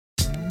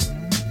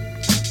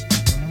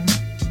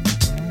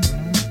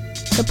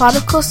The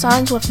Prodigal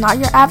Sons with not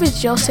your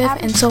average Joseph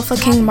and Sofa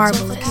King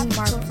Marvelous.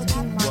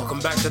 Welcome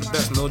back to the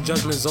best no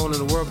judgment zone in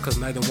the world, because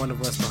neither one of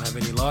us don't have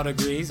any law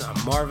degrees.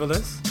 I'm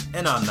Marvelous.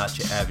 And I'm not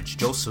your average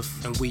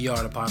Joseph. And we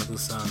are the Prodigal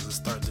Sons. Let's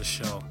start the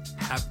show.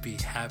 Happy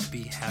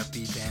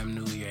damn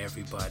New Year,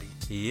 everybody.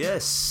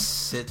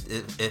 Yes,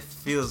 it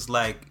feels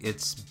like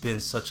it's been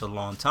such a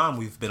long time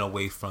we've been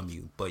away from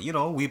you. But, you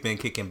know, we've been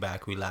kicking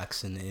back,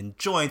 relaxing, and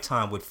enjoying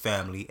time with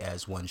family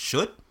as one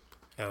should.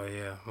 Oh,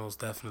 yeah, most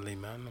definitely,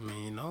 man. I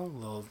mean, you know,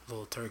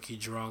 little turkey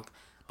drunk.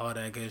 All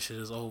that good shit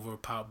is over.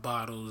 Pop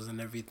bottles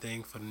and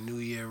everything for the New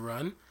Year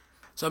run.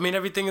 So, I mean,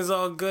 everything is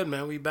all good,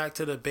 man. We back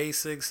to the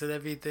basics and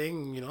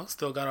everything. You know,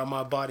 still got all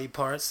my body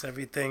parts.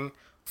 Everything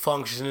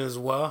functioning as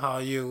well. How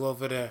are you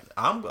over there?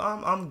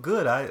 I'm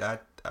good. I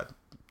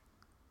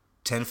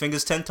 10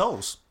 fingers, 10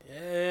 toes.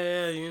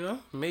 Yeah, you know,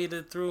 made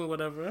it through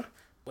whatever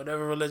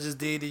religious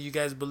deity you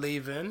guys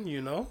believe in,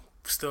 you know.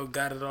 Still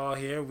got it all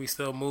here. We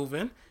still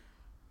moving.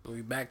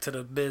 We back to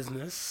the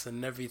business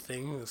and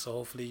everything. So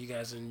hopefully you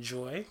guys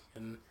enjoy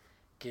and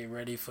get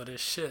ready for the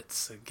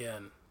shits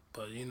again.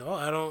 But, you know,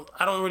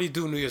 I don't really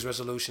do New Year's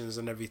resolutions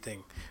and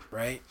everything,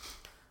 right?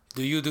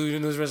 Do you do your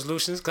New Year's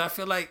resolutions? Because I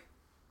feel like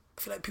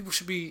people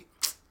should be,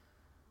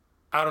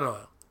 I don't know.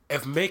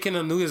 If making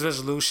a New Year's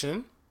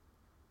resolution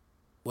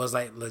was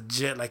like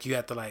legit, like you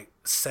had to like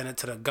send it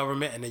to the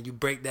government and then you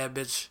break that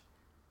bitch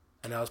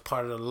and that was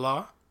part of the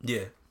law.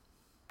 Yeah.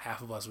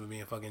 Half of us would be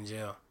in fucking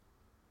jail.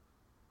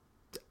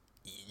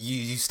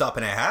 You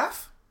stopping at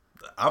half?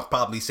 I'll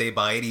probably say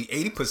about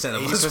 80%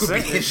 of us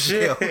would be in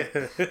jail.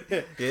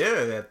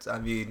 Yeah,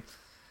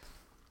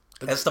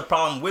 that's the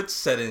problem with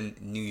setting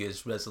New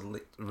Year's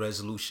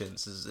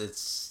resolutions.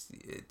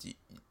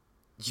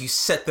 You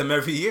set them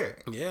every year.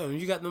 Yeah,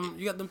 you got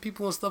them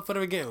people and stuff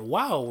whatever getting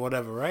wild,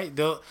 whatever, right?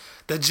 The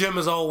gym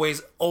is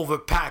always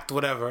overpacked,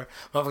 whatever.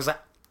 Motherfuckers like,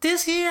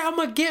 this year I'm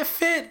gonna get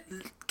fit,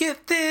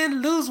 get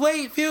thin, lose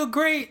weight, feel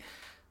great.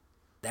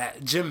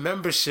 That gym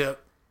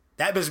membership,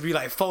 that bitch be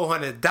like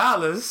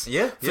 $400.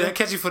 Yeah. They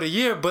catch you for the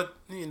year, but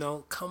you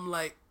know, come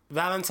like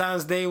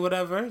Valentine's Day,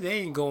 whatever, they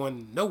ain't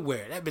going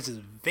nowhere. That bitch is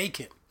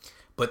vacant.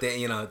 But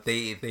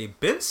they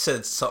been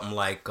said something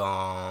like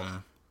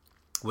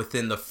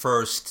within the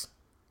first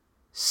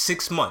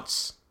 6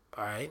 months,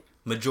 all right,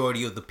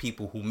 majority of the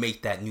people who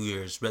make that New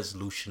Year's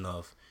resolution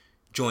of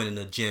joining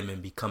the gym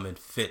and becoming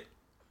fit,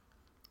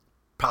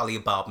 probably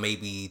about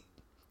maybe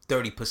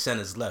 30%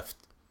 is left.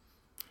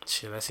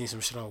 Shit, I seen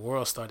some shit on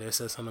World Star. They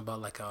said something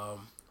about like I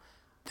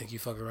think you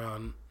fuck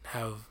around,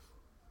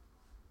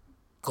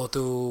 go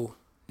through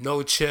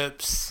no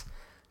chips,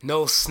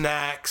 no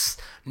snacks,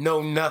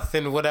 no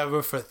nothing,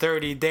 whatever for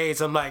 30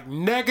 days. I'm like,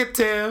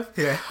 negative.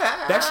 Yeah.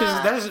 That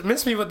just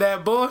miss me with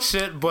that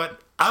bullshit.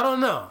 But I don't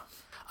know.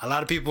 A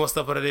lot of people and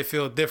stuff, but they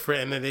feel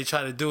different and then they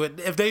try to do it.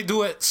 If they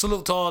do it,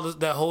 salute to all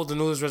that hold the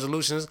New Year's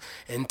resolutions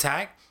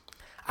intact.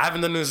 I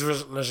haven't done New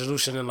Year's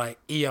resolution in like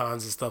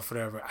eons and stuff,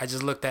 whatever. I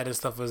just looked at it and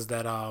stuff as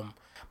that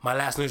my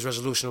last New Year's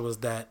resolution was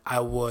that I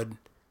want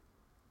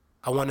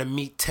to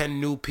meet 10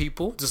 new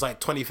people, just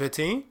like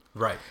 2015.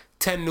 Right.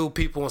 10 new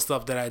people and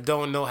stuff that I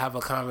don't know, have a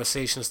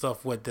conversation and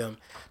stuff with them.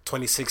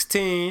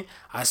 2016,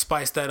 I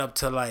spiced that up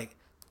to like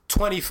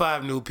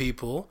 25 new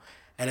people.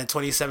 And in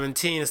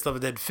 2017 and stuff, I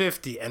did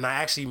 50. And I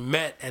actually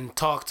met and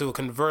talked to,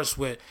 conversed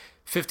with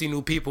 50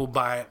 new people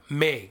by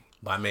May.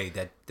 By May,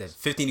 that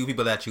 50 new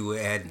people that you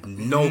had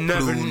no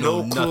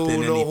clue,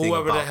 anything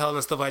whoever about. The hell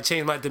and stuff. I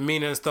changed my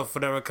demeanor and stuff,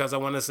 whatever, because I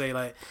want to say,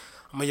 like,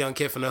 I'm a young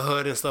kid from the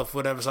hood and stuff,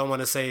 whatever. So I want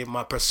to say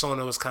my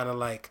persona was kind of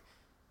like,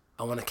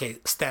 I want to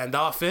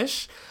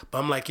standoffish. But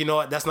I'm like, you know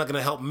what? That's not going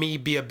to help me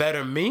be a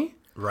better me.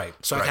 Right.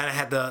 So I kind of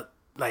had to,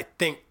 like,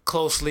 think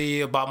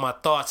closely about my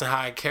thoughts and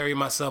how I carry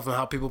myself and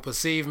how people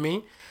perceive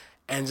me.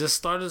 And just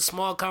started a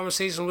small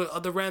conversation with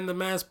other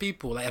random ass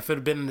people. Like, if it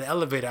had been in the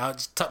elevator, I'd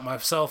just tuck my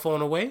cell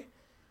phone away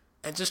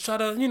and just try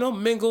to, you know,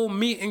 mingle,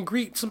 meet, and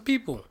greet some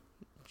people.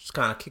 Just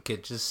kind of kick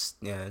it.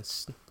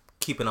 It's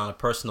keeping on a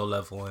personal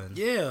level. And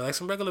yeah, like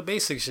some regular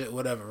basic shit,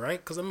 whatever, right?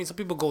 Because, I mean, some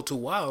people go too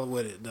wild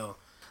with it, though.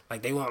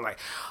 Like, they want, like,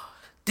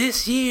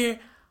 this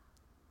year,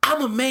 I'm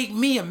going to make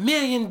me $1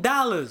 million.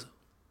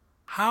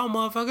 How,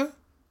 motherfucker?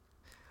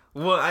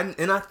 Well,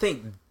 I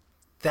think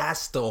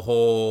that's the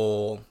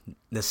whole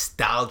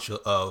nostalgia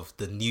of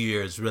the New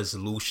Year's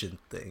resolution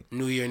thing.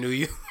 New year, new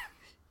you.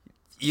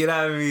 You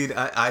know what I mean?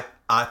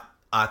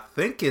 I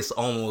think it's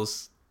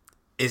almost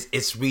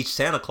it's reached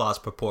Santa Claus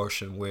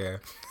proportion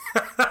where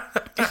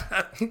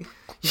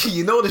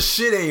you know the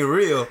shit ain't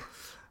real,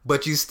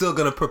 but you still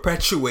gonna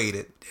perpetuate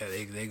it.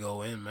 Yeah, they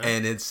go in, man.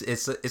 And it's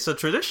a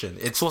tradition.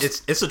 It's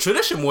a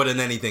tradition more than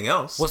anything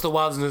else. What's the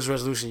wildest New Year's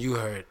resolution you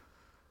heard?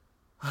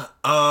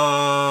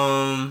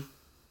 I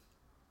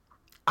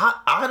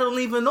don't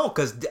even know,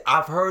 because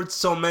I've heard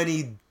so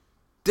many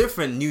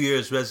different New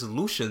Year's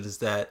resolutions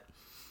that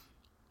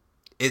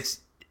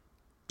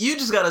you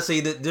just gotta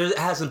say that there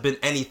hasn't been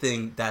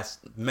anything that's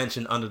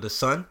mentioned under the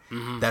sun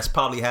that's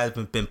probably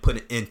hasn't been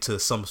put into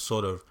some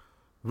sort of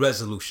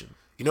resolution.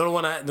 You know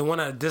the one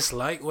I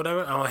dislike,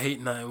 whatever. I don't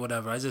hate nothing,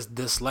 whatever. I just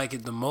dislike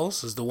it the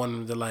most is the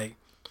one that like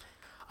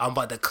I'm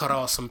about to cut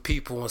off some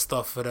people and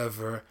stuff,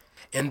 whatever,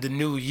 in the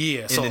new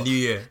year. In the new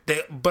year.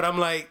 But I'm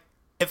like,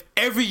 if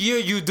every year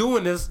you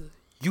doing this,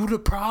 you the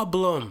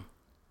problem.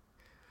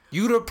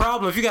 You the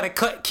problem. If you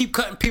gotta keep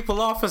cutting people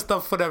off and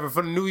stuff, whatever,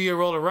 for the new year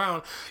roll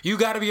around, you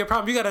gotta be a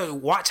problem. You gotta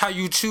watch how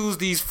you choose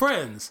these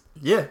friends.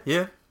 Yeah.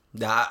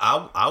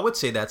 I would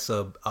say that's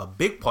a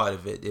big part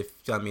of it. If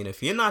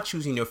you're not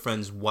choosing your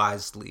friends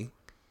wisely,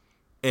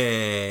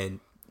 and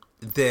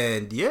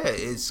then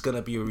it's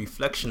gonna be a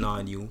reflection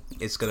on you.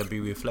 It's gonna be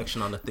a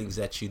reflection on the things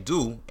that you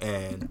do,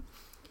 and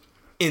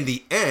in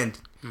the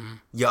end,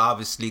 you're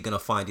obviously gonna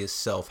find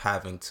yourself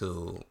having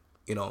to,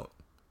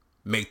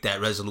 make that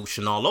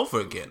resolution all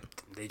over again.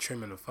 They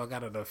trimming the fuck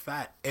out of the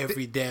fat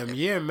every damn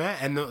year, man.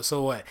 And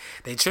so what?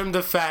 They trim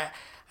the fat.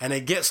 And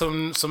they get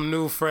some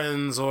new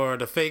friends or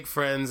the fake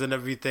friends and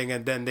everything,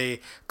 and then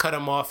they cut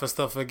them off and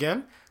stuff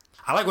again.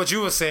 I like what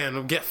you were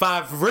saying. Get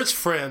 5 rich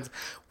friends.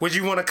 Would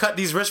you want to cut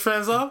these rich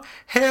friends off?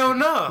 Hell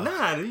no.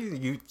 Nah,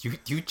 you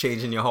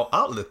changing your whole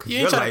outlook. You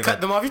ain't trying to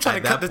cut them off. You're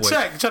trying to cut the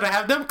check. You're trying to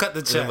have them cut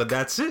the check. Yeah, but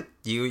that's it.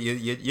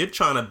 You're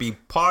trying to be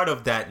part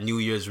of that New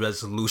Year's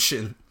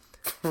resolution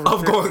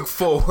of going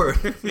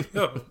forward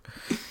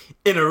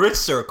in a rich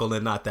circle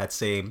and not that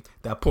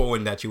poor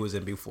one that you was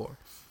in before.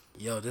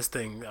 Yo, this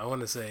thing, I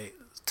want to say,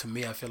 to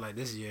me, I feel like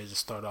this year just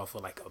started off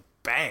with like a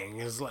bang.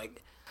 It's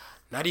like,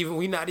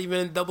 we not even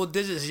in double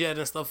digits yet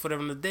and stuff for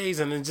them in the days,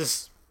 and then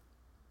just,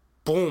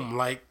 boom,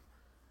 like,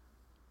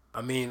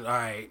 I mean, all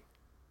right,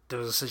 there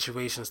was a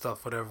situation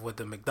stuff, whatever, with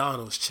the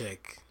McDonald's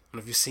chick. I don't know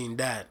if you've seen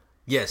that.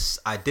 Yes,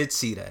 I did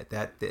see that.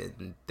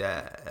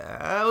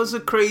 That was a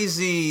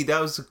crazy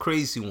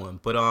one.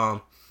 But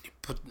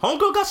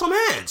homegirl got some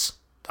hands.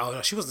 Oh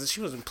no, she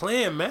wasn't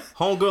playing, man.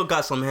 Homegirl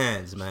got some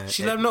hands, man.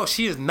 She let him know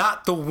she is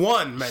not the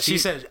one, man. She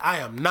said, "I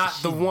am not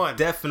the one."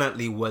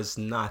 Definitely was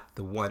not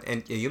the one.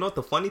 And you know what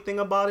the funny thing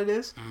about it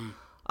is?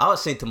 I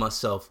was saying to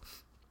myself,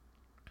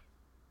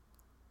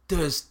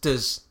 there's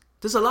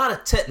a lot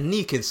of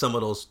technique in some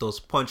of those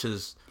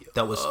punches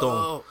that was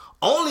thrown.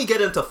 Only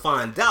getting to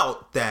find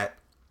out that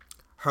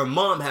her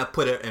mom had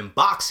put her in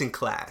boxing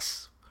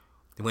class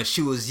when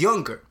she was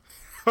younger.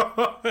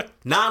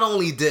 Not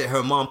only did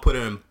her mom put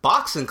her in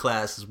boxing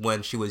classes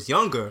when she was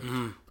younger,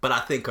 but I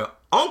think her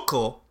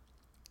uncle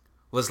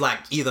was like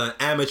either an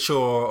amateur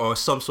or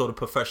some sort of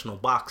professional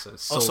boxer.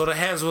 So the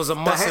hands was a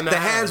must. The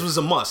hands was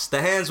a must.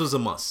 The hands was a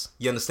must.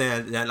 You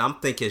understand? And I'm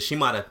thinking she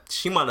might have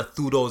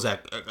threw those a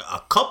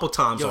couple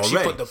times already. She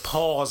put the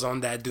paws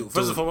on that dude.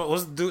 First of all,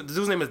 the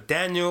dude's name is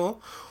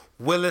Daniel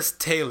Willis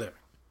Taylor,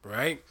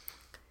 right?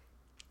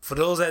 For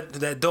those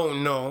that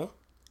don't know,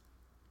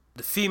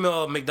 the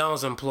female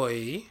McDonald's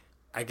employee,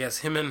 I guess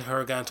him and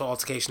her got into an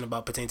altercation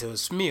pertaining to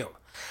his meal.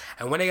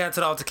 And when they got into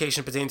the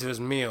altercation pertaining to his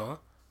meal,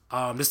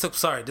 this took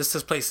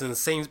place in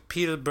St.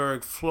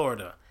 Petersburg,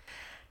 Florida.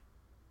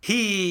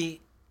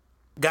 He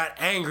got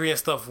angry and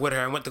stuff with her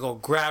and went to go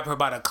grab her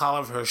by the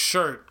collar of her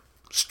shirt.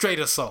 Straight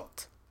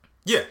assault.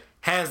 Yeah.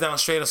 Hands down,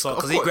 straight assault.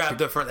 Because he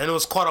grabbed her first. And it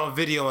was caught on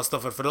video and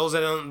stuff. And for those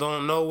that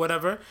don't know,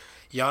 whatever,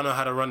 y'all know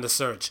how to run the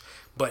search.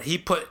 But he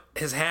put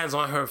his hands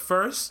on her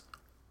first.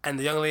 And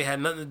the young lady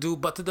had nothing to do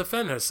but to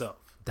defend herself.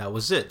 That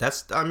was it.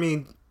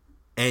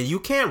 And you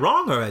can't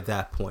wrong her at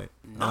that point.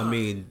 Nah,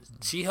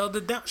 she held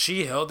it down.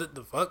 She held it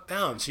the fuck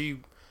down. She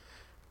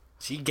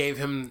gave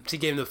him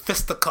the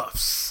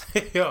fisticuffs.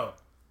 Yo.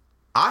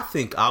 I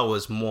think I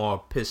was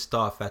more pissed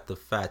off at the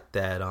fact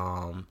that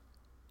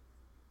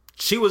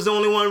she was the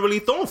only one really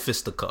throwing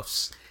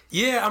fisticuffs.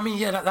 Yeah,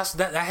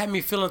 that had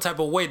me feeling type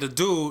of way. The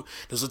dude,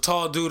 there's a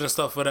tall dude and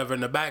stuff, whatever,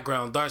 in the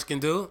background, dark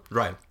skinned dude.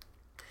 Right.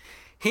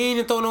 He ain't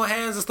even throw no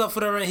hands and stuff,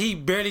 whatever. And he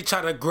barely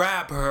tried to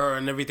grab her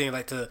and everything,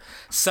 like to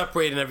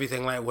separate and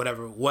everything, like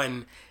whatever.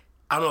 When,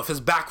 I don't know if his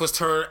back was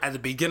turned at the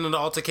beginning of the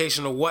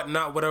altercation or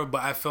whatnot, whatever,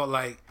 but I felt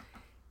like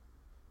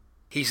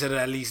he should have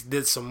at least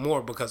did some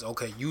more because,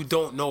 okay, you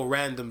don't know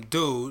random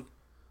dude,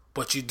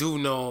 but you do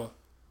know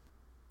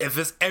if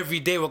it's every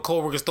day with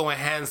coworkers throwing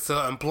hands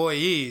to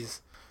employees,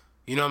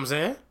 you know what I'm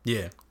saying?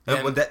 Yeah.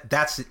 And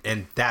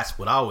that's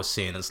what I was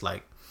saying. It's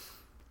like,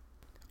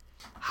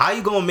 how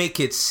you gonna make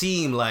it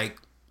seem like,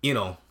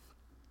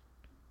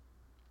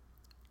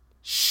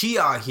 she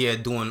out here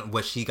doing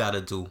what she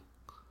gotta do,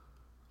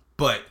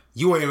 but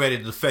you ain't ready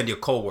to defend your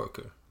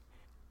coworker?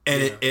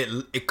 And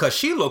it because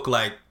she looked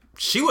like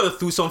she would have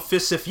threw some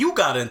fists if you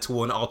got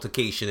into an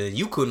altercation and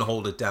you couldn't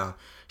hold it down.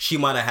 She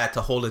might have had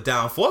to hold it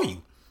down for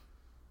you.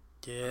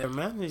 Yeah,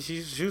 man.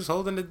 She was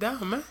holding it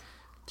down, man.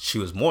 She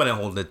was more than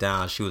holding it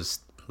down. She was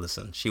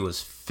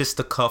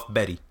fisticuff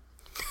Betty.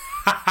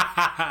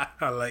 I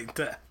like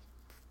that.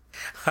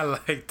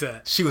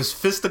 She was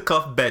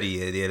fisticuff Betty,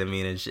 you know what I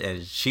mean?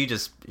 And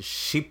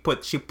she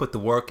put the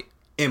work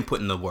in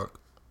putting the work.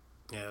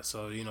 Yeah,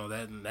 so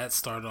that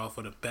started off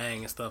with a bang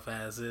and stuff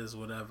as is,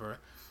 whatever.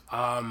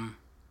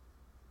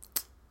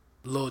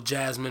 Lil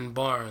Jasmine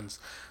Barnes.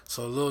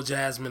 So Lil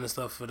Jasmine and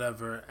stuff,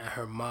 whatever, and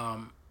her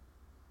mom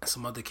and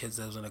some other kids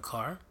that was in the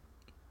car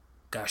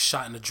got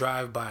shot in a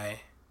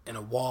drive-by in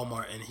a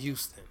Walmart in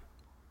Houston.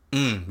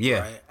 Yeah.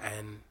 Right?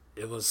 And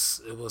it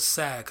was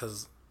sad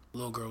because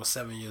little girl was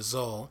 7 years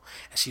old,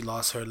 and she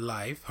lost her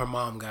life. Her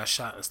mom got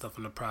shot and stuff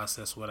in the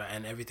process with her,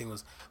 and everything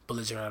was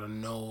belligerent out of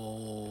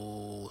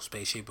no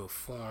space, shape, or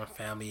form.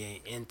 Family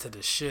ain't into the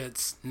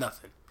shits,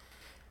 nothing.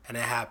 And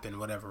it happened,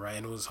 whatever, right?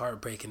 And it was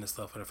heartbreaking and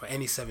stuff, whatever. For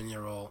any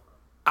 7-year-old,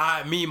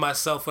 me,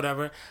 myself,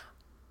 whatever,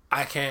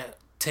 I can't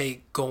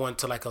take going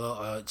to like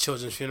a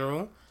children's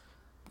funeral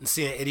and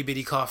seeing an itty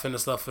bitty coffin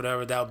and stuff,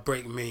 whatever, that'll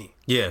break me.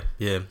 Yeah.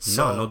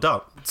 So, no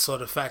doubt. So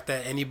the fact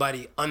that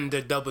anybody under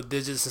double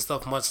digits and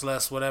stuff, much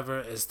less whatever,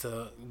 is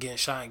to getting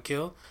shot and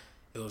killed,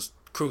 it was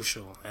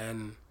crucial.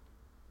 And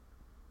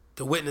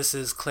the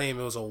witnesses claim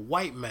it was a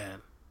white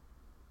man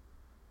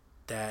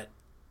that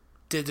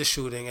did the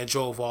shooting and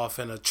drove off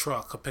in a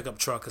pickup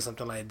truck or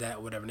something like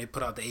that, whatever. And they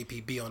put out the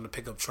APB on the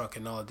pickup truck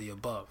and all of the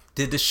above.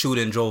 Did the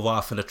shooting drove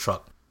off in a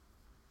truck?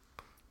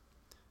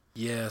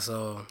 Yeah,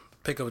 so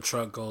pickup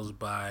truck goes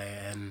by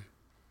and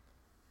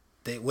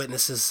the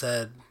witnesses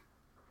said,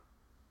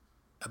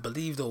 I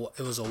believe it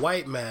was a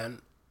white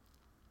man,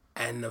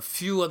 and a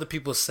few other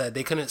people said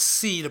they couldn't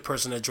see the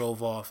person that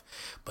drove off,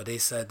 but they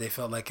said they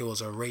felt like it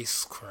was a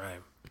race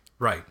crime.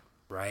 Right.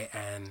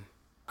 And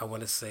I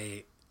want to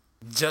say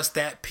just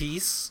that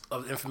piece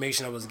of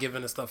information that was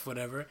given and stuff,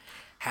 whatever,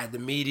 had the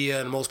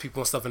media and most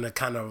people and stuff in a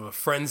kind of a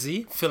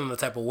frenzy, feeling the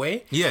type of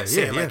way.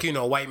 Saying like,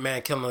 a white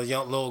man killing a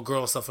young little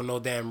girl and stuff for no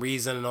damn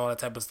reason and all that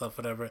type of stuff,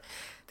 whatever.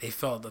 They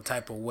felt the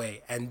type of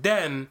way. And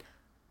then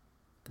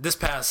this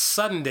past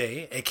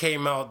Sunday, it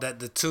came out that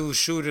the two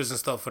shooters and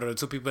stuff, the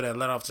two people that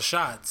let off the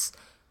shots,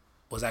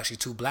 was actually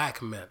two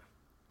black men.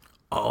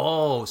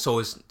 Oh, so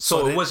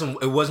it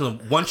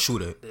wasn't one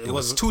shooter. It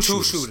was two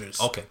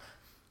shooters. Okay.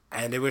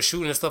 And they were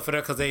shooting and stuff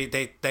because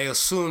they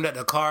assumed that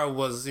the car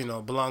was,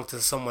 belonged to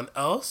someone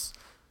else.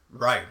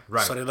 Right.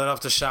 So they let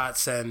off the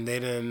shots and they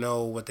didn't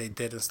know what they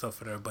did and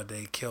stuff but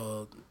they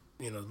killed,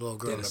 the little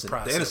girl in the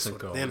process. The innocent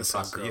girl. The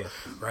innocent girl. Yeah.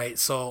 Right?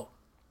 So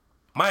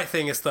my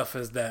thing and stuff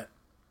is that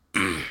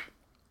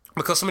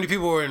because so many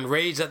people were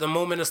enraged at the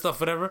moment and stuff,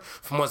 whatever,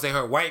 from once they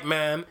heard white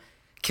man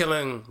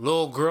killing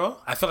little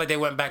girl, I feel like they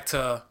went back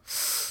to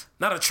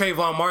not a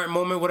Trayvon Martin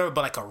moment, whatever,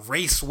 but like a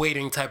race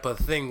waiting type of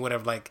thing,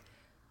 whatever. Like,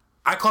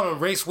 I call them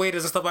race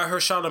waiters and stuff. I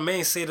heard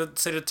Charlamagne say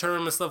the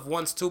term and stuff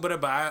once too,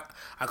 but I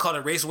call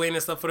it race waiting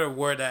and stuff, whatever,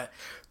 where that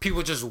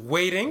people just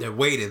waiting. They're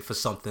waiting for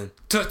something.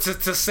 To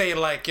say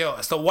like, yo,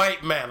 it's the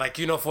white man. Like,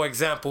 for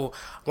example,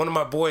 one of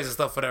my boys and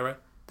stuff, whatever,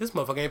 this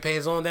motherfucker ain't pay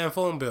his own damn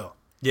phone bill.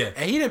 Yeah.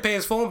 And he didn't pay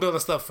his phone bill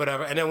and stuff,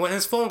 whatever. And then when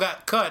his phone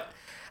got cut,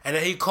 and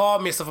then he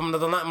called me and stuff from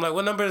another line, I'm like,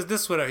 what number is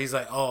this, whatever? He's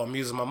like, oh, I'm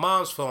using my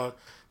mom's phone.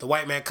 The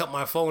white man cut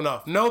my phone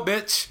off. No,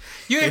 bitch.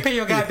 You ain't pay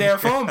your goddamn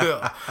phone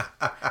bill.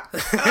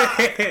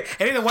 It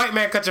ain't the white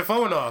man cut your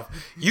phone off.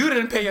 You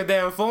didn't pay your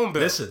damn phone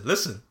bill.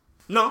 Listen.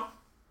 No.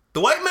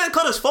 The white man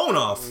cut his phone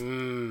off.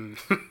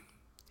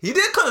 He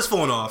did cut his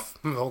phone off.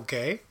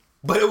 Okay.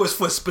 But it was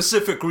for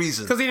specific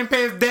reasons. Because he didn't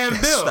pay his damn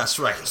bill. That's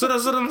right. So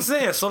that's what I'm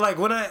saying. So like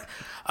when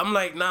I'm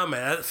like, nah,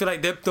 man. I feel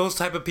like those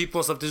type of people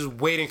and stuff just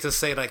waiting to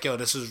say like, yo,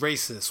 this is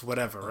racist,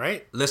 whatever,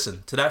 right?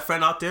 Listen, to that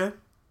friend out there,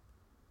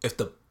 if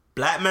the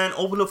black man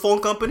opened a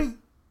phone company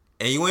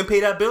and you ain't pay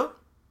that bill,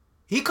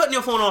 he cutting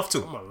your phone off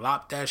too. I'm gonna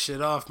lop that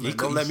shit off, man.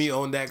 Don't let me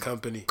own that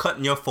company.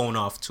 Cutting your phone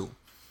off too.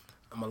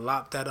 I'm gonna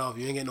lop that off.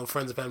 You ain't get no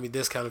friends and family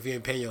discount if you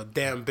ain't paying your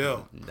damn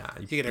bill. Nah,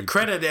 you get a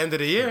credit at the end of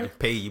the year.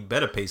 You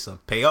better pay some.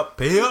 Pay up.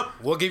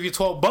 We'll give you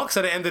 $12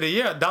 at the end of the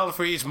year, $1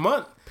 for each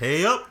month.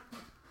 Pay up.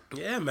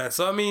 Yeah, man.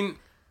 So I mean,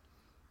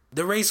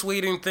 the race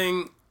waiting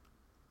thing,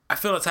 I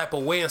feel a type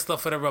of way and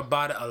stuff whatever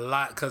about it a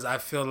lot because I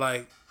feel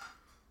like,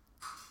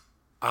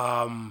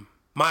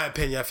 my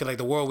opinion, I feel like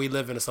the world we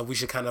live in and stuff, we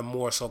should kind of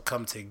more so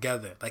come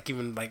together. Like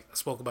even like I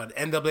spoke about the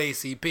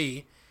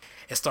NAACP,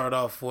 it started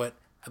off with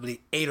I believe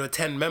 8 or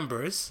 10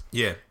 members.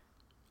 Yeah.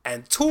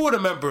 And 2 of the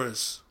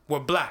members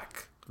were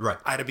black. Right.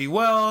 Ida B.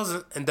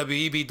 Wells and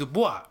W.E.B. Du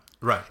Bois.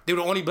 Right. They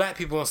were the only black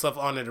people and stuff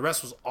on it. The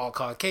rest was all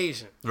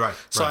Caucasian. Right.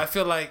 So I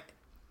feel like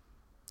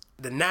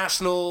the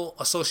National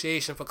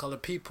Association for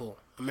Colored People,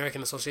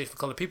 American Association for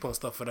Colored People and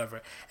stuff,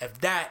 whatever,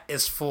 if that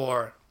is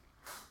for,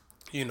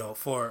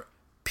 for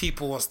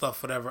people and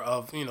stuff, whatever,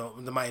 of,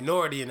 the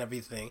minority and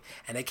everything,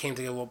 and they came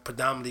together with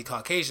predominantly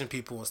Caucasian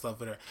people and stuff,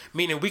 whatever,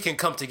 meaning we can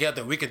come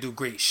together, we can do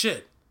great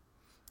shit.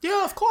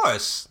 Yeah, of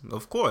course.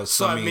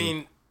 So, I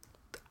mean,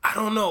 I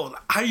don't know.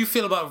 How do you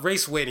feel about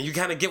race weighting? You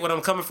kind of get what I'm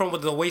coming from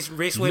with the race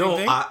weighting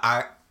thing?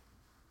 I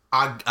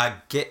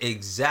get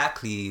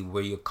exactly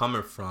where you're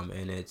coming from,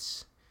 and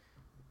it's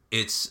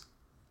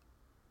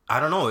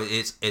I don't know.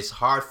 It's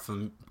hard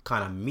for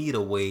kind of me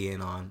to weigh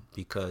in on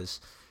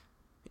because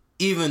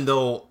even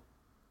though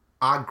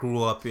I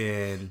grew up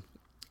in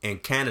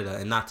Canada,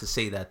 and not to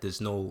say that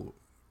there's no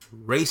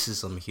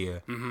racism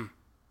here, mm-hmm.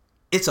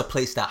 It's a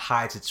place that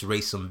hides its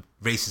racism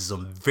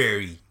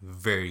very,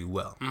 very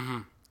well. Mm-hmm.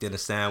 You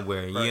understand?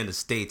 Where you're in the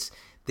States,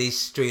 they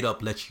straight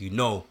up let you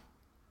know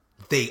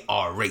they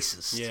are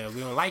racist. Yeah, we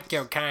don't like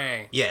your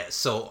kind. Yeah,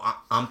 so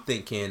I'm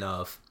thinking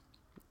of,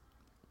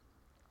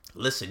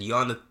 listen, you're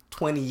on the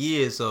 20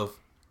 years of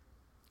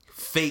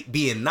fate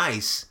being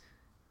nice.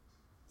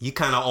 you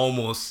kind of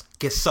almost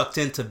get sucked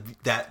into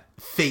that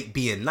fate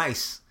being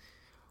nice.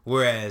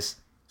 Whereas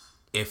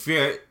if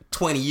you're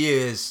 20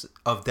 years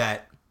of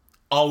that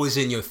always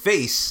in your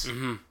face,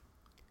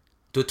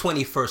 the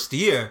 21st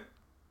year,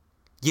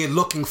 you're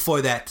looking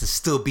for that to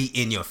still be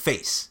in your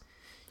face.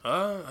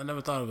 I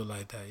never thought of it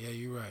like that. Yeah,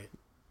 you're right.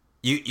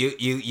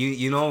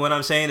 You know what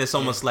I'm saying? It's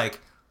almost like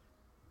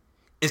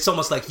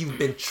you've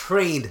been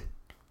trained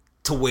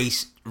to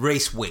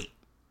race weight.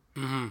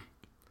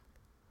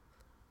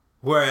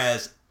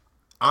 Whereas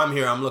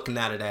I'm looking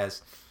at it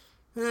as,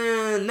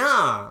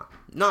 nah.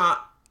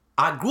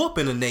 I grew up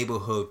in a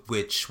neighborhood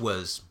which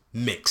was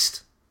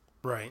mixed.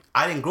 Right.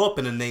 I didn't grow up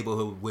in a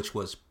neighborhood which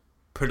was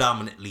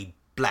predominantly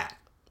black.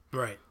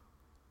 Right.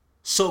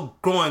 So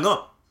growing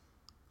up,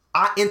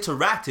 I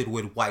interacted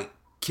with white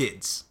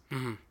kids.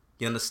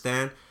 You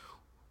understand?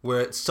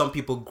 Where some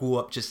people grew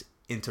up just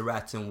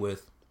interacting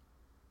with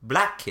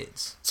black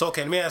kids. So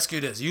okay, let me ask you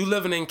this: you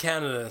living in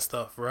Canada and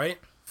stuff, right?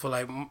 For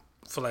like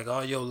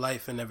all your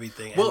life and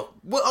everything. Well,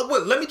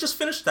 let me just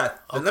finish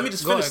that. Okay, let me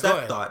just finish that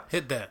ahead. thought.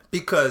 Hit that.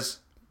 Because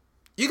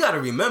you got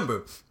to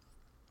remember,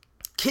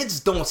 kids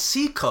don't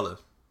see color.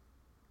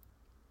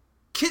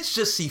 Kids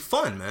just see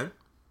fun, man.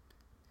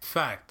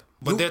 Fact.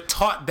 But they're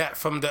taught that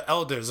from the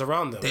elders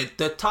around them.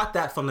 They're taught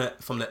that from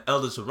the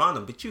elders around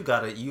them. But you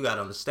gotta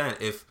understand,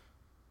 if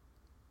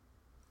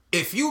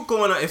you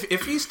going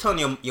if you's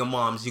telling your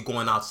moms you're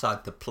going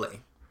outside to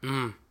play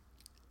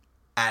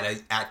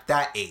at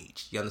that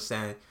age, you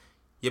understand?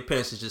 Your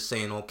parents is just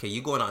saying, okay,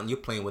 you're going out and you're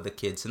playing with the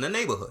kids in the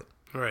neighborhood.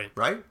 Right.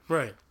 Right?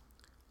 Right.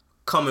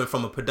 Coming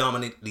from a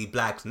predominantly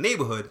black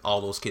neighborhood,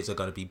 all those kids are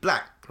gonna be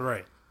black.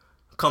 Right.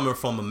 Coming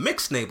from a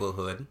mixed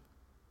neighborhood,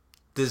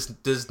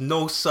 there's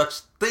no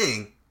such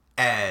thing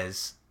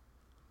as,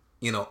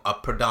 a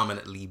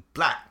predominantly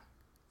black.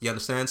 You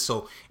understand?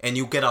 So, and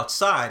you get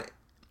outside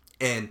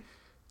and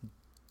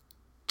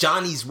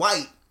Johnny's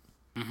white.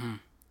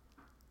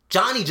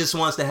 Johnny just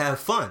wants to have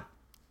fun.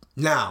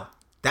 Now,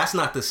 that's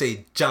not to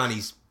say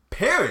Johnny's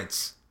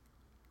parents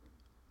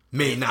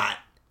may not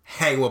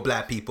hang with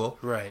black people.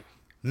 Right.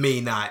 May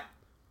not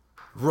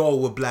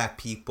roll with black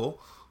people.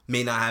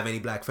 May not have any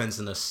black friends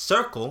in the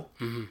circle.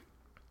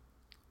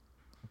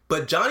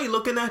 But Johnny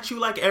looking at you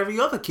like every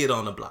other kid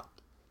on the block.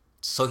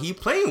 So he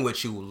playing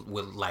with you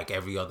with like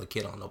every other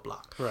kid on the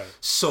block. Right.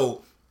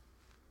 So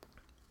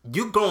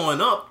you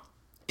growing up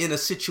in a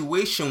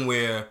situation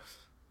where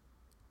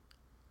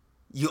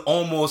you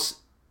almost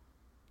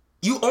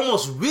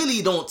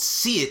really don't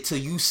see it till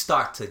you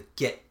start to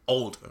get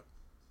older.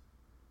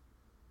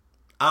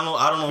 I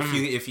don't know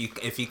if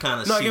you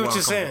kind of no, see I get what you're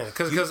I'm saying,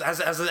 because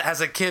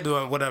as a kid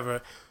or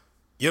whatever,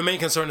 your main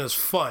concern is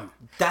fun.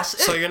 That's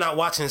it. So you're not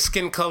watching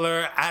skin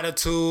color,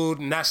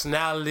 attitude,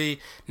 nationality,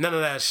 none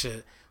of that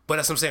shit. But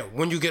that's what I'm saying.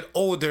 When you get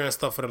older and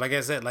stuff, like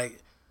I said,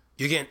 like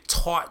you're getting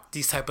taught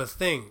these type of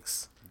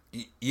things.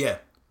 Yeah.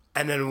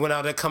 And then when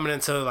they're coming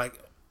into like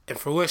in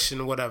fruition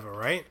or whatever,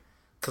 right?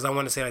 Because I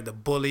want to say like the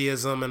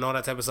bullyism and all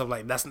that type of stuff,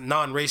 like that's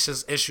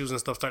non-racist issues and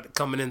stuff start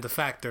coming into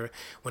factor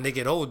when they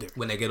get older.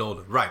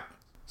 Right.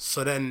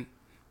 So then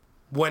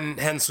when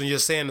you're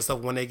saying the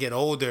stuff, when they get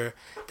older,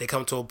 they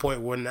come to a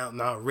point where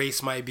now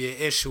race might be an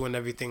issue and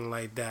everything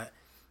like that.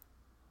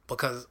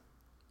 Because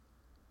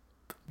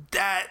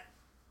that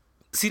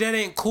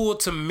ain't cool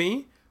to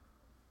me.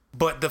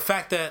 But the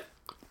fact that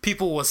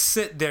people will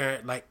sit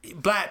there, like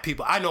black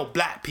people, I know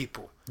black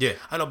people. Yeah.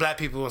 I know black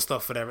people and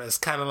stuff, whatever. It's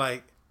kind of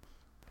like,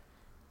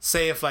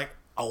 say if like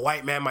a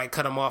white man might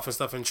cut them off and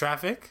stuff in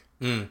traffic,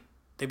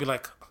 they'd be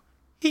like,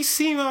 he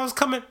seen when I was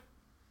coming.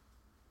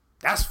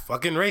 That's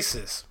fucking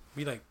racist.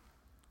 Be like,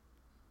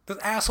 those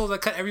assholes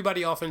that cut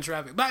everybody off in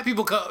traffic. Black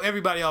people cut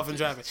everybody off in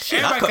traffic.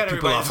 Shit, I cut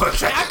people off in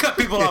traffic. I cut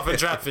people off in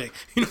traffic.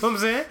 You know what I'm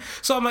saying?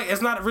 So I'm like,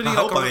 it's not really. I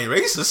hope I ain't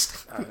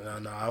racist.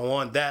 No, I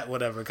want that,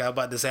 whatever. Cause I'm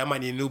about to say I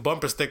might need a new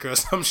bumper sticker or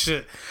some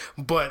shit.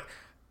 But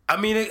I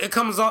mean, it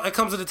comes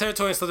to the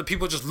territory and stuff that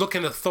people just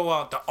looking to throw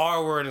out the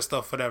R word and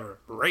stuff, whatever.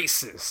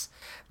 Racist.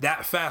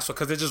 That fast,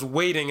 because they're just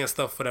waiting and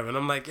stuff, whatever. And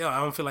I'm like, yo, I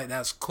don't feel like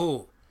that's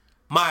cool.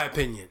 My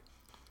opinion.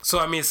 So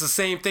I mean, it's the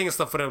same thing and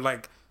stuff, whatever.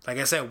 Like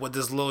I said, with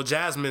this little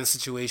Jasmine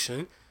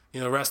situation,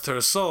 rest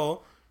her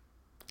soul,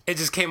 it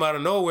just came out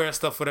of nowhere and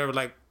stuff, whatever.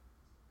 Like,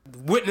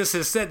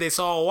 witnesses said they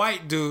saw a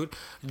white dude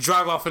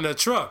drive off in a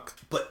truck.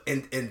 But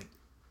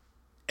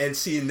and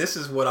see, and this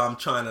is what I'm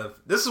trying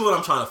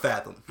to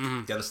fathom.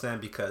 You understand?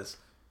 Because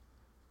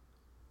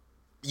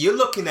you're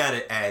looking at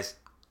it as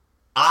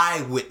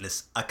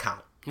eyewitness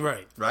account.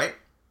 Right. Right?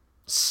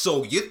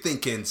 So you're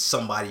thinking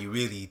somebody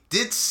really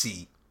did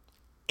see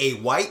a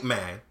white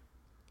man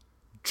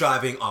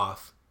driving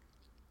off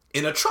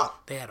in a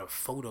truck. They had a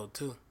photo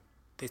too.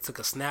 They took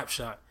a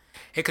snapshot.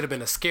 It could have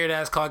been a scared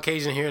ass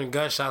Caucasian hearing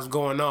gunshots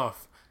going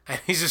off,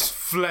 and he just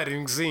fled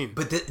and seen.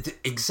 But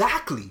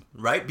exactly,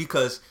 right?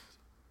 Because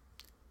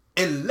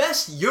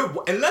unless you're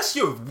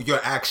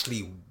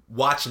actually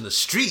watching the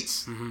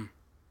streets,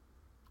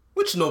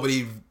 which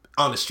nobody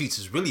on the streets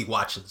is really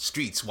watching the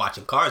streets,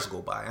 watching cars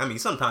go by. I mean,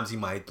 sometimes you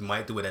might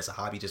do it as a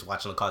hobby, just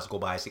watching the cars go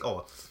by and say,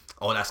 oh,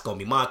 oh, that's gonna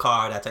be my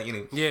car. That's you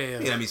know, yeah. You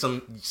know what I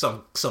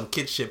mean, some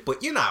kid shit.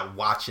 But you're not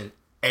watching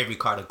every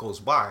car that goes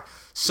by.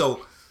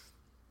 So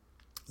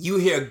you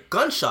hear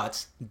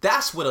gunshots.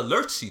 That's what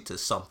alerts you to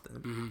something.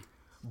 Mm-hmm.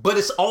 But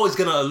it's always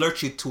gonna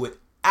alert you to it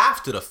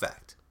after the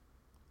fact.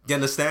 You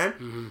understand?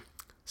 Mm-hmm.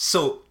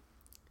 So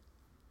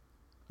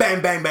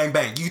bang, bang, bang,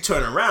 bang. You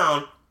turn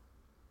around.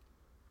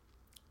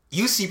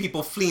 You see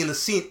people fleeing the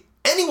scene.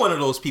 Any one of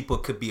those people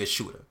could be a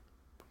shooter.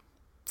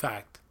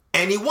 Fact.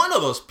 Any one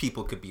of those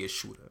people could be a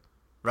shooter,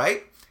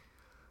 right?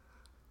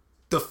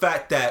 The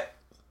fact that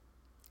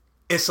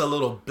it's a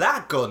little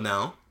black girl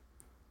now.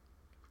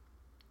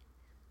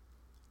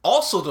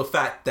 Also the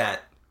fact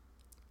that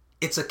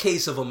it's a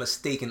case of a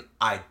mistaken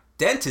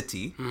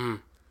identity.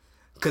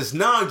 Because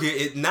now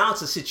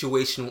it's a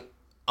situation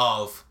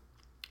of,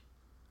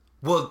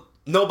 well,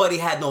 nobody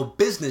had no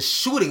business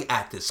shooting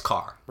at this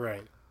car.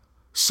 Right.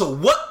 So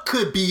what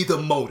could be the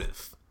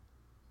motive?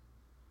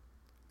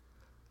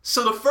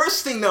 So the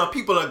first thing now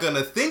people are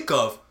gonna think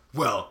of,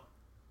 well,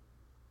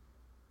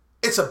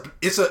 it's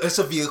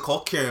a vehicle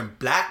carrying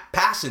black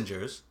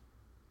passengers.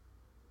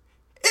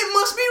 It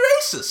must be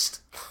racist.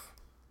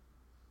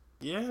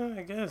 Yeah,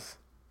 I guess.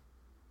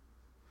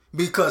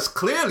 Because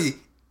clearly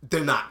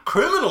they're not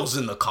criminals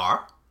in the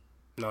car.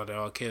 No, they're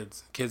all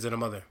kids. Kids and a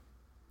mother.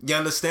 You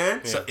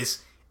understand? Yeah. So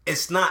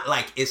it's not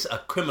like it's a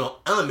criminal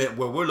element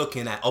where we're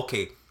looking at,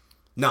 okay,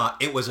 nah,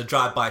 it was a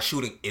drive-by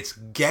shooting. It's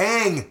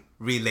gang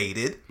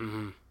related.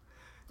 Mm-hmm.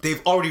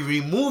 They've already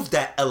removed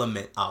that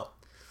element out.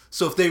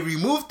 So if they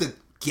remove the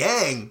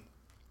gang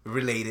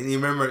related, you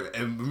remember,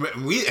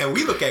 and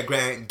we look at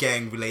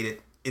gang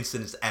related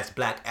incidents as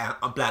black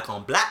on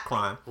black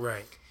crime.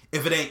 Right.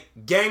 If it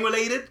ain't gang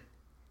related,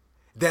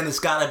 then it's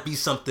gotta be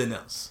something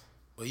else.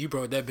 Well, you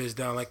broke that bitch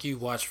down like you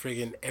watch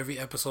friggin' every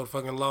episode of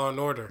fucking Law and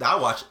Order. I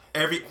watch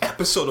every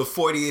episode of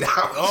 48 Hours.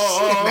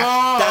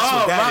 That's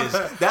what that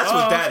is. That's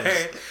what that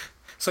is.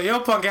 So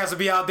your punk has to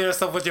be out there and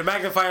stuff with your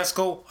magnifying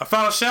scope. I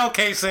found a shell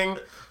casing.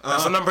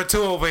 That's a number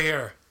 2 over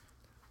here.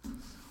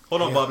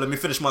 Hold on, Bob. Let me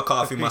finish my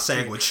coffee, my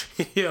sandwich.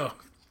 Yo,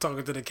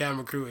 talking to the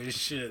camera crew and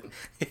shit.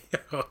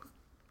 Yo.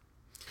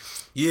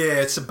 Yeah,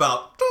 it's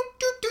about...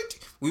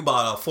 We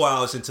about 4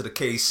 hours into the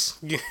case.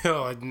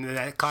 Yo,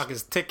 that clock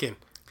is ticking.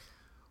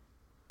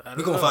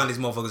 We're going to find these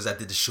motherfuckers that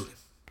did the shooting.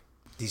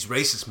 These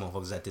racist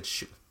motherfuckers that did the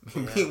shooting.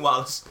 Yeah.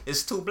 Meanwhile,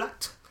 it's two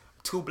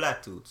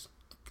black dudes.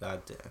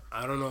 God damn.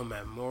 I don't know,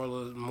 man.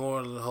 More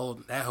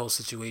of that whole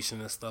situation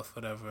and stuff,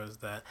 whatever, is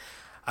that...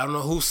 I don't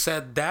know who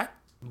said that,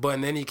 but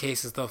in any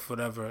case and stuff,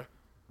 whatever...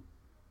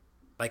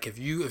 Like, if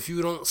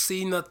you don't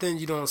see nothing,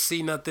 you don't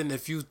see nothing.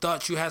 If you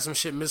thought you had some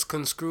shit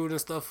misconstrued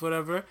and stuff,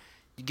 whatever,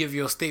 you give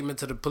your statement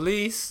to the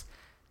police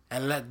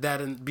and let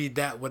that be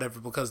that, whatever.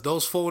 Because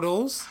those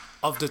photos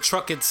of the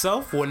truck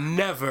itself will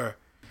never,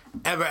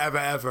 ever, ever,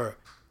 ever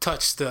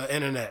touch the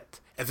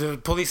internet. If it was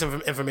police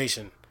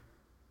information,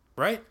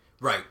 right?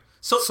 Right.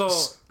 So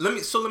let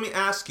me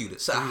ask you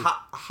this: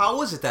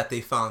 how is it that they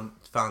found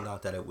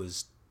out that it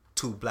was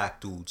 2 black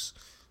dudes?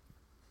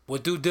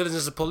 With due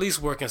diligence of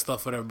police work and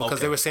stuff, whatever, because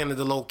they were saying that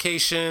the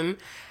location,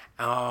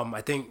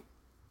 I think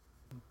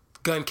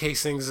gun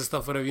casings and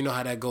stuff, whatever, you know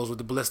how that goes with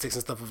the ballistics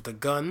and stuff with the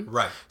gun.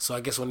 Right. So I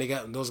guess when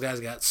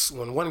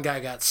when one guy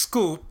got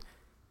scooped,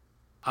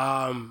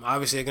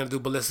 obviously they're gonna do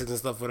ballistics and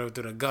stuff, whatever,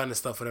 through the gun and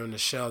stuff, whatever, in the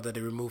shell that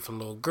they removed from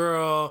the little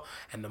girl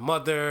and the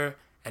mother,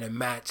 and it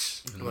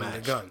matched one of the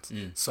guns.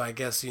 So I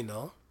guess,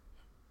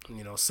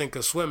 sink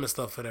or swim and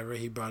stuff, whatever.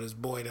 He brought his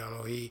boy down,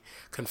 or he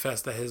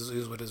confessed that he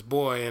was with his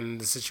boy,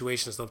 and the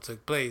situation and stuff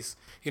took place.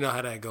 You know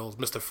how that goes,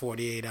 Mr.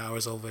 48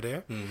 Hours over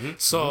there. Mm-hmm.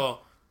 So,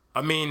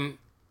 I mean,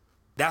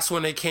 that's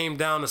when they came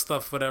down and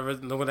stuff, whatever.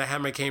 When the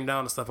hammer came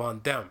down and stuff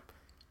on them,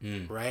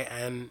 right?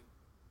 And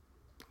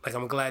like,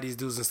 I'm glad these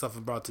dudes and stuff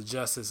are brought to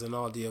justice and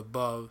all the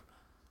above.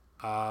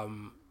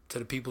 To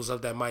the people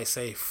stuff that might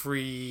say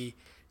free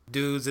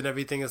dudes and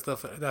everything and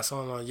stuff, that's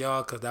all on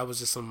y'all, because that was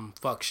just some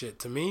fuck shit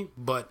to me.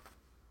 But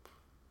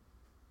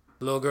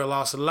little girl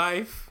lost her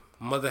life.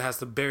 Mother has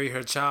to bury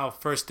her child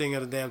first thing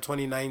of the damn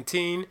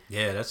 2019.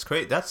 Yeah, that's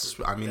great. That's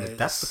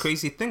the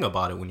crazy thing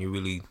about it when you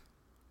really,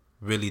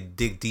 really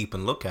dig deep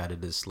and look at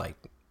it. It's like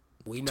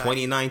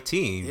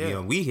 2019.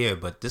 Yeah. We here,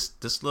 but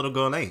this little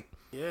girl ain't.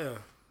 Yeah.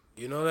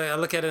 I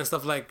look at it and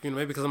stuff like,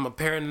 maybe because I'm a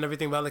parent and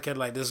everything, but I look at it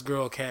like, this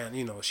girl can't,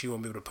 she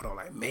won't be able to put on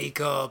like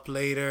makeup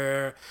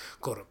later,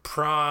 go to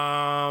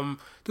prom,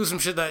 do some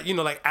shit that,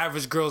 like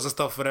average girls and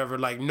stuff, whatever,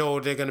 like,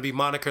 know they're going to be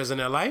monikers in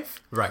their life.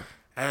 Right.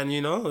 And,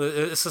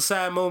 it's a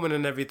sad moment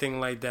and everything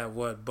like that,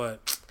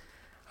 but,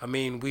 I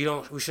mean, we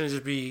shouldn't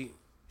just be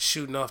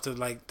shooting off to,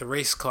 like, the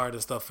race card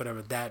and stuff,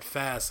 whatever, that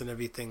fast and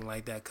everything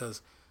like that,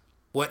 because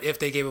what if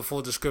they gave a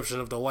full description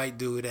of the white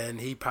dude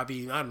and he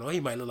probably, I don't know, he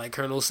might look like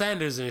Colonel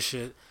Sanders and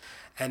shit,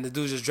 and the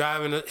dude's just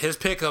driving his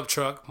pickup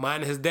truck,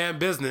 minding his damn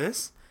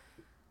business,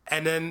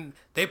 and then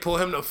they pull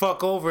him the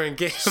fuck over and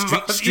get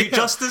him street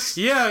justice.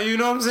 Yeah, you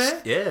know what I'm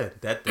saying? Yeah,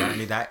 that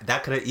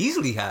could have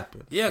easily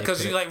happened. Yeah,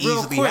 because you like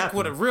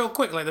real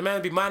quick, like the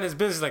man be minding his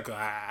business. Like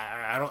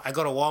I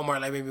go to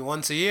Walmart like maybe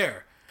once a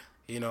year.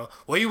 You know,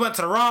 well, you went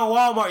to the wrong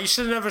Walmart. You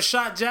should have never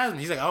shot Jasmine.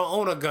 He's like, I don't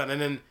own a gun.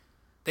 And then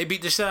they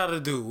beat the shit out of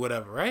the dude,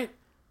 whatever, right?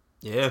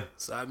 Yeah.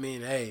 So, I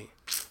mean, hey,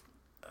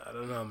 I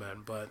don't know,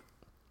 man. But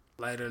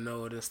lighter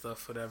note and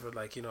stuff, whatever.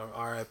 Like, you know,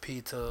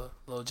 R.I.P. to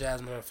little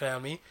Jasmine and her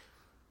family.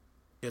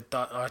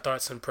 Our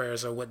thoughts and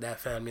prayers are with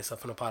that family and stuff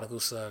from the prodigal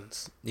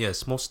sons.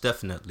 Yes, most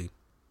definitely.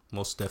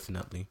 Most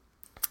definitely.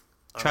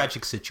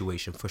 Tragic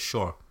situation, for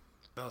sure.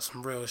 That was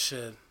some real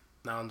shit.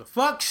 Now, on the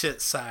fuck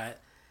shit side,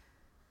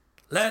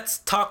 let's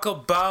talk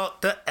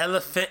about the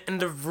elephant in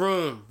the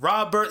room.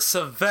 Robert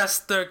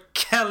Sylvester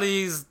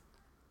Kelly's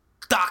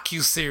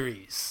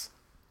docuseries.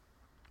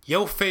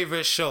 Your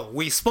favorite show.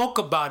 We spoke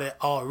about it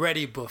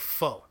already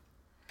before.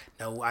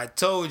 Now, I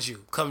told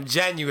you, come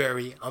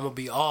January, I'm going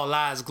to be all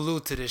eyes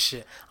glued to this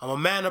shit. I'm a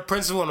man of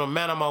principle and I'm a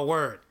man of my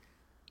word.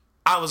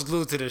 I was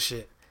glued to this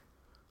shit.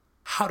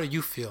 How do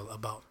you feel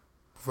about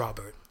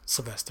Robert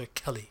Sylvester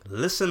Kelly?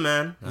 Listen,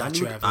 man. Not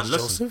your average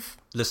Joseph.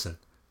 Listen.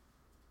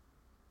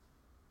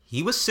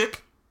 He was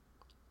sick,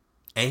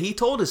 and he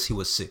told us he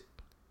was sick.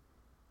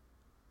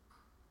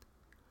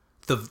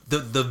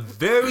 The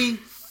very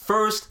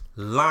first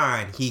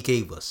line he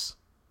gave us.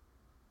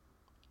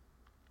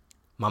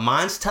 My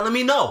mind's telling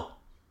me no.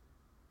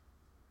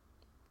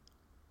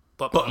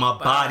 But my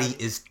body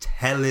is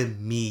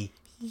telling me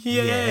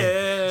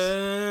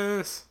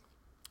yes.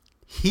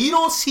 He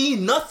don't see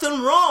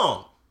nothing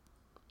wrong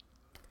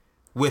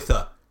with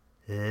a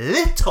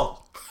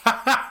little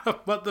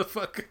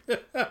motherfucker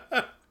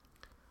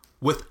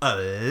with a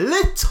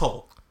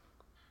little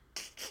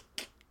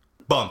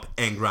bump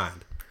and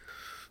grind.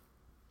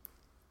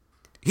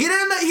 He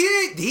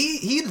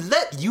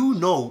let you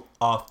know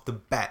off the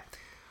bat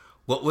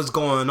what was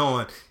going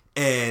on.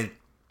 And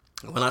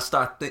when I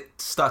start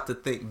to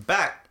think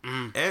back,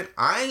 and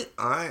I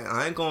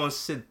ain't gonna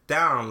sit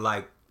down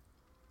like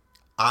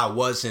I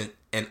wasn't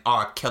an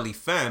R. Kelly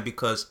fan,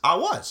 because I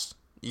was.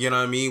 You know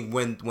what I mean?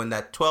 When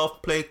that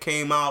 12th play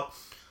came out,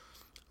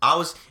 I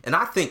was, and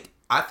I think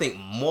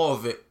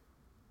more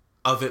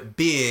of it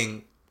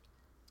being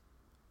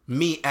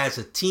me as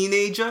a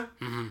teenager,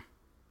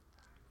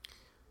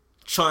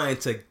 trying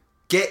to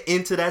get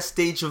into that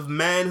stage of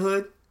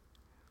manhood.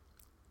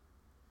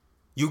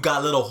 You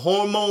got little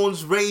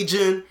hormones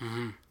raging.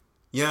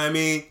 You know what I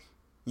mean?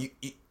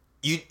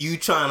 You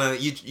trying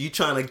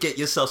to get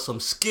yourself some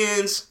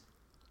skins.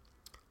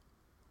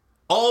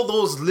 All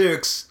those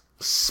lyrics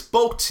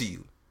spoke to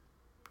you.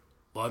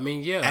 Well, I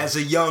mean, yeah. As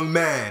a young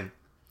man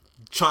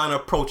trying to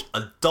approach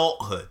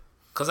adulthood.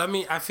 Because, I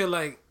mean, I feel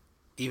like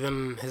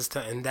even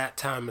in that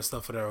time and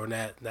stuff, or in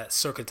that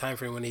circuit time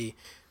frame when he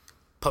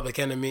public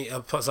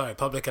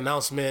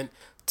announcement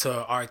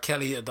to R.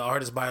 Kelly, the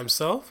artist by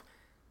himself,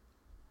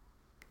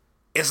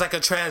 it's like a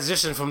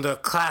transition from the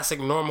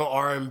classic normal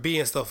R&B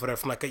and stuff, whatever,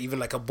 from even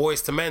like a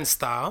Boyz II Men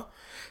style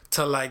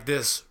to like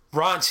this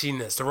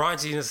raunchiness. The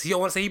raunchiness. I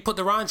want to say he put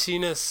the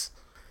raunchiness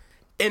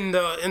in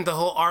the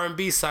whole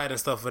R&B side and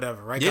stuff,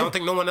 whatever, right? Yeah. I don't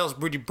think no one else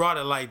really brought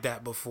it like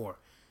that before.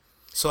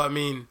 So I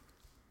mean,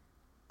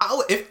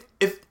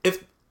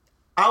 if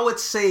I would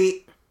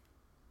say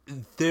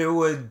there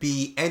would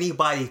be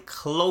anybody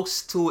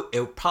close to it,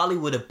 it probably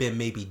would have been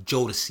maybe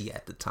Jodeci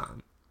at the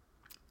time.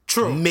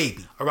 True.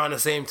 Maybe. Around the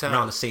same time.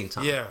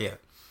 Yeah.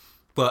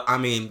 But, I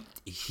mean,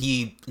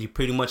 he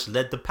pretty much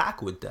led the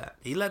pack with that.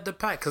 He led the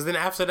pack. Because then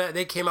after that,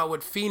 they came out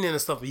with Fiendin'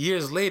 and stuff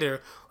years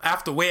later,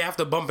 way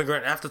after Bumpin'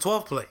 Grind, after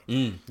 12 Play.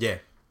 Yeah.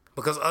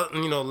 Because,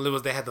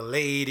 they had The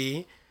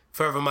Lady,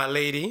 Forever My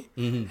Lady,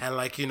 and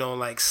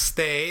like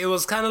Stay. It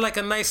was kind of like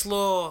a nice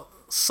little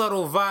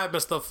subtle vibe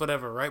and stuff,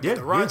 whatever, right? But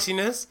the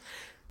raunchiness,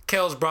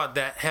 Kells brought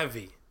that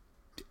heavy.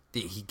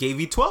 He gave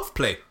you 12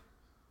 Play.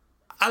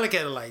 I look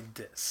at it like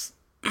this.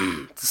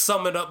 To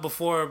sum it up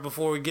before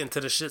we get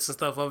into the shits and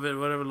stuff of it,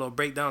 whatever, little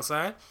breakdown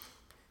side.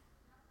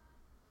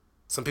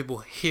 Some people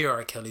hear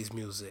R. Kelly's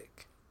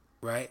music,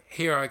 right?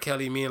 Hear R.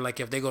 Kelly meaning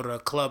like if they go to a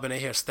club and they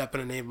hear Step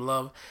in the Name of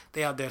Love,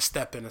 they out there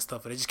stepping and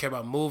stuff. They just care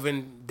about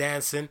moving,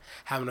 dancing,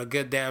 having a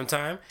good damn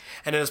time.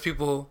 And then there's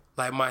people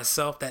like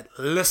myself that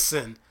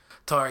listen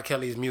to R.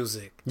 Kelly's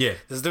music. Yeah.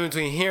 There's a difference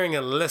between hearing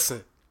and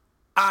listen.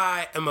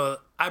 I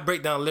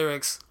break down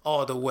lyrics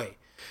all the way.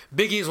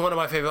 Biggie is one of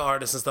my favorite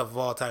artists and stuff of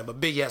all time,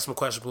 but Biggie has some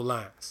questionable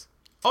lines.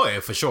 Oh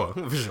yeah, for sure.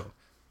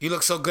 You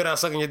look so good out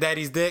sucking your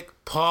daddy's dick.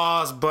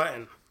 Pause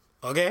button.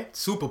 Okay?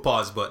 Super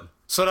pause button.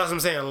 So that's what I'm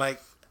saying.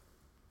 Like,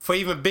 for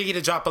even Biggie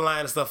to drop a line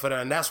and stuff for her,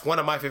 and that's one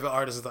of my favorite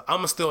artists. I'm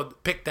going to still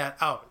pick that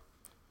out.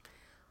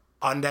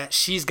 On that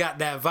She's Got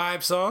That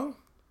Vibe song,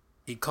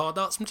 he called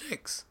out some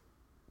chicks.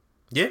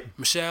 Yeah.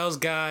 Michelle's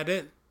got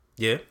it.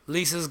 Yeah.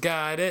 Lisa's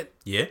got it.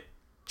 Yeah.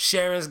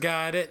 Sharon's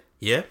got it.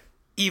 Yeah.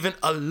 Even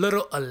a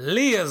little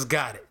Aaliyah's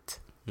got it.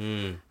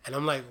 And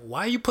I'm like,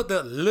 why you put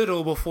the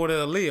little before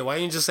the Aaliyah? Why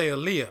you just say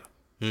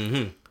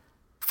Aaliyah?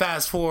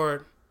 Fast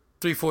forward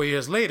 3-4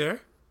 years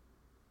later,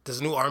 there's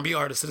a new R&B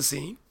artist to the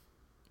scene.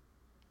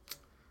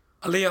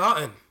 Aaliyah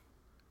Houghton.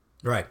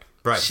 Right.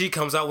 She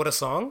comes out with a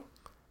song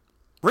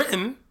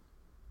written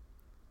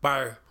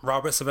by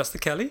Robert Sylvester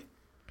Kelly,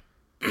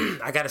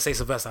 I gotta say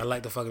Sylvester. I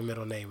like the fucking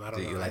middle name. I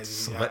don't know. You like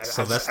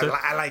Sylvester?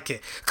 I like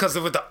it because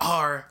with the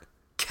R.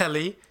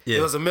 Kelly,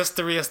 it was a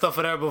mystery and stuff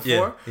for that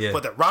before.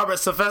 But the Robert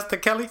Sylvester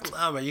Kelly,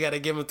 man, you gotta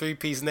give him a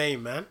 3-piece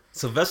name, man.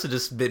 Sylvester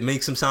just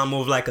makes him sound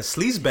more like a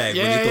sleazebag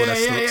when you throw that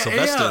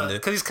Sylvester in there.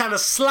 Because he's kind of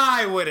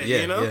sly with it,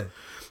 you know? Yeah.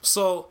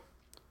 So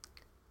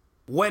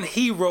when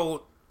he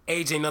wrote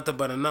Age Ain't Nothing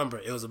But a Number,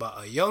 it was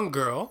about a young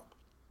girl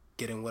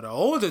getting with an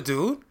older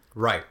dude.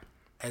 Right.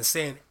 And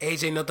saying,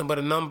 age ain't nothing but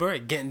a number,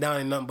 getting down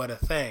ain't nothing but a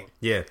thing.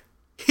 Yeah.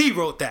 He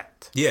wrote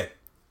that. Yeah.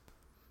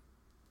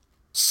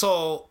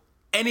 So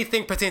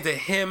anything pertaining to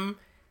him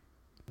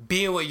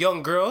being with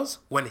young girls,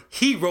 when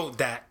he wrote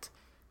that,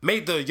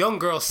 made the young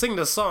girl sing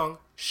the song,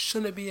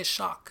 shouldn't be a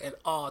shock and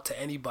awe to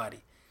anybody.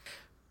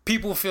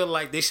 People feel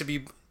like he should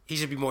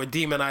be more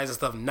demonized and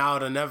stuff now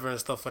than ever and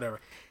stuff,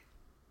 whatever.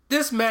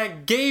 This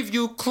man gave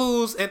you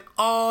clues in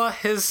all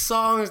his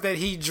songs that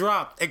he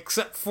dropped,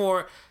 except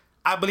for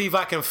I Believe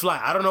I Can Fly.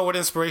 I don't know what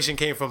inspiration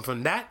came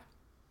from that.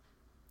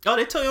 Oh,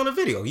 they tell you on the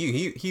video.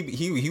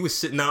 He was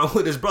sitting down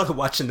with his brother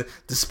watching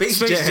the Space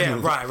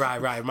Jam.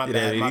 Right. My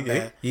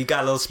bad. He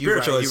got a little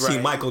spiritual and see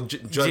Michael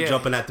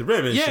jumping at the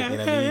rim and shit. You know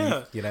what I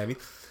mean? You know what I mean?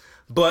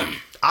 But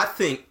I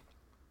think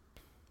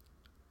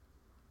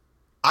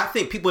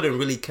people didn't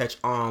really catch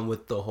on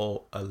with the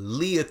whole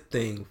Aaliyah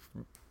thing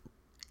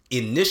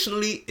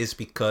initially is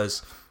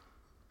because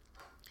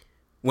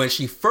when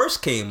she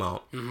first came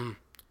out,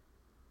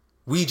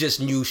 we just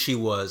knew she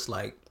was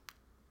an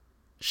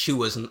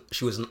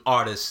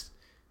artist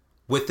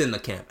within the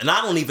camp. And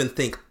I don't even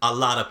think a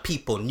lot of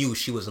people knew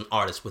she was an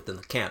artist within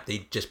the camp.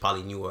 They just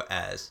probably knew her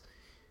as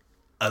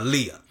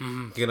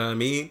Aaliyah. You know what I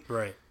mean?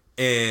 Right.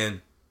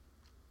 And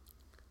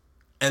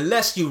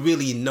unless you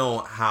really know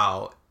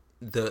how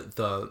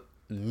the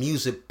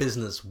music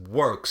business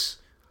works,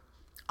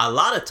 a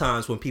lot of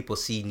times when people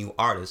see new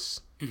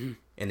artists and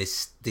they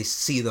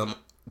see them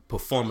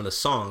performing the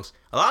songs,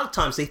 a lot of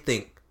times they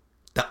think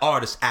the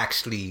artist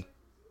actually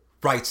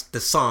writes the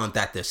song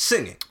that they're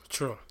singing.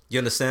 True. You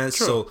understand?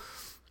 True. So,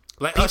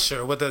 like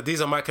Usher with the These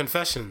Are My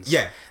Confessions.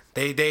 Yeah.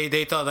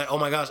 They thought like, oh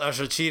my gosh,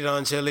 Usher cheated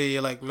on Chili.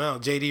 You're like, no,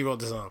 JD wrote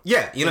the song.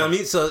 Yeah, you know what I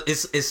mean? So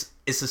it's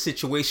a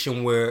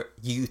situation where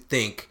you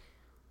think,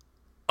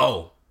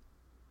 oh,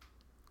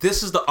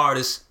 this is the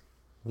artist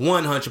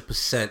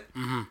 100%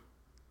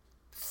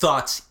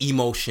 thoughts,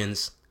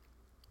 emotions,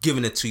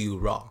 giving it to you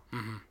raw.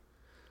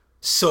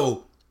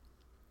 So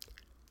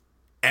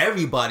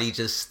everybody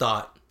just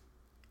thought,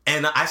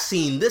 and I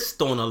seen this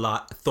thrown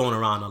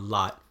around a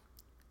lot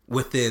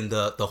within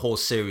the whole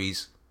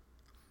series.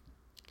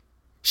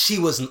 She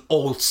was an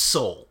old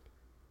soul.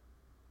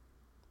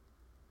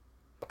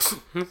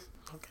 And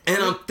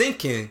I'm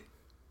thinking,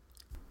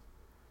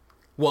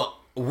 well,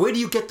 where do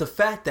you get the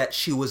fact that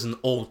she was an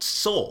old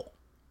soul,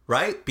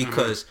 right?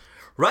 Because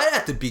right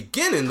at the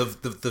beginning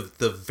of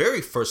the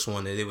very first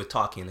one that they were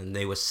talking, and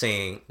they were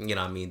saying, you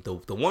know what I mean,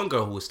 the one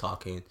girl who was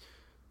talking,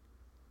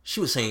 she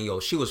was saying, yo,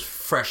 she was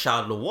fresh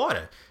out of the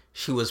water.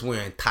 She was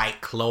wearing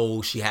tight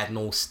clothes. She had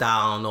no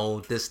style,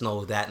 no this,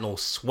 no that, no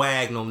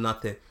swag, no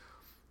nothing.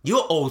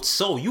 You're old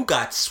soul. You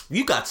got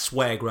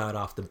swag right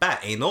off the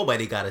bat. Ain't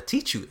nobody got to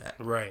teach you that.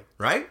 Right.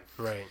 Right?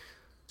 Right.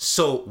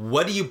 So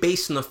what are you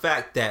basing the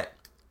fact that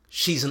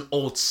she's an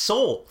old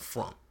soul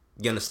from?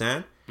 You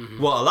understand?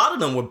 Well, a lot of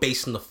them were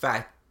based on the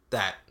fact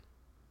that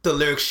the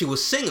lyrics she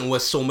was singing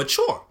was so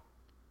mature.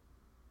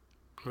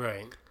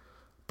 Right.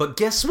 But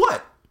guess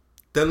what?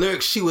 The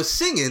lyrics she was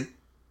singing,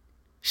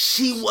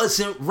 she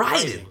wasn't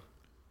writing.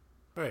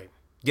 Right.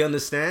 You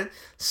understand?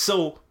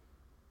 So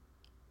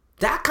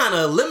that kind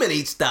of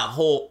eliminates that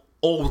whole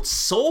old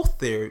soul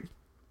theory,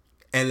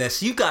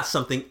 unless you got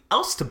something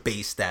else to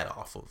base that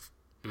off of.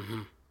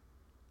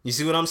 You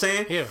see what I'm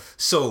saying? Yeah.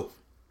 So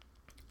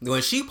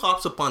when she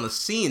pops up on the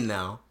scene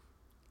now,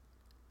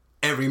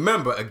 and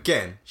remember,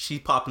 again, she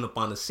popping up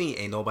on the scene,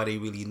 ain't nobody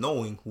really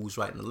knowing who's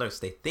writing the lyrics.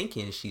 They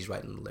thinking she's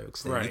writing the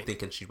lyrics. Then you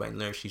thinking she's writing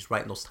lyrics, she's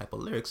writing those type of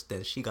lyrics,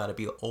 then she got to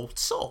be an old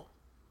soul.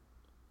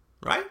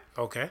 Right?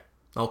 Okay.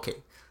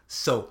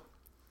 So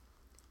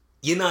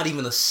you're not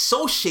even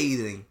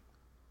associating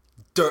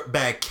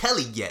Dirtbag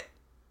Kelly yet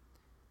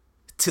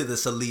to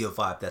this Aaliyah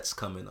vibe that's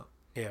coming up.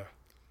 Yeah.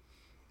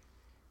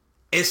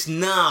 It's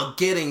now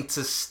getting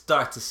to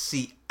start to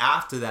see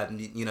after that,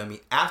 you know what I mean?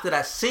 After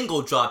that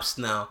single drops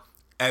now,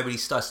 everybody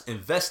starts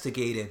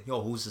investigating,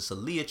 yo, who's this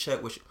Aaliyah chick?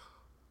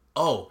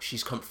 Oh,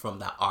 she's coming from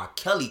that R.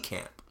 Kelly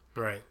camp.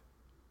 Right.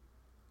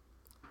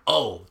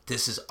 Oh,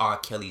 this is R.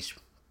 Kelly's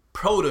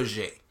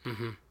protege.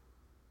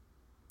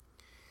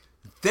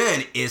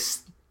 Then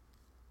it's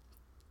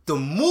the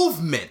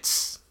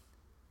movements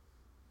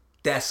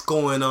that's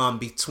going on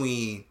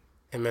between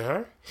him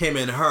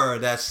and her.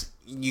 That's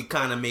you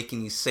kind of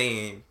making you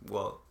saying,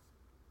 well,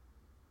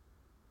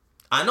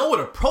 I know what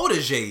a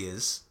protege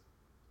is,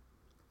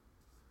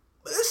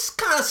 but this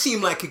kind of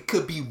seemed like it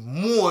could be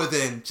more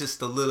than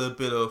just a little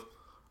bit of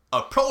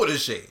a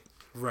protege.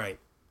 Right.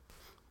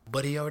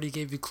 But he already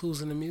gave you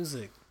clues in the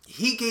music.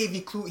 He gave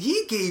you clues.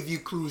 He gave you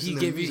clues. He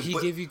gave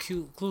you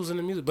clues in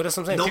the music. But that's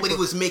what I'm saying. Nobody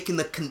was making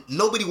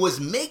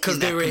because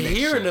they were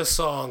hearing the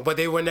song, but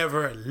they were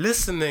never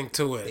listening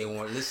to it. They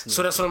weren't listening.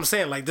 So that's what I'm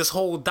saying. Like this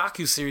whole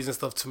docuseries and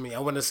stuff to me, I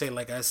want to say,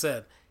 like I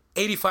said,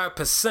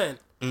 85%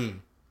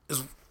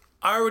 is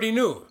I already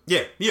knew.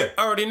 Yeah. I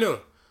already knew.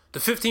 The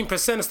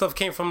 15% of stuff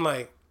came from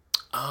like,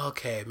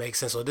 okay, makes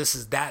sense. So this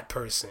is that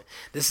person.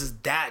 This is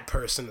that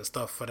person and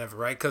stuff, whatever,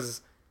 right?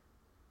 Because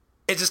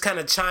it just kind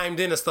of chimed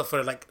in and stuff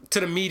for like to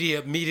the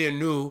media. Media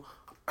knew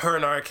her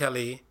and R.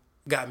 Kelly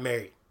got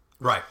married,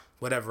 right?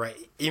 Whatever, right?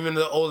 Even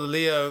the old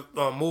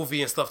Aaliyah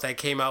movie and stuff that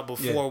came out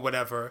before,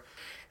 whatever,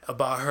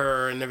 about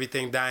her and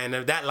everything dying.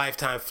 That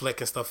Lifetime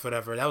flick and stuff,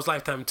 whatever. That was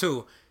Lifetime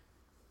too.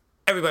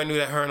 Everybody knew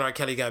that her and R.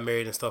 Kelly got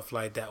married and stuff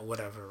like that,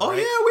 whatever. Oh right?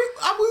 Yeah,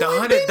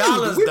 the $100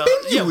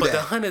 though. But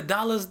the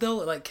 $100 though,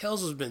 like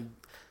Kels has been,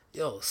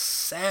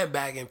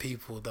 sandbagging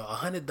people though.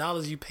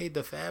 $100 you paid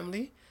the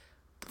family.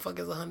 The fuck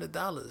is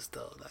 $100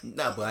 though? Like,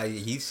 nah, but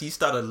he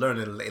started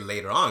learning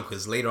later on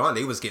because later on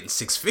they was getting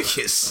 6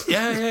 figures.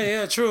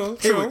 Yeah, true.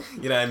 You know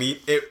what I mean?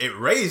 It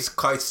raised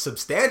quite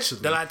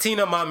substantially. The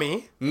Latina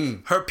mommy,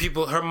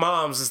 her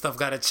moms and stuff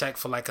got a check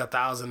for like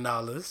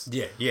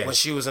 $1,000. Yeah. When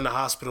she was in the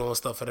hospital and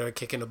stuff for her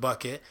kicking the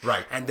bucket.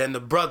 Right. And then the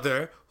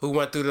brother who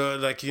went through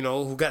the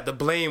who got the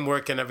blame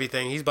work and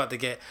everything, he's about to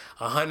get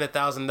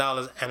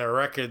 $100,000 and a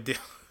record deal.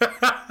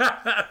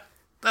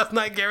 That's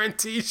not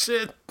guaranteed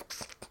shit.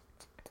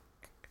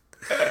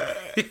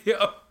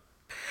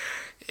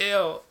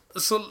 Yo,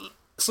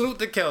 salute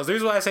the Kels. The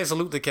reason why I say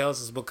salute the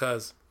Kels is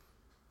because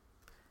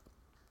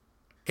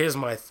here's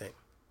my thing.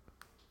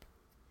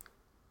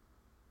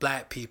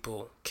 Black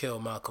people kill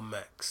Malcolm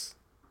X.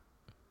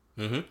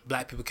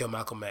 Black people kill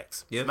Malcolm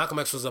X. Yeah. Malcolm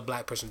X was a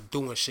black person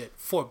doing shit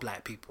for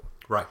black people.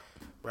 Right.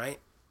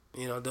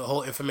 The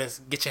whole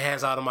infamous get your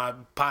hands out of my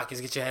pockets,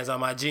 get your hands out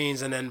of my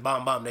jeans, and then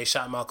bomb, they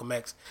shot Malcolm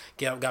X,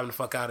 got him the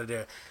fuck out of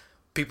there.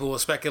 People were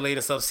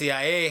speculating stuff.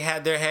 CIA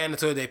had their hand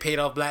into it. They paid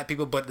off black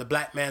people, but the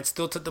black man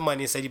still took the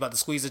money and said he about to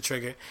squeeze the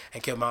trigger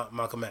and kill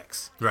Malcolm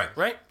X.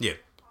 Right? Yeah.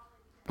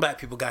 Black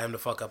people got him the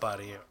fuck up out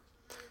of here.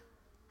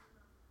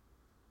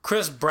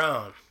 Chris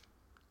Brown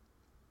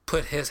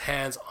put his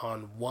hands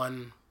on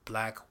one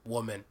black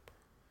woman.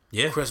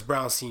 Yeah. Chris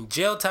Brown seen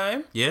jail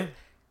time. Yeah.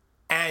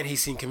 And he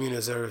seen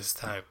community service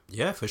time.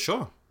 Yeah, for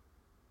sure.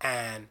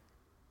 And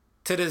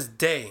to this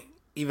day,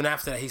 even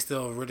after that, he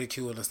still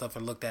ridiculed and stuff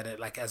and looked at it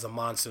like as a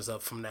monster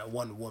up from that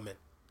one woman.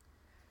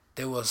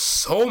 There was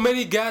so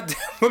many goddamn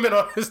women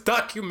on this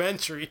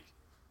documentary.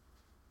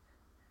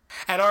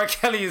 And R.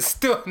 Kelly is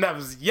still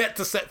has yet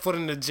to set foot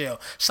in the jail.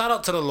 Shout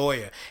out to the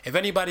lawyer. If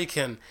anybody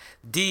can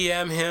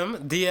DM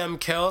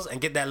Kels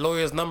and get that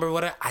lawyer's number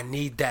with it, I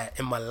need that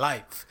in my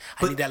life.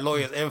 I need that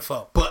lawyer's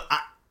info. But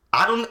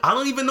I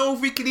don't even know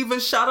if we could even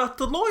shout out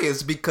the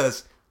lawyers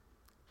because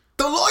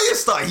the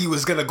lawyers thought he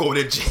was gonna go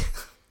to jail.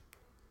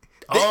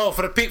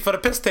 For the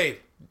piss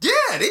tape.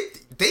 Yeah, they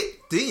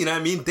you know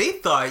what I mean? They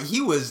thought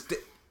he was.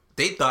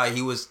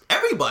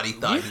 Everybody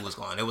thought he was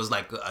gone. It was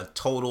like a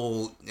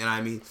total. You know what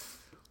I mean?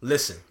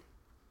 Listen,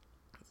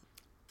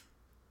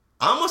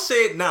 I'm gonna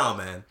say it now,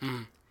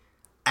 man.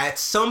 At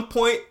some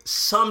point,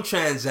 some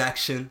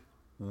transaction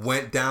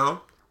went down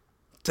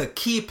to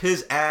keep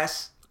his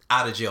ass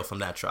out of jail from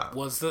that trial.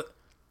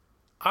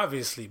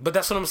 Obviously, but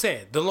that's what I'm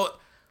saying.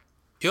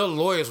 Your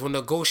lawyers will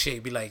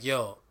negotiate. Be like,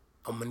 yo,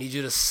 I'm gonna need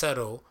you to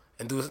settle.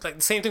 And do like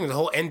the same thing with the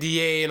whole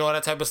NDA and all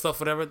that type of stuff,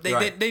 whatever.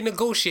 They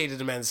negotiated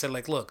the man and said,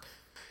 like, look,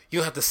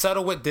 you have to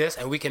settle with this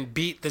and we can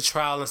beat the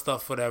trial and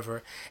stuff,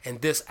 whatever, in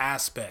this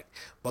aspect.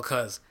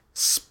 Because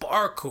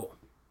Sparkle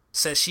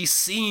says she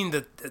seen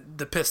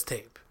the piss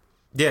tape.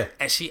 Yeah.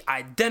 And she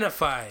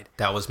identified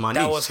that was my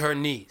niece. That was her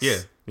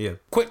niece. Yeah.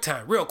 Quick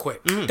time, real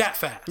quick. That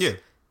fast. Yeah.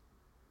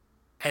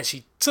 And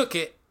she took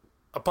it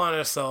upon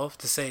herself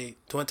to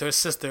went to her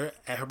sister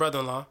and her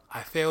brother-in-law,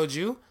 I failed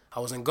you. I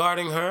wasn't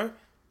guarding her.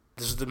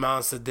 This was the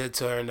monster did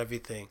to her and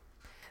everything.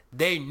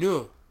 They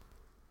knew.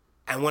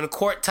 And when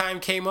court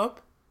time came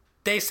up,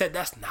 they said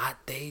that's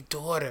not their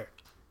daughter.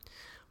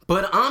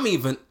 But I'm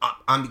looking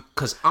at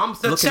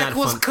it the check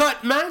was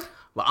cut, man.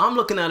 But I'm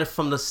looking at it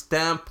from the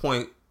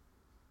standpoint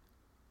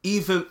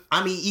even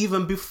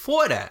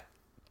before that.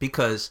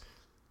 Because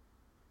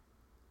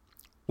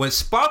when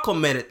Sparkle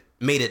made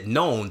it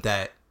known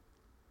that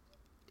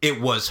it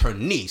was her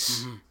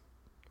niece,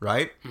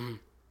 right?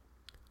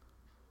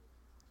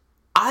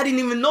 I didn't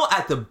even know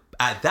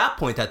at that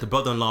point that the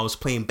brother-in-law was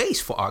playing bass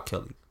for R.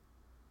 Kelly.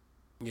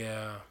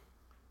 Yeah.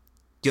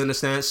 You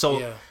understand?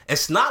 So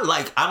it's not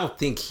like I don't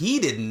think he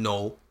didn't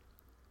know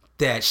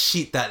that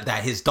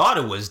that his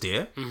daughter was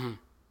there.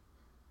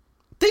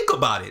 Think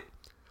about it.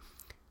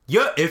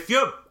 If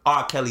you're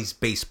R. Kelly's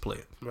bass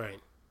player, right?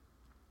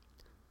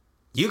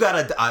 You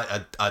got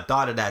a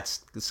daughter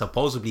that's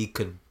supposedly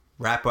could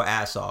rap her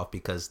ass off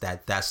because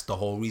that's the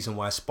whole reason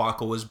why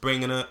Sparkle was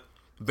bringing her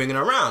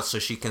around so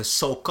she can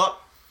soak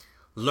up,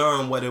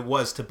 learn what it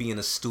was to be in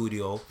a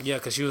studio. Yeah,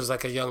 because she was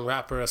like a young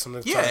rapper or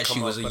something. Yeah, she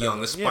was a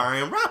young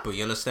aspiring rapper.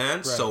 You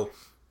understand? Right. So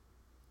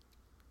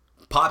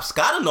Pops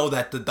gotta know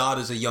that the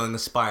daughter's a young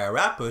aspire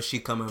rapper. She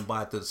coming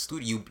by the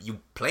studio. You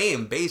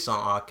playing bass on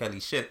R. Kelly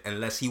shit,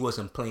 unless he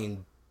wasn't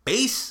playing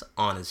bass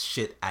on his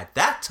shit at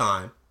that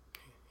time.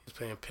 He's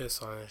playing piss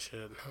on his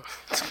shit.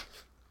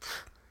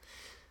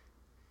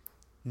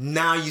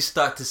 Now you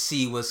start to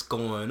see what's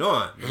going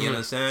on. You know what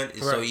I'm saying?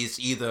 Right. So it's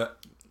either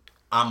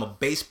I'm a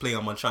bass player,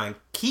 I'm gonna try and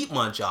keep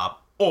my job,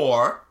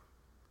 or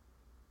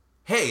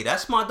hey,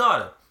 that's my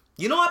daughter.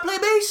 You know I play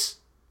bass?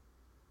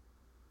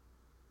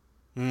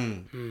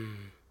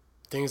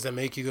 Things that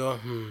make you go,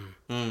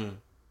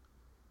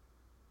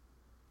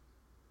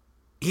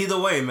 Either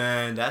way,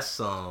 man, that's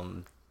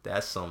some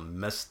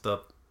messed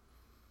up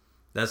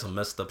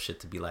shit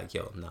to be like,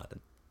 yo, nah.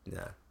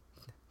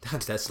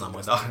 That's not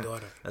my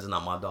daughter. That's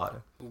not my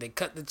daughter. They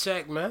cut the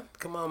check, man.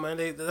 Come on, man.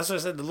 That's what I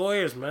said. The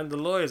lawyers, man. The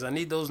lawyers. I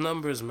need those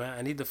numbers, man.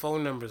 I need the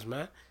phone numbers,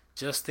 man.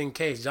 Just in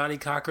case. Johnny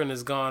Cochran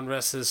is gone,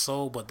 rest his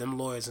soul, but them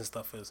lawyers and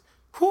stuff is,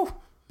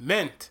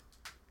 mint.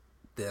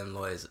 Them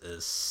lawyers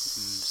is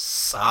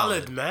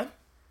solid, man.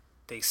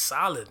 They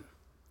solid.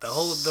 The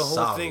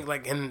whole thing,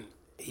 like, and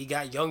he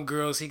got young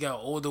girls, he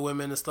got older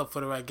women and stuff,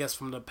 whatever, I guess,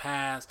 from the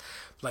past.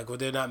 Like, where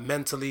they're not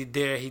mentally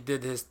there, he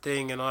did his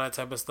thing and all that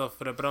type of stuff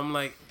for that. But I'm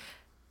like,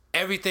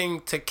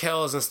 everything to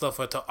Kells and stuff,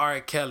 or to R.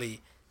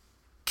 Kelly,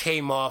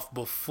 came off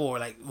before,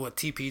 like, what,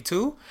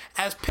 TP2?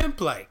 As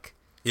pimp-like.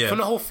 Yeah. From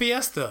the whole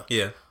fiesta.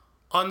 Yeah.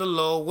 On the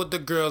low, with the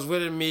girls,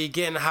 with me,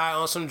 getting high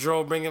on some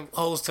dro, bringing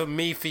hoes to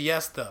me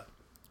fiesta.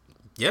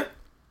 Yeah.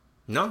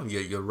 No,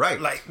 you're right.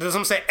 Like, that's what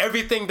I'm saying.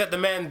 Everything that the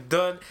man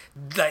done,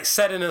 like,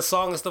 said in a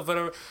song and stuff,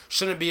 whatever,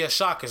 shouldn't be a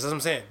shocker. That's what I'm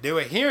saying. They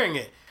were hearing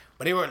it,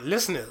 but they weren't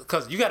listening.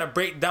 Because you got to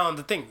break down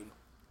the thing.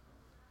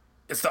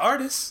 It's the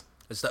artist.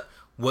 It's the...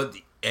 What...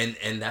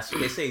 And that's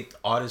what they say.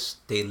 Artists,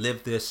 they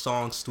live their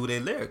songs through their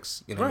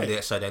lyrics. You know, right.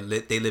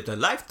 They live their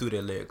life through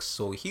their lyrics.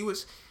 So he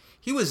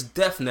was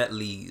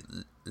definitely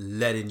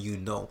letting you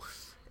know.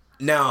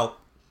 Now,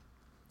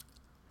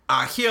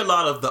 I hear a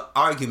lot of the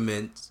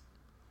argument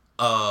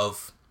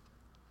of,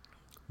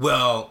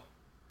 well,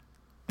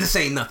 this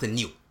ain't nothing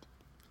new.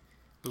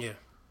 Yeah.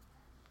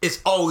 It's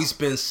always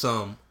been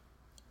some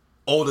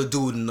older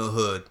dude in the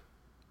hood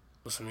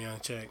with some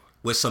young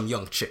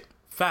chick.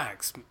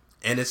 Facts.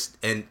 And it's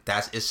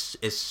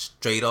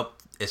straight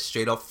up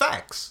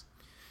facts.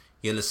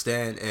 You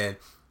understand? And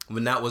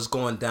when that was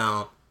going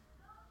down,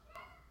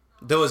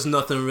 there was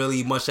nothing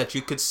really much that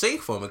you could say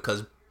from it,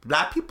 because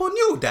black people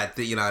knew that,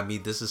 you know what I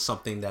mean, this is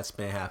something that's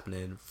been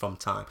happening from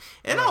time.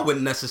 And I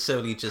wouldn't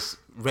necessarily just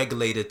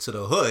regulate it to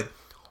the hood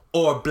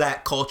or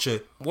black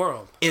culture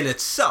world in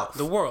itself.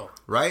 The world.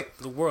 Right?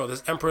 The world.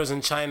 There's emperors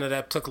in China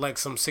that took like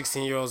some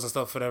 16-year-olds and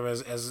stuff, whatever,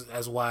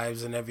 as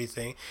wives and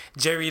everything.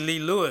 Jerry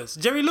Lewis.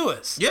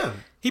 Yeah.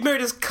 He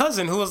married his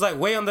cousin who was like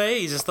way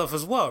underage and stuff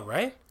as well,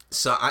 right?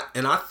 So I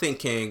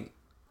think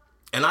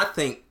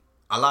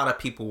a lot of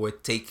people were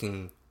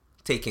taking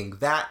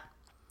that,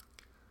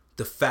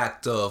 the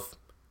fact of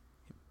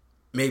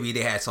maybe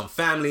they had some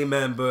family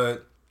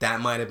member that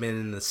might have been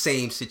in the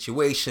same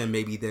situation,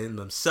 maybe they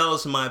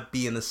themselves might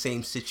be in the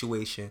same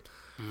situation,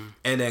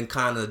 and then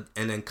kind of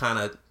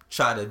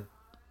try to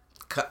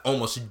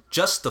almost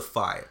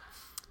justify it.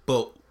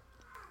 But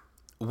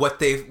what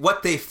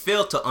they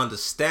fail to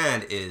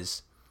understand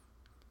is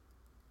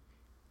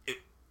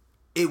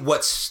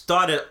what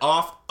started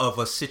off of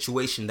a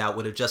situation that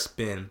would have just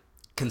been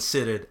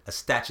considered a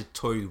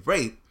statutory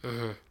rape,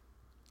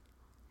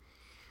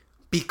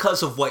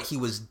 because of what he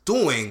was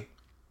doing,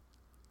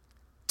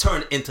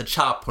 turned into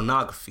child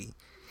pornography.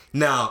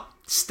 Now,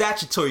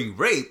 statutory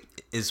rape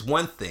is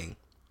one thing.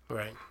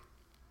 Right.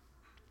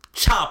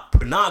 Child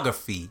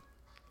pornography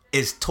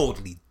is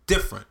totally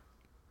different.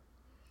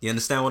 You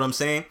understand what I'm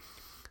saying?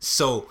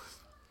 So,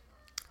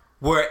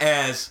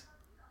 whereas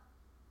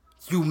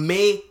you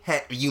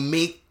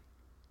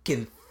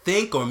can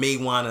think or may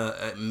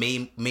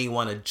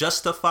wanna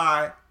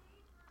justify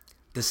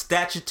the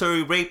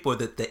statutory rape or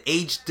the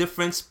age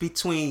difference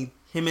between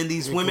him and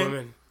these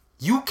women,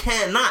 you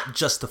cannot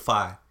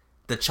justify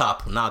the child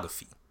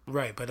pornography.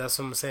 Right, but that's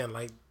what I'm saying.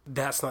 Like,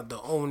 that's not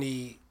the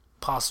only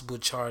possible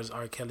charge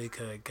R. Kelly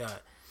could have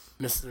got.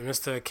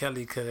 Mr.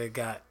 Kelly could have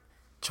got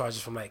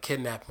charges from like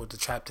kidnapping with the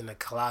trapped in a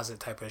closet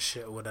type of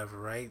shit or whatever,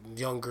 right?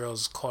 Young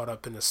girls caught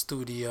up in the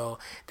studio,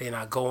 they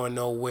not going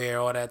nowhere,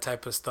 all that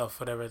type of stuff,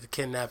 whatever. The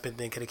kidnapping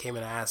thing could have came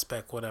in an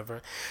aspect,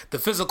 whatever. The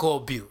physical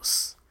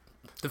abuse,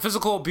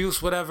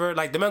 whatever.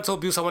 Like the mental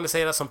abuse, I want to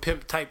say that's some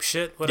pimp type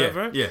shit,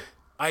 whatever. Yeah.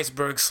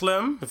 Iceberg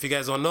Slim, if you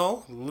guys don't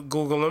know,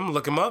 Google him,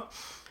 look him up.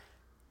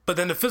 But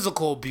then the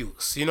physical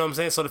abuse, you know what I'm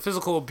saying? So the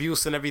physical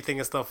abuse and everything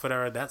and stuff,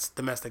 whatever, that's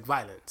domestic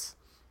violence.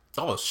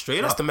 Oh,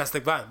 straight That's up.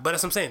 domestic violence. But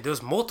that's what I'm saying.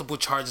 There's multiple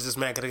charges this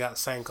man could have got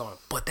sank on.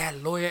 But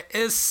that lawyer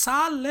is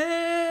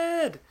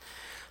solid.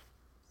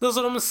 That's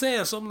what I'm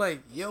saying. So I'm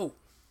like, yo,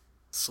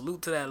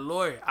 salute to that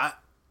lawyer. I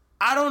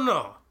don't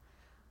know.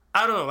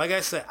 Like I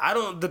said, I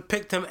don't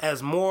depict him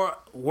as more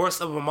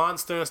worse of a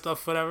monster and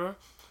stuff, whatever.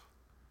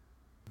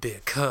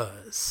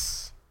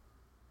 Because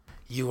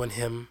you and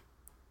him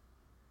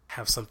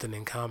have something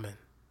in common.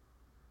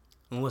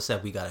 And what's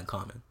that we got in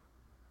common?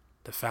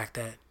 the fact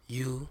that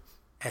you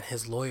and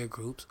his lawyer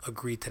groups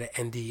agreed to the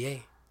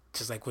NDA,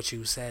 just like what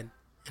you said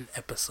in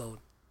episode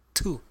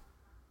 2.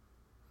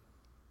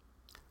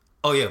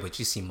 Oh yeah, but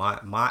you see my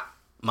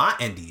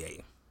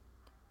NDA.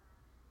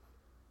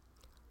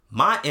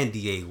 My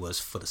NDA was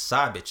for the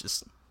side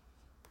bitches.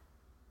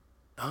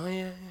 Oh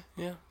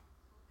yeah.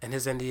 And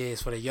his NDA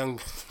is for the young.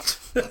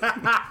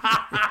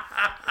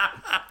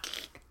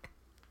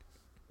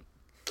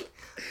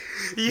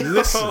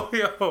 Listen.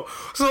 Yo.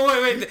 So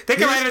wait. They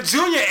can write a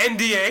junior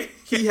NDA.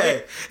 He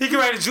can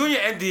write a junior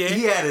NDA.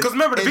 He had an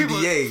remember, the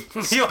NDA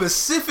people,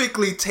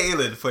 specifically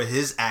tailored for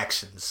his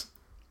actions.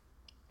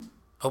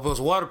 Hope it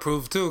was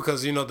waterproof too,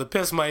 because the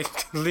piss might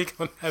leak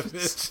on that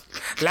bitch.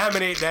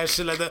 Laminate that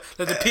shit, let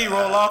the pee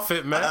roll off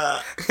it,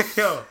 man.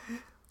 Yo.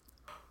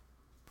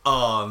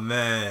 Oh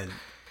man,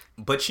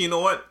 but you know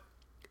what?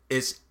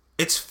 It's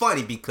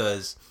funny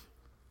because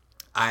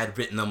I had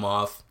written them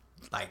off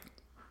like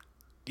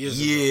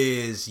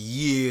years ago.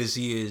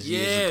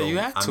 You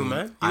had to,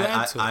 man. You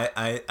had to.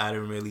 I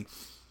didn't really.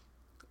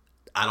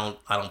 I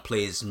don't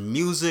play his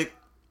music.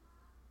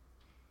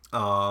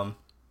 I'm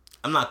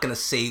not gonna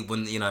say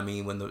when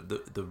when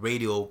the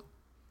radio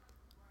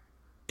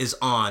is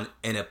on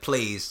and it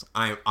plays,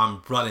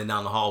 I'm running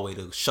down the hallway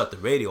to shut the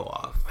radio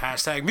off.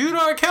 Hashtag mute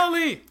R.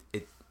 Kelly.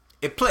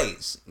 It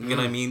plays, you know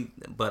what I mean,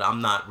 but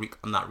I'm not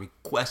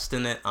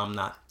requesting it. I'm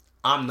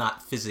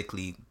not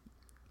physically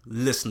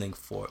listening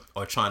for it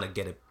or trying to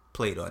get it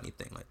played or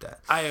anything like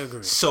that. I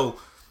agree. So,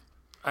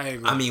 I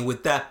agree. I mean,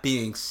 with that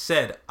being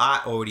said,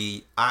 I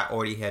already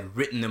had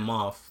written them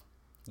off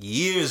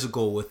years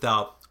ago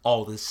without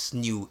all this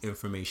new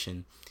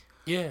information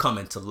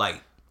coming to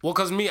light. Well,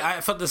 because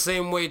I felt the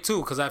same way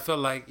too, because I felt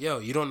like,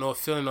 you don't know if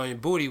feeling on your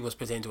booty was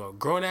pertaining to a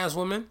grown-ass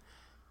woman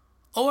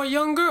or a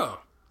young girl.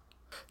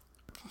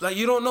 Like,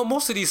 you don't know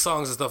most of these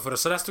songs and stuff for this.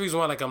 So that's the reason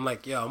why, like, I'm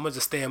like, I'm going to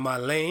just stay in my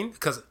lane.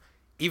 Because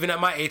even at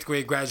my 8th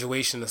grade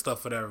graduation and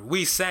stuff, whatever,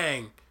 we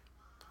sang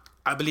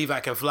I Believe I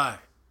Can Fly.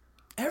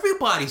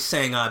 Everybody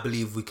sang I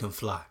Believe We Can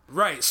Fly.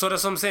 Right. So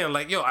that's what I'm saying.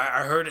 Like,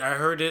 I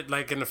heard it,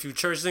 like, in a few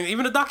church things.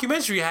 Even the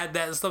documentary had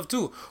that and stuff,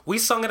 too. We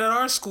sung it at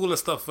our school and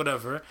stuff,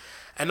 whatever.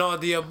 And all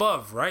the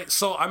above, right?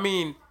 So, I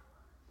mean,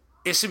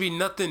 it should be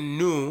nothing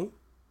new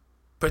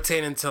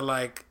pertaining to,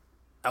 like,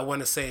 I want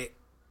to say,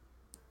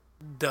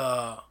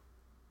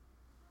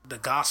 the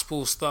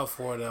gospel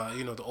stuff or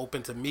the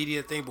open to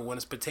media thing, but when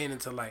it's pertaining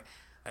to like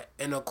an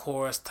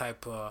intercourse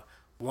type of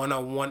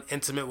one-on-one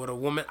intimate with a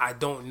woman, I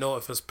don't know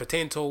if it's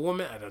pertaining to a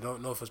woman, and I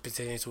don't know if it's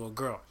pertaining to a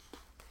girl.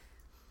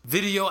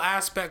 Video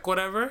aspect,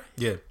 whatever.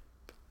 Yeah.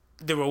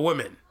 There were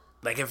women.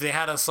 Like if they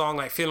had a song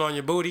like "Feel on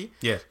Your Booty,"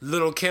 yeah,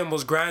 Little Kim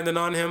was grinding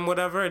on him,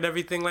 whatever, and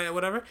everything like that,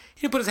 whatever.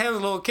 He didn't put his hands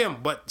on Little Kim,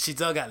 but she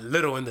still got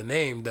Little in the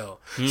name though.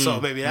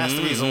 So maybe that's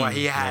the reason why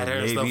he had her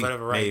and stuff,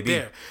 whatever, right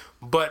there.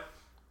 But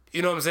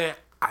you know what I'm saying?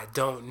 I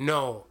don't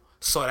know.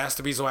 So that's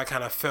the reason why I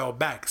kind of fell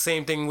back.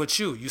 Same thing with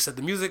you. You said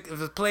the music,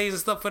 if it plays and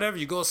stuff, whatever,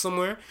 you go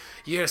somewhere,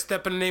 you hear a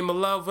step in the name of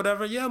love,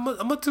 whatever. Yeah,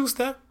 I'm a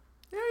two-step.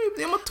 Yeah,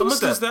 I'm a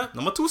two-step.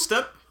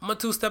 I'm a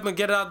two-step and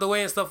get it out the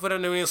way and stuff,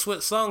 whatever, and then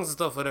switch songs and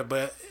stuff, whatever.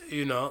 But,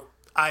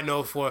 I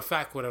know for a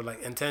fact, whatever,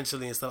 like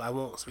intentionally and stuff, I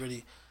won't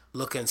really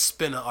look and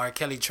spin an R.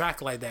 Kelly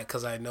track like that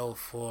because I know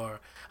for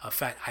a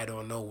fact I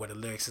don't know what the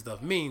lyrics and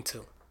stuff mean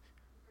to.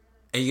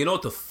 And you know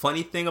what the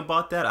funny thing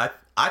about that?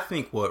 I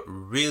think what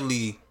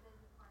really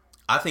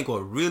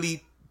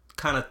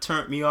kind of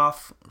turned me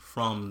off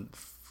from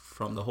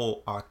the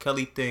whole R.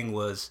 Kelly thing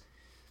was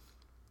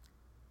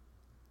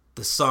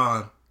the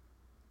song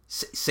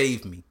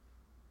 "Save Me."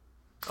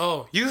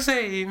 Oh, you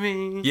save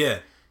me. Yeah.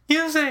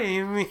 You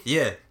save me.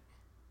 Yeah.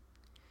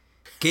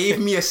 Gave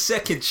me a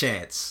second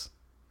chance.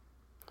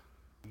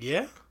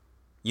 Yeah.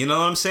 You know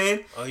what I'm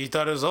saying? Oh, you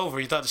thought it was over.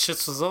 You thought the shit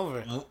was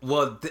over.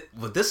 Well,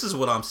 this is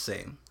what I'm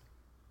saying.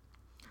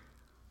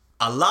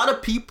 A lot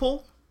of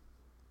people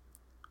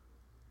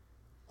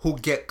who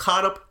get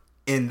caught up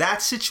in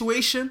that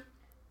situation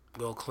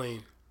go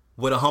clean.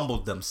 Would have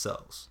humbled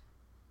themselves.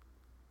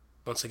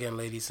 Once again,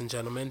 ladies and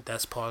gentlemen,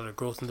 that's part of the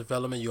growth and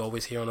development you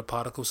always hear on the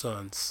Particle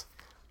Sons.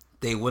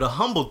 They would have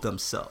humbled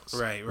themselves.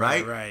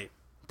 Right.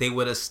 They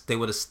would have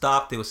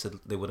stopped. They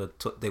would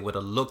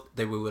have looked.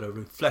 They would have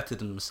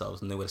reflected in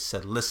themselves, and they would have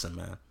said, "Listen,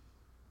 man.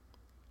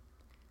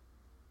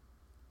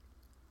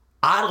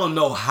 I don't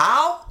know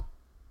how.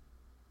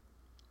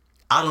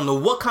 I don't know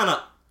what kind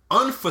of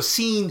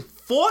unforeseen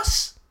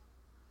force.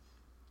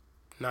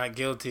 Not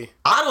guilty.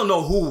 I don't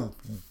know who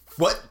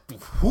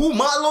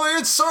my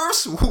lawyer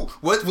serves.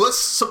 What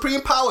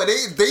supreme power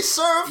they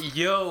serve.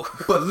 Yo.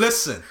 But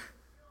listen,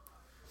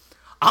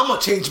 I'm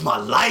gonna change my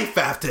life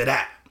after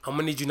that. I'm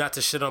gonna need you not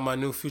to shit on my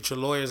new future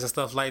lawyers and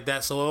stuff like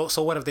that. So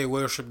what if they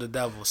worship the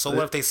devil? So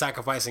what if they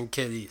sacrificing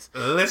kiddies?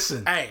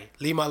 Listen. Hey,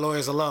 leave my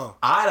lawyers alone.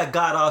 I'd have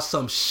got off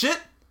some shit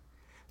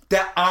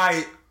that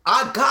I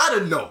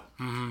gotta know.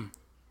 Mm-hmm.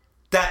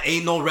 That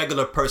ain't no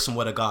regular person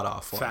would have got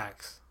off on.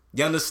 Facts.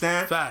 You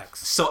understand?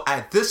 Facts. So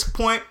at this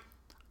point,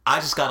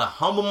 I just gotta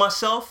humble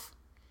myself,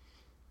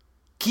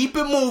 keep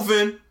it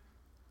moving,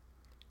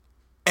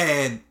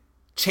 and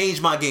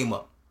change my game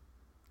up.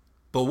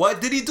 But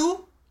what did he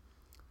do?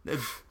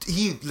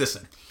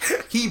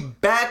 He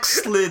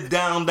backslid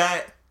down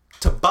that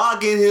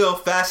toboggan hill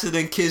faster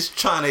than kids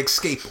trying to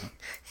escape him.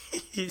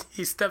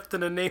 He stepped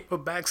in the name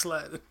of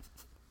backsliding.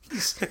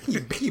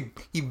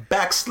 He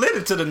backslid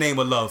into the name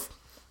of love.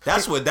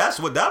 That's what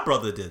that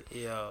brother did.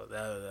 Yo,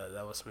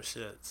 that was some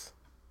shits.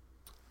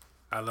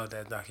 I love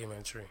that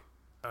documentary.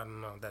 I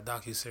don't know, that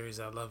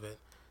docuseries, I love it.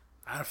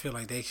 I feel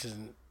like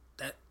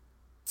that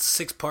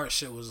 6-part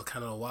shit was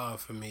kind of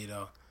wild for me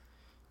though.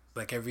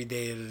 Like every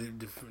day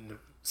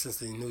since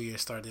the new year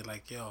started,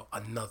 like, yo,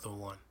 another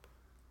one.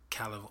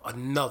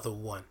 Another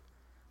one.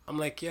 I'm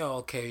like, yo,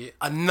 okay,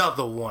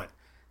 another one.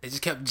 They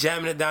just kept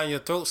jamming it down your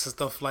throats and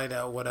stuff like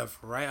that, whatever,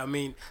 right? I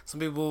mean, some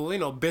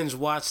people, binge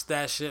watch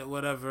that shit,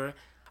 whatever.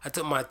 I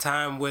took my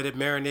time with it,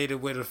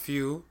 marinated with a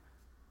few.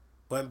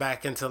 Went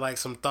back into like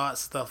some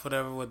thoughts, stuff,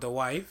 whatever, with the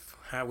wife.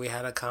 We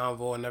had a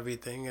convo and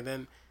everything, and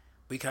then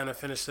we kind of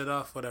finished it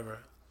off, whatever.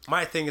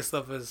 My thing and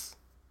stuff is,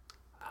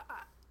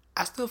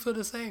 I still feel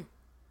the same.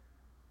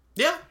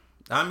 Yeah.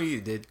 I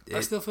mean, I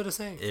still feel the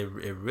same.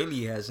 It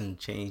really hasn't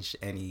changed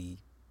any.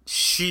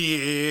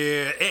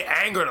 Shit, it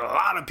angered a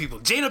lot of people.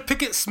 Jada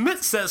Pinkett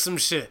Smith said some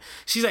shit.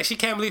 She's like, she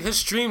can't believe his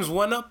streams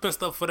went up and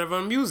stuff, whatever,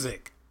 on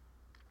music.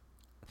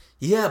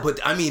 Yeah, but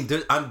I mean,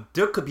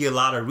 there could be a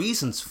lot of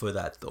reasons for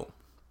that, though.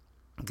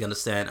 You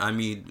understand? I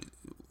mean,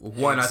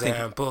 I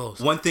think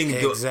one thing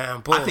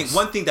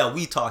that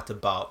we talked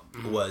about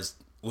was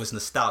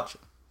nostalgia.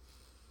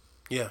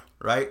 Yeah.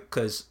 Right?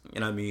 Because,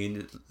 I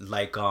mean,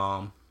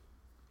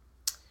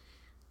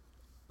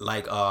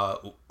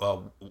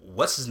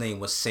 what's his name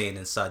was saying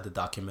inside the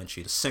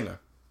documentary, the singer.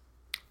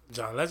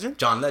 John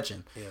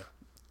Legend? Yeah.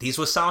 These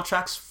were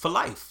soundtracks for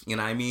life. You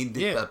know what I mean?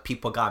 Yeah.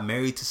 People got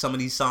married to some of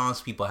these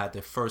songs. People had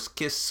their first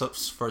kiss,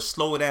 first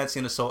slow dance.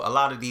 So a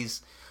lot of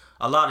these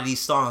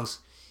songs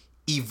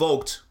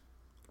evoked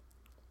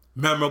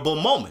memorable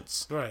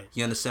moments. Right.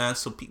 You understand?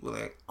 So people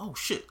are like, oh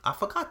shit, I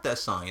forgot that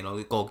song.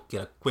 We go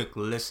get a quick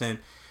listen.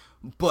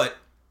 But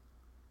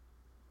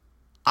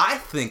I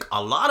think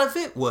a lot of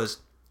it was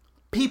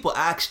people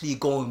actually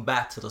going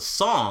back to the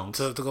songs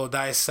to go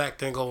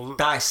dissect and go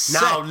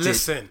dissect. Now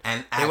listen,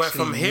 and they went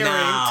from hearing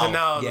to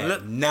now.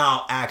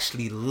 Now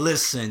actually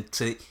listen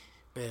to.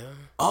 Yeah.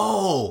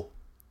 Oh,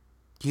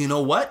 you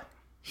know what?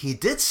 He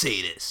did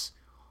say this.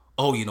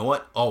 Oh, you know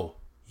what? Oh,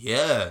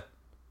 yeah.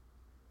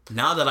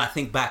 Now that I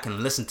think back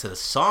and listen to the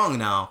song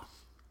now,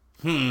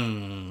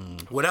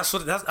 Well, that's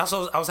what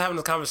I was having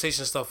this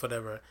conversation stuff,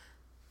 whatever.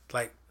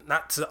 Like,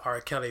 not to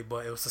R. Kelly,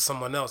 but it was to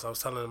someone else. I was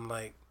telling him,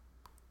 like,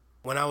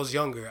 when I was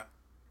younger,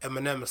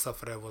 Eminem and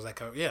stuff, whatever, was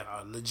like a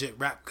legit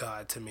rap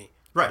god to me.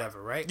 Right.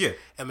 Whatever, right? Yeah.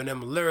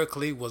 Eminem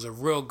lyrically was a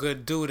real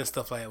good dude and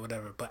stuff like that,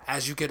 whatever. But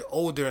as you get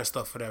older and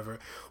stuff, whatever,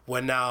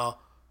 when now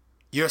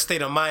your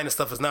state of mind and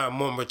stuff is now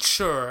more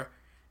mature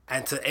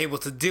and to able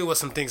to deal with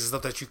some things and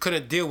stuff that you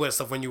couldn't deal with and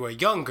stuff when you were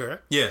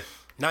younger. Yeah.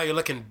 Now you're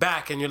looking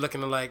back and you're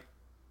looking at like,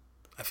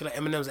 I feel like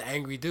Eminem's an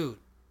angry dude.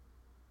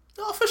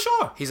 Oh, for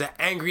sure. He's an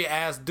angry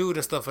ass dude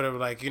and stuff, whatever.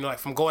 Like, like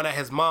from going at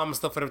his mom and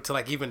stuff, whatever, to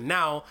like even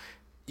now,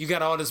 you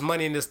got all this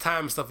money and this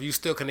time and stuff, you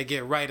still gonna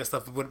get right and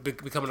stuff,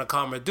 becoming a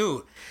calmer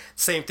dude.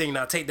 Same thing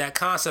now, take that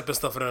concept and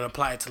stuff and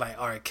apply it to like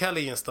R.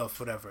 Kelly and stuff,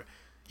 whatever.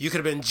 You could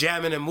have been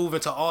jamming and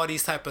moving to all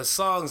these type of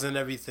songs and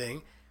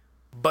everything,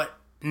 but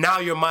now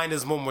your mind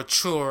is more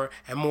mature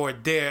and more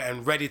there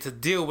and ready to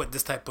deal with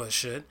this type of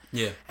shit.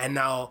 Yeah. And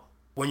now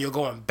when you're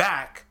going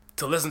back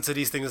to listen to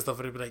these things and stuff,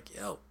 it'll be like,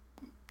 yo,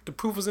 the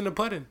proof was in the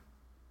pudding.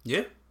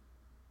 Yeah.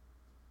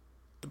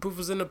 The proof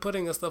was in the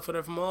pudding and stuff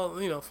from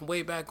all, from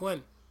way back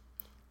when.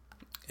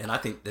 And I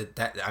think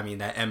that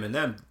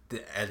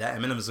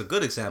Eminem is a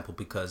good example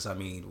because, I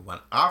mean, when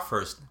I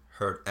first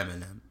heard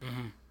Eminem,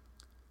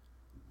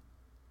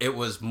 it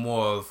was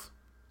more of,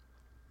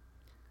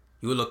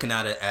 you were looking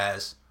at it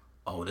as,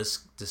 oh,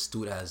 this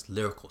dude has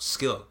lyrical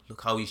skill.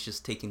 Look how he's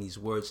just taking these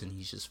words and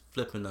he's just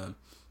flipping them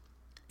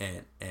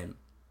and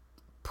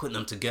putting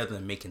them together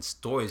and making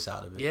stories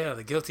out of it. Yeah,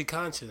 the guilty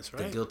conscience,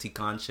 right? The guilty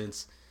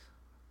conscience.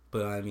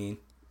 But I mean,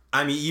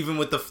 even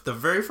with the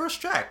very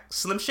first track,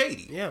 Slim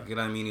Shady. Yeah. You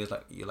know what I mean?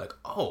 You're like,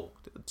 oh,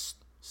 this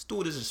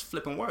dude is just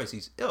flipping words.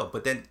 He's ill.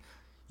 But then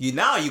you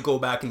go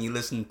back and you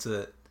listen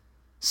to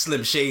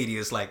Slim Shady.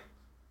 It's like,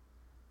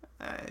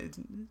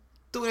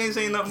 dude ain't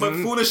saying nothing but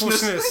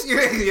foolishness.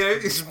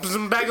 It's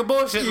some bag of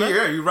bullshit, man.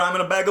 Yeah, you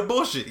rhyming a bag of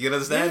bullshit. You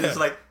understand? Yeah. It's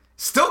like,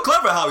 still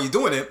clever how you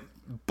doing it,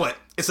 but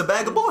it's a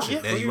bag of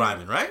bullshit that you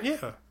rhyming, right?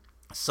 Yeah.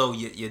 So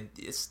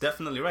it's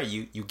definitely right.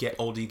 You get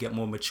older, you get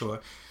more mature.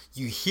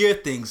 You hear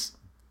things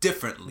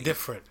differently.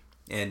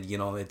 And,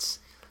 it's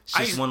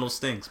just one of those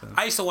things, man.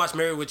 I used to watch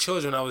Married with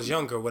Children when I was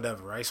younger,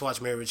 whatever. I used to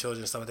watch Married with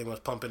Children and stuff. I think it was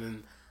pumping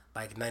in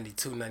like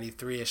 92,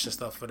 93-ish and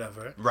stuff,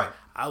 whatever. Right.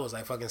 I was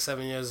like fucking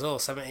 8 years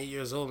old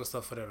and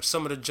stuff, whatever.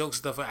 Some of the jokes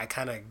stuff I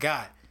kind of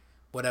got,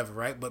 whatever,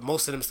 right? But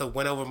most of them stuff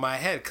went over my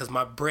head because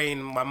my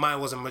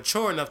mind wasn't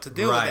mature enough to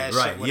deal with that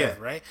shit,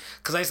 whatever, right?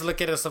 Because I used to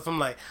look at it and stuff, I'm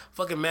like,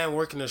 fucking man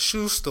working in a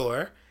shoe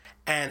store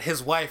and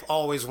his wife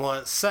always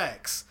wants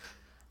sex.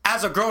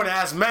 As a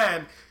grown-ass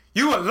man,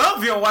 You would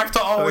love your wife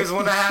to always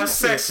want to have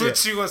sex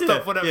with you and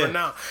stuff, whatever. Yeah.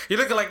 Now you're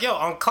looking like, yo,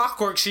 on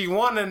Clockwork, she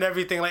won and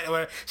everything. Like,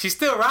 where she's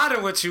still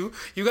riding with you.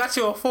 You got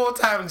you a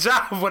full-time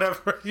job,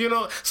 whatever. You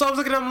know. So I'm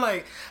looking at them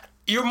like,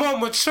 you're more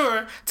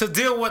mature to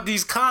deal with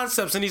these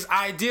concepts and these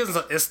ideas and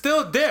stuff. It's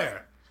still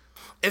there.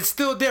 It's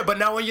still there. But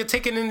now when you're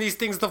taking in these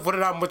things stuff with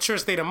a mature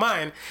state of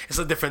mind, it's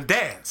a different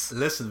dance.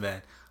 Listen,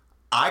 man.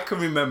 I can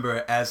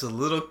remember as a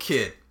little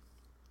kid,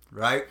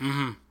 right?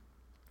 Mm-hmm.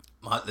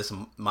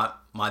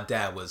 My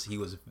dad was,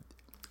 and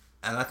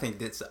I think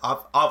that's,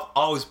 I've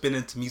always been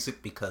into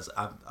music because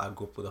I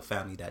grew up with a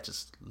family that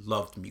just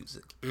loved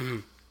music.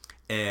 Mm-hmm.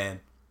 And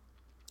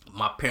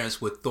my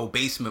parents would throw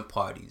basement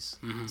parties,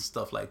 and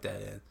stuff like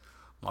that. And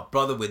my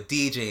brother would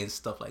DJ and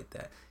stuff like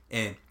that.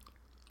 And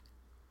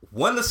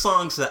one of the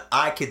songs that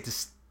I could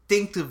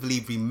distinctively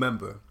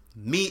remember,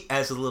 me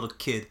as a little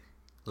kid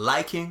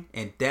liking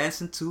and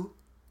dancing to,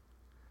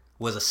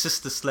 was a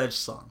Sister Sledge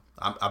song.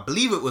 I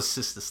believe it was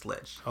Sister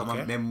Sledge.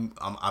 Okay.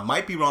 I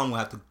might be wrong. We'll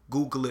have to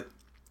Google it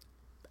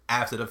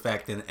after the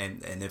fact, and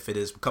if it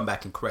is, we'll come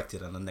back and correct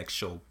it on the next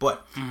show.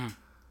 But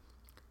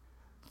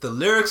the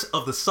lyrics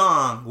of the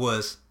song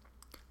was,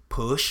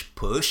 push,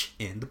 push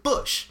in the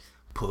bush.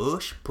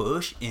 Push,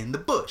 push in the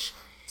bush.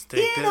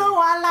 You know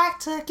I like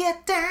to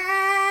get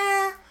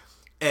down.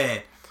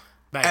 And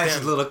as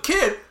a little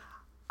kid,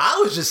 I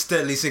was just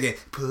steadily singing,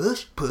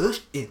 push,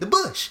 push in the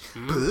bush.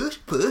 Push,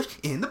 push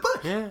in the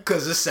bush.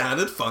 Because it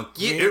sounded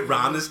funky. Yeah. It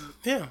rhymed.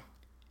 Yeah.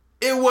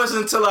 It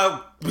wasn't until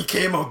I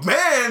became a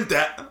man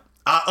that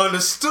I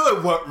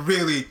understood what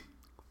really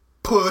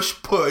push,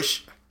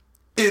 push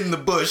in the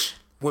bush.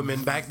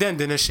 Women back then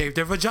didn't shave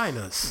their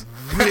vaginas.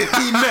 Really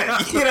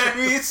meant. You know what I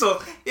mean?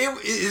 So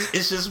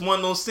it's just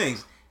one of those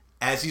things.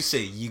 As you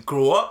say, you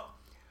grow up,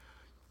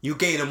 you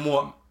gain a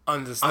more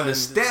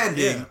understanding.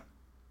 Yeah.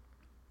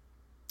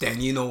 Then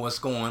you know what's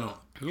going on.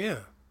 Yeah.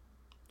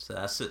 So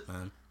that's it,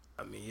 man.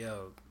 I mean,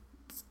 yo,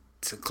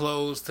 to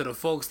close, to the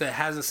folks that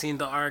hasn't seen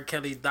the R.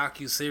 Kelly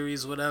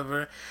docu-series,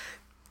 whatever,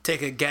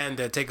 take a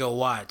gander, take a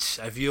watch.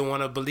 If you don't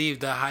want to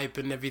believe the hype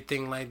and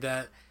everything like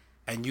that,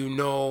 and you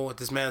know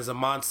this man is a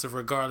monster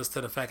regardless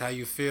to the fact how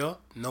you feel,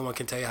 no one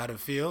can tell you how to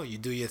feel. You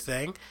do your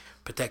thing.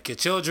 Protect your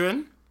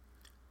children.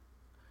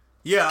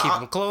 Yeah. Keep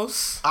them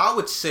close. I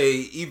would say,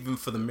 even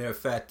for the mere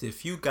fact,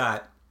 if you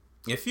got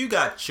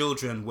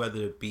children, whether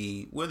it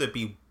be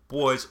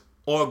boys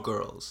or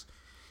girls,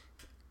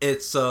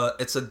 it's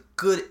a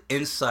good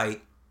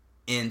insight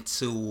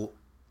into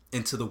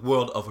the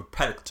world of a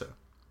predator,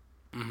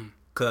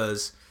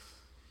 because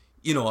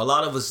a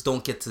lot of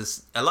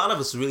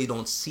us really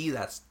don't see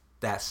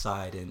that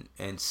side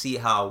and see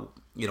how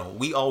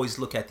we always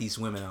look at these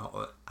women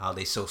how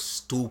they so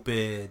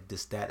stupid,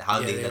 this that, how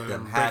they let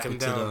them happen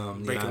to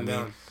them, you know what I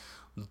mean?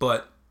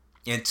 But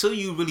until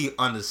you really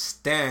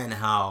understand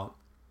how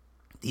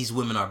these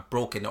women are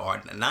broken,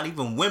 or not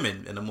even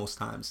women, and the most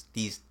times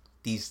these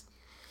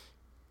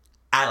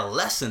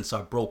adolescents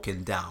are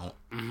broken down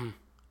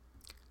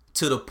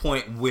to the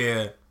point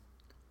where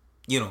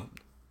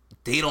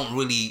they don't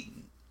really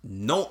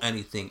know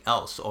anything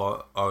else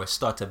or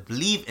start to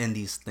believe in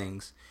these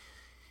things.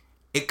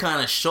 It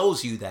kind of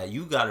shows you that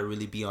you got to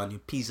really be on your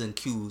P's and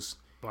Q's,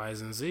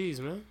 Y's and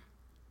Z's, man,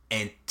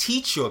 and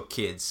teach your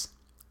kids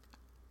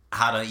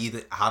how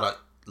to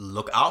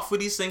look out for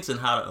these things and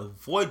how to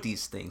avoid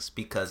these things,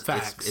 because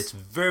it's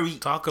very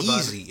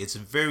easy. It's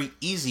very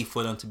easy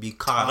for them to be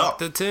caught up.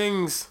 The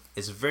things.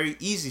 It's very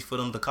easy for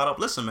them to caught up.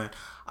 Listen, man,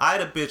 I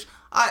had a bitch.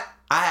 I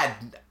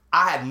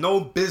had no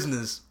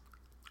business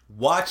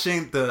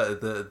watching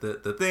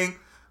the thing,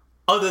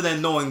 other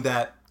than knowing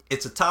that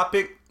it's a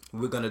topic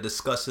we're gonna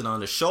discuss it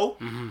on the show,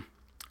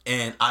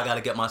 and I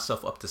gotta get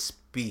myself up to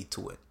speed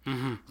to it.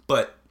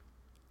 But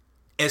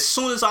as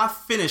soon as I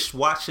finished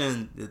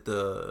watching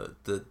the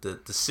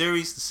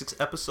series, the 6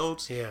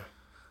 episodes,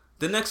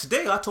 the next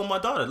day I told my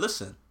daughter,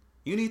 listen,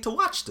 you need to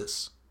watch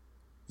this.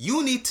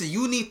 You need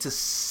to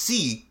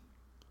see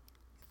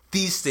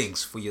these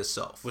things for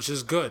yourself. Which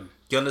is good.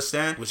 You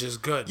understand? Which is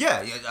good.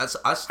 Yeah.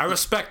 I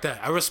respect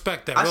that.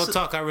 Real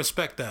talk, I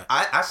respect that.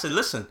 I said,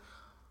 listen,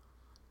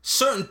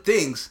 certain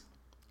things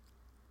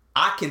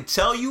I can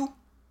tell you,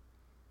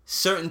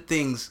 certain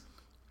things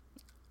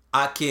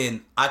I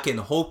can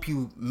hope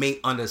you may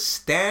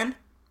understand,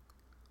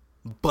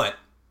 but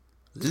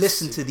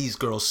listen to these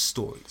girls'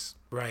 stories.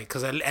 Right,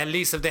 because at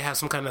least if they have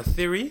some kind of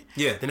theory,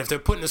 then if they're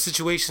put in a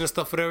situation and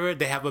stuff, whatever,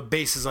 they have a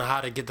basis on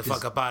how to get the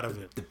fuck up out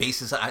of it. The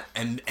basis,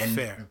 and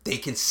fair. They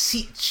can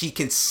see, she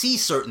can see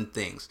certain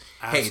things.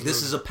 Absolutely. Hey,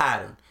 this is a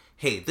pattern.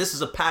 Hey, this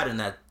is a pattern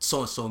that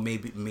so-and-so may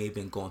have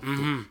been going through.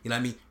 You know what I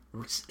mean?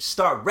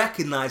 Start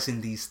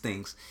recognizing these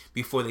things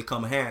before they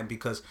come hand,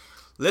 because,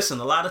 listen,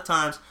 a lot of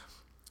times,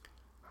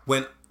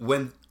 when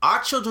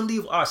our children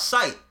leave our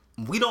sight,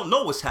 we don't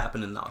know what's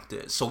happening out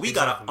there. So we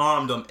gotta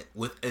arm them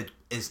with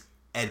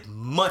as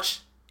much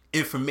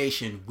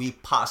information we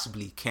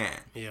possibly can.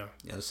 Yeah,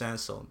 you understand?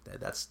 So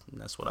that's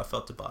what I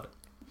felt about it.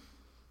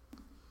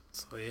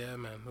 So yeah,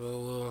 man,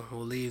 we'll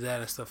leave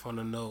that and stuff on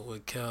the note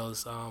with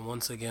Kels.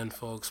 Once again,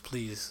 folks,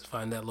 please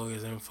find that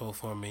lawyer's info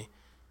for me.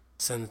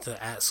 Send it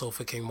to at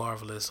Sofa King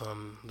Marvelous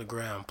on the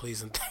gram,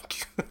 please and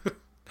thank you.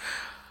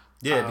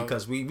 Yeah,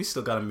 because we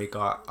still gotta make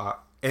our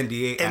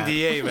NDA,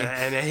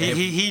 man, and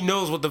he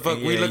knows what the fuck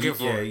we looking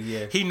for.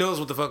 Yeah. He knows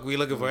what the fuck we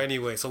looking for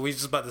anyway. So we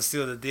just about to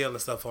seal the deal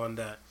and stuff on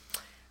that.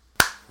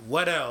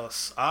 What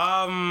else?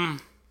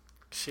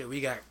 Shit, we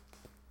got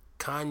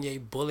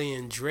Kanye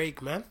bullying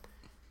Drake, man.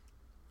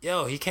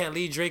 Yo, he can't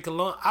leave Drake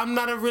alone. I'm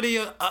not I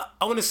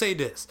want to say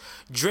this.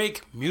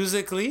 Drake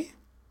musically,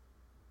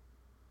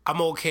 I'm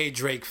okay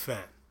Drake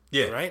fan.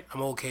 Yeah. Right?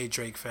 I'm okay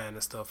Drake fan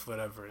and stuff,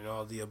 whatever, and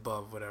all the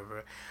above,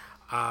 whatever.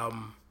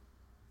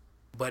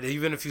 But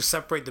even if you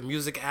separate the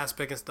music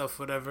aspect and stuff,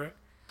 whatever,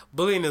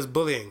 bullying is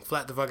bullying,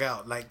 flat the fuck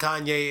out. Like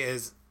Kanye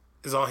is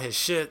on his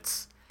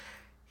shits.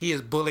 He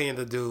is bullying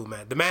the dude,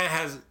 man. The man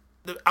has.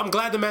 I'm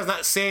glad the man's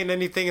not saying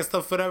anything and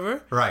stuff,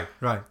 whatever. Right.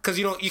 Because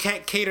you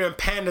can't cater and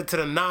pander to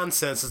the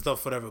nonsense and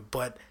stuff, whatever.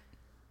 But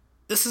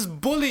this is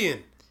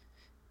bullying.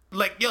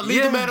 Like, yo,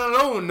 leave the man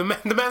alone. The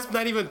man's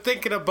not even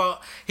thinking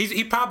about.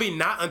 He probably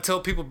not until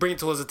people bring it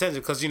to his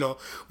attention. Because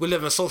we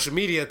live in social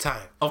media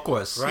time. Of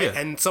course, right? Yeah.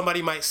 And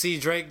somebody might see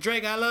Drake,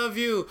 I love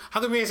you.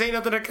 How come you ain't saying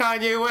nothing to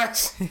Kanye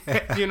West?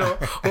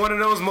 One of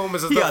those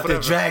moments. He out there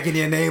dragging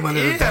your name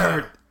under the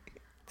dirt.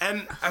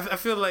 And I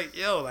feel like,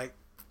 yo, like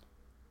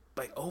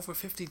over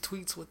 50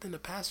 tweets within the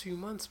past few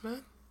months,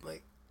 man.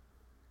 Like,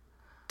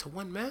 to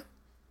one man?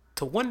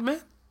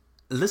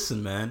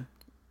 Listen, man.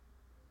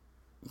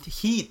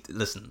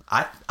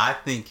 I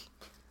think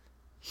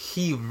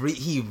he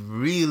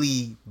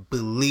really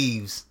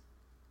believes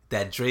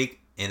that Drake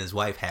and his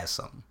wife has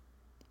something.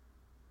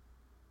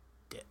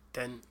 Yeah,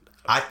 then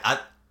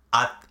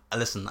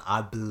listen,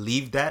 I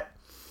believe that.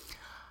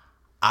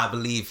 I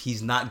believe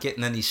he's not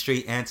getting any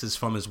straight answers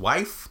from his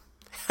wife.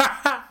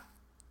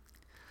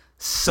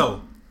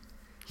 So,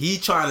 he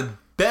trying to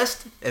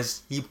best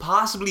as he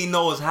possibly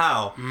knows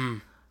how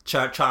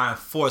try and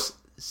force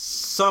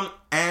some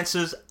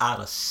answers out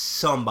of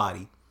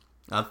somebody.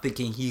 I'm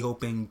thinking he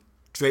hoping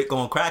Drake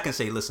gonna crack and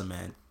say, listen,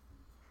 man,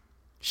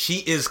 she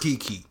is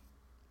Kiki.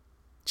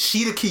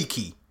 She the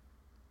Kiki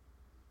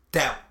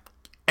that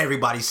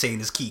everybody's saying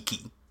is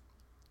Kiki.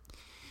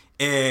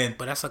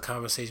 But that's a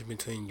conversation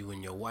between you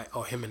and your wife,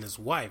 or him and his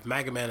wife.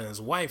 Mega Man and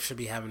his wife should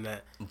be having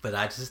that. But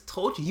I just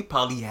told you, he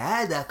probably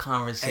had that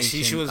conversation.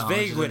 And she was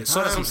vague with it.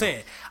 So that's what I'm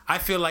saying. I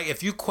feel like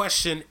if you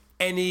question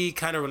any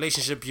kind of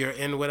relationship you're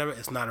in, whatever,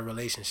 it's not a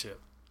relationship.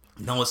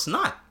 No, it's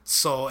not.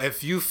 So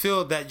if you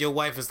feel that your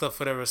wife and stuff,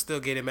 whatever, still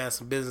getting man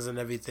some business and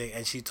everything,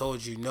 and she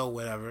told you no,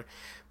 whatever,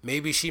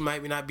 maybe she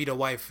might not be the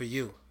wife for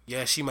you.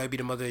 Yeah, she might be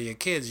the mother of your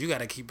kids. You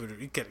gotta keep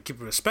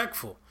her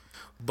respectful,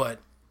 but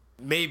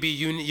maybe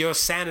your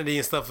sanity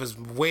and stuff is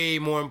way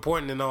more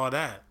important than all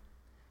that.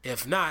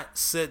 If not,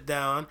 sit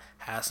down,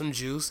 have some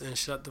juice, and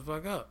shut the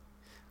fuck up.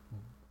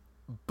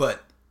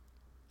 But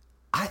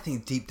I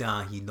think deep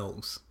down he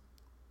knows.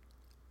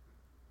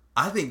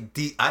 I think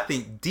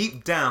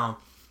deep down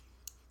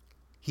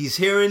he's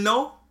hearing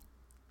no,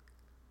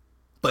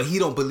 but he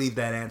don't believe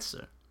that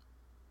answer.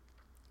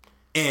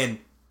 And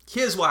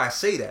here's why I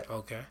say that.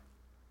 Okay.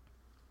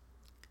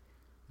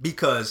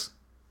 Because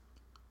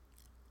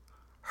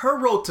her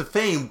road to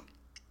fame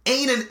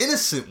ain't an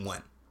innocent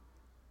one.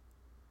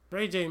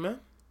 Ray J, man.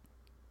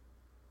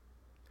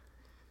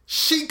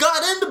 She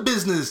got into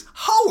business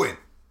hoeing.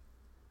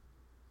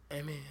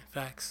 I mean,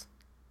 facts.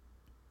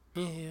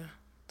 Yeah.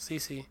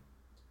 CC.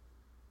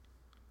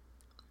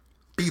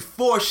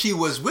 Before she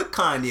was with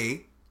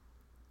Kanye,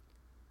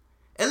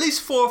 at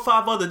least 4 or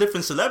 5 other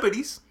different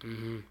celebrities.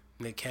 Mm-hmm.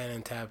 Nick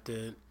Cannon tapped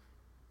it.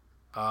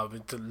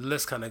 But the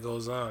list kind of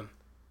goes on.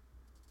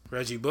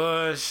 Reggie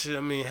Bush.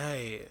 I mean,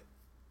 hey.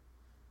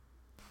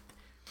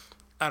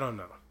 I don't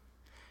know.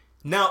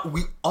 Now,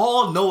 we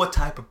all know what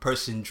type of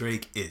person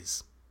Drake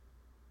is.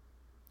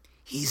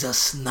 He's a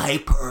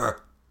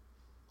sniper.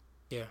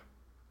 Yeah.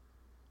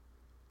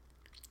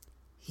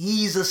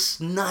 He's a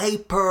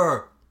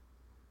sniper.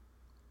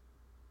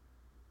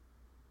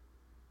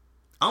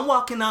 I'm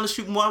walking down the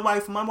street with my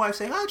wife, and my wife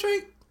say, "Hi,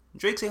 Drake."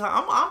 Drake say, "Hi."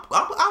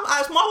 I'm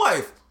asking my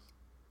wife,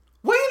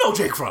 "Where you know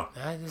Drake from?"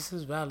 This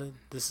is valid.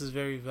 This is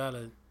very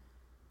valid.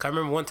 I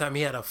remember one time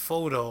he had a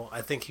photo.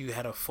 I think he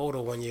had a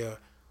photo when you're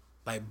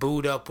like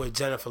booed up with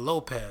Jennifer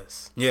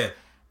Lopez. Yeah.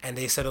 And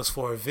they said it was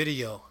for a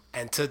video.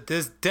 And to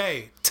this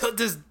day,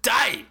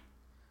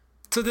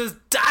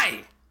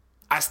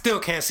 I still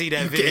can't see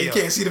that video. You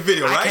can't see the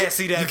video, right? I can't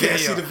see that video. You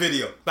can't see the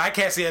video. I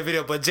can't see that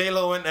video. But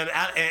J-Lo and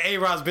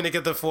A-Rod's been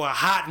together for a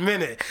hot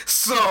minute.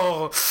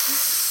 So,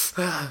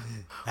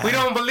 we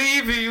don't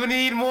believe you. You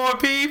need more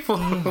people.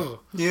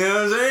 You know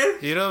what I'm saying?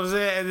 You know what I'm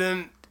saying? And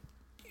then,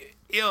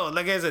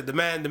 like I said, the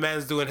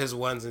man's doing his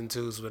ones and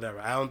twos, whatever.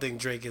 I don't think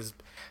Drake is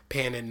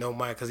paying it no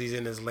mind because he's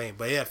in his lane.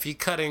 But yeah, if he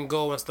cut and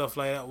go and stuff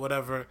like that,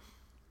 whatever,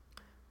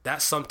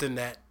 that's something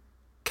that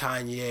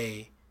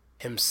Kanye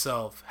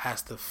himself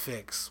has to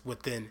fix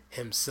within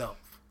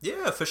himself.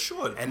 Yeah, for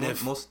sure. And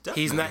if most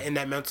definitely he's not in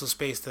that mental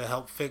space to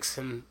help fix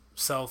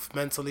himself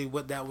mentally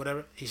with that,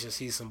 whatever, he should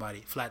see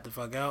somebody. Flat the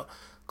fuck out,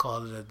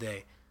 call it a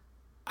day.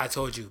 I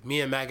told you,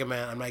 me and Mega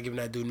Man, I'm not giving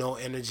that dude no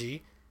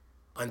energy.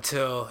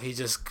 until he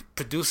just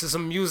produces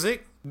some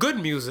music, good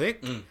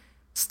music,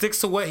 sticks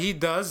to what he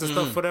does and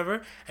stuff,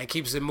 whatever, and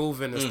keeps it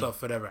moving and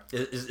stuff, whatever.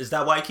 Is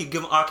that why you keep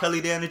giving R. Kelly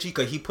the energy?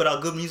 Because he put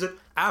out good music?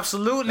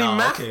 Absolutely,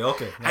 man.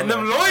 Okay. And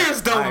them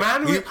lawyers, though,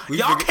 man.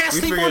 Y'all can't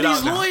sleep on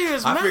these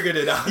lawyers, man. I figured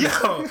it out.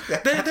 Yo,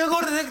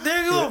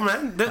 there you go,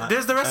 man.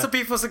 There's the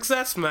recipe for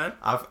success, man.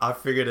 I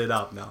figured it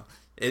out now.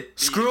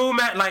 Screw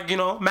Matt, like, you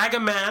know, MAGA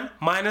man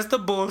minus the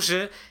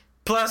bullshit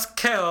plus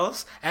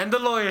Kels and the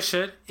lawyer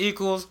shit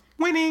equals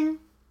winning.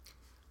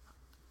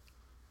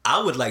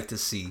 I would like to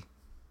see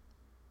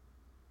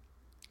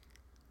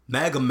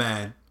MAGA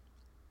man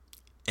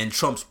and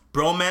Trump's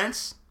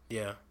bromance.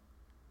 Yeah.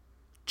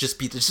 Just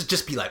be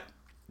like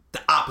the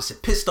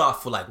opposite, pissed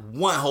off for like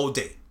one whole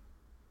day.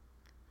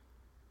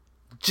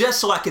 Just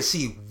so I can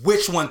see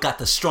which one got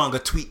the stronger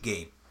tweet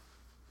game.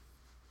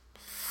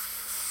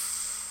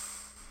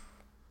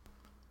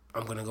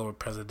 I'm gonna go with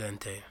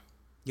Presidente.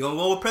 You gonna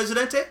go with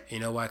Presidente? You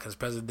know why? Because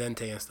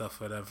Presidente and stuff,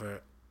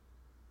 whatever,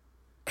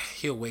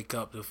 he'll wake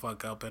up the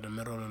fuck up in the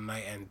middle of the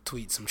night and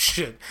tweet some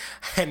shit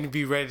and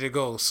be ready to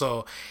go.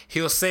 So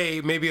he'll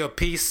say maybe a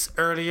piece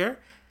earlier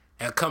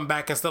and come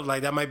back and stuff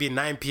like that. Might be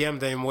 9 p.m.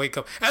 Then he'll wake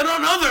up and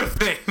another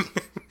thing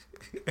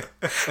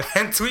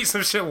and tweet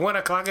some shit 1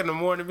 o'clock in the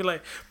morning and be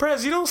like,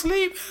 Prez, you don't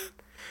sleep, man.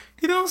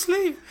 You don't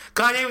sleep.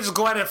 Kanye would just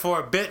go at it for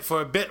a bit. So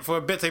he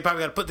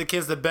probably got to put the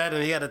kids to bed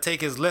and he got to take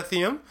his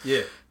lithium.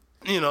 Yeah.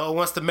 You know,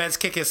 once the meds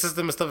kick his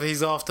system and stuff,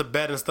 he's off to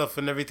bed and stuff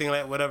and everything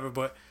like whatever.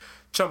 But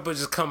Trump would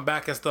just come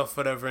back and stuff,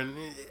 whatever. And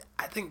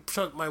I think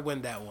Trump might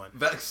win that one.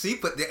 But see,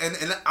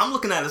 and I'm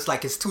looking at it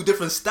like it's two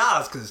different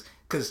styles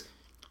because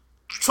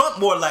Trump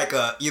more like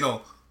a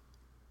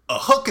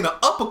hook and an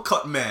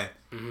uppercut man.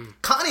 Mm-hmm.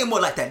 Kanye more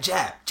like that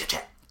jab.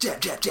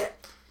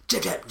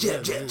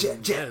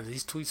 Yeah,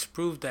 these tweets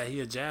prove that he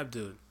a jab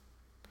dude.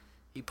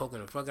 He poking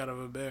the fuck out of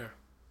a bear.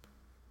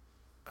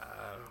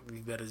 We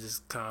better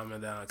just calm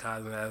him down,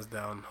 calm his ass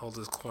down, hold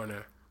his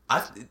corner.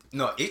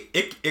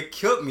 It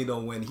killed me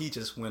though when he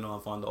just went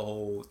off on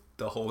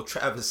the whole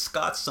Travis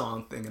Scott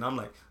song thing, and I'm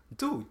like,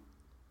 dude,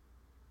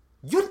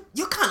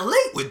 you're kind of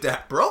late with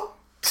that, bro.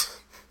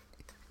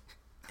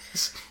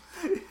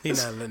 He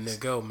not letting it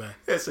go, man.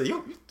 Yeah, so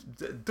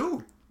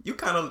dude,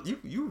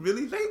 you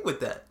really late with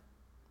that.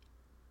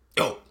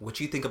 Yo, what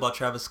you think about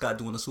Travis Scott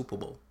doing the Super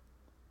Bowl?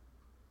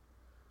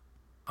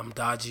 I'm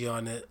dodgy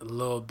on it a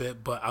little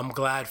bit, but I'm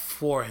glad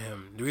for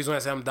him. The reason why I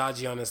say I'm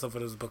dodgy on this stuff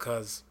is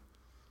because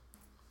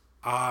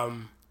I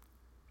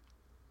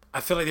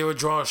feel like they were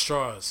drawing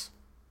straws.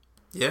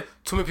 Yeah.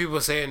 Too many people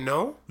are saying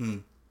no.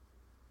 And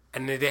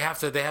they have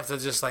to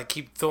just like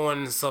keep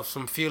throwing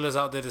some feelers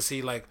out there to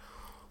see like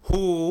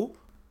who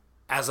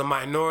as a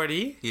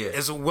minority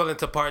is willing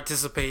to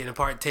participate and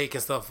partake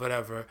and stuff,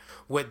 whatever,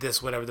 with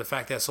this, whatever. The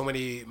fact that so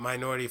many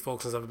minority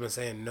folks and stuff have been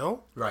saying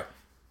no. Right.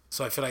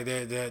 So I feel like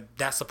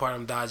that's the part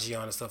I'm dodgy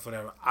on and stuff,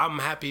 whatever. I'm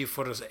happy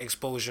for the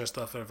exposure and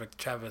stuff, whatever,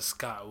 Travis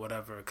Scott,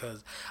 whatever,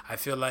 because I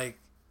feel like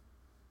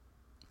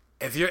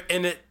if you're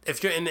in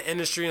the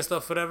industry and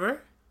stuff,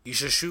 whatever, you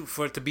should shoot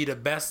for it to be the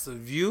best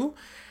of you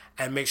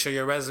and make sure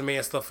your resume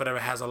and stuff, whatever,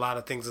 has a lot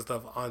of things and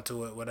stuff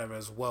onto it, whatever,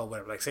 as well,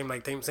 whatever. Like same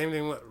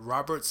thing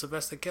with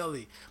Sylvester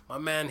Kelly. My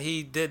man,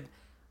 he did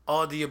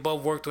all the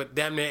above, worked with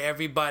damn near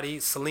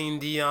everybody: Celine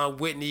Dion,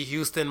 Whitney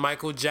Houston,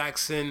 Michael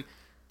Jackson,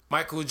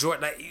 Michael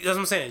Jordan. Like, that's what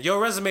I'm saying.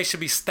 Your resume should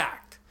be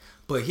stacked.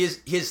 But here's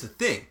the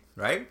thing,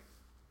 right?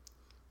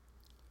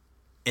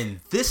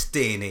 In this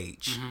day and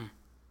age,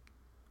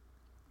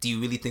 do you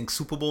really think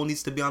Super Bowl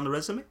needs to be on the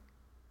resume?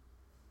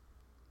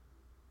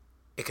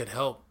 It could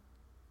help,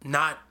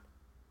 not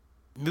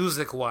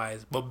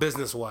music-wise, but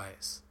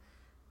business-wise.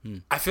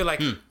 I feel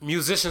like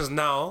musicians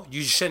now,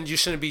 you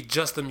shouldn't be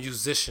just a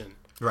musician.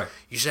 Right.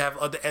 You should have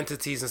other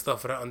entities and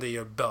stuff that are under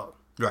your belt.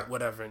 Right.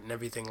 Whatever and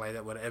everything like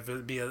that. Whatever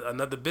it be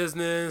another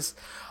business,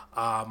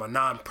 a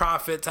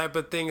non-profit type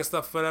of thing and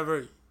stuff,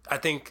 whatever. I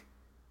think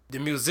the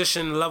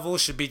musician level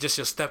should be just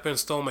your stepping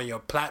stone and your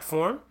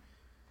platform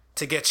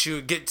to get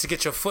your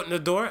foot in the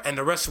door, and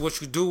the rest of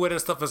what you do with it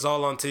and stuff is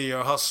all onto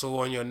your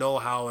hustle and your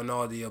know-how and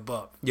all the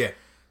above. Yeah.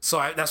 So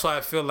that's why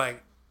I feel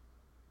like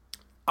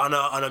on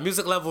a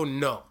music level,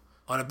 no.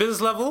 On a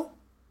business level,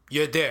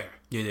 you're there.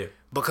 You're there.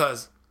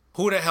 Because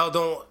who the hell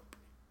don't?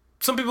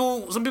 Some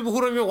people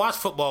who don't even watch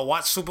football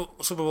watch Super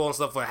Bowl and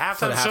stuff for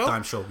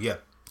halftime show. Yeah,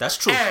 that's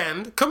true.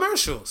 And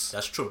commercials.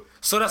 That's true.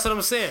 So that's what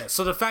I'm saying.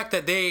 So the fact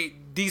that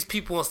these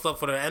people and stuff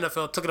for the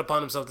NFL took it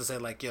upon themselves to say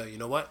like, yo, you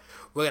know what?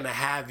 We're gonna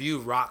have you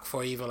rock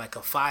for even like a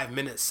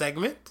 5-minute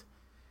segment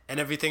and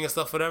everything and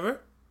stuff,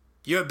 whatever.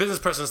 You're a business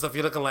person and stuff.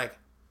 You're looking like,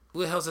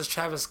 who the hell's this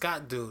Travis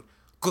Scott dude?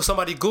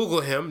 Somebody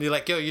Google him. You're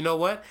like, yo, you know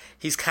what?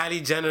 He's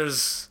Kylie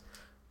Jenner's,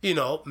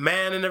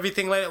 man and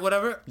everything like that,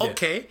 whatever. Yeah.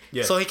 Okay.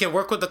 Yeah. So he can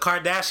work with the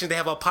Kardashians. They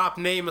have a pop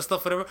name and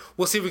stuff, whatever.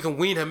 We'll see if we can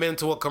wean him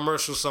into a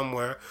commercial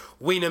somewhere.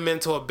 Wean him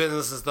into a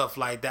business and stuff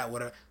like that,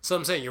 whatever. So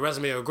I'm saying your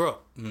resume will grow.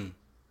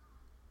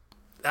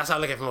 That's how I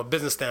look at it from a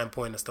business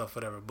standpoint and stuff,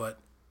 whatever. But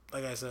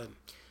like I said,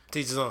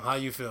 teachers on how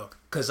you feel.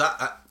 Because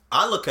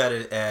I look at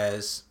it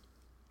as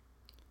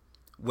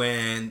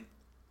when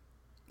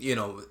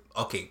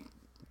okay,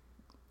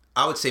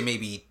 I would say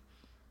maybe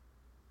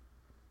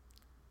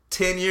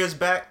 10 years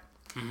back,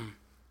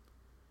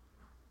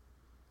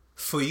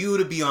 for you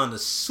to be on the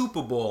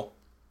Super Bowl,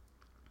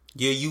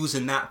 you're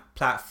using that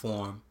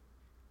platform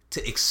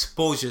to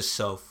expose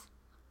yourself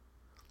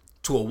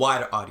to a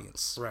wider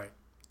audience. Right.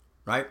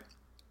 Right?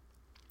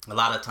 A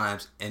lot of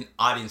times, an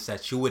audience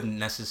that you wouldn't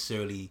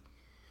necessarily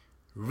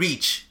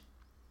reach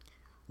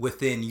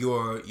within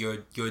your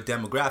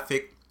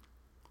demographic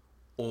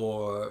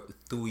or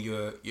through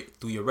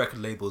your record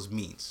label's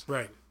means.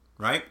 Right.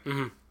 Right?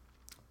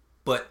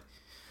 But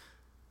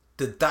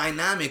the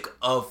dynamic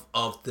of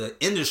the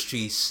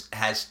industry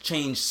has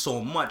changed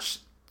so much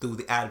through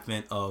the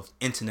advent of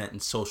internet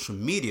and social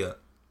media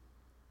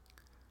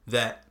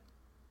that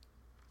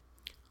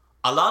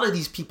a lot of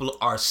these people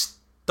are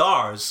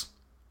stars,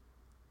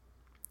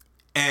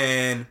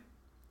 and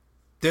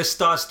they're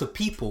stars to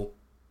people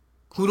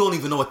who don't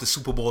even know what the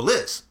Super Bowl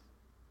is.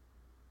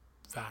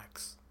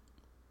 Facts.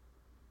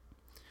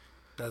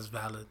 That's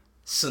valid.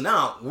 So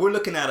now we're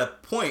looking at a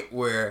point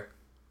where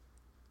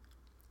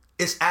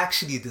it's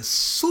actually the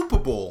Super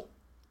Bowl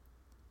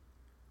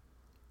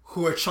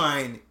who are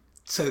trying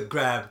to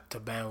grab the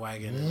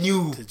bandwagon,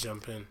 new to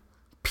jump in,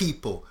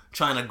 people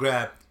trying to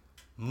grab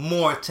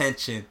more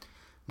attention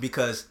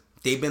because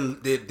they've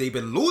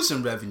been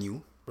losing revenue,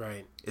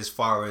 right? As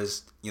far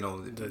as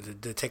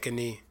the take a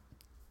knee,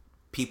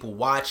 people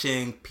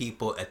watching,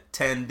 people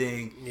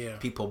attending,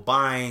 people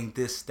buying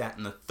this, that,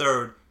 and the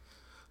third.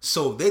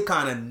 So they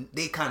kind of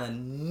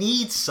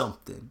need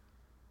something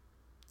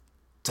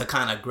to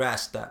kind of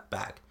grasp that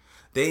back.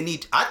 They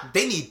need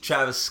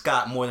Travis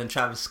Scott more than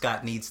Travis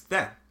Scott needs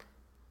them.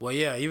 Well,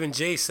 yeah, even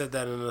Jay said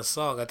that in a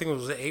song. I think it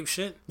was the Ape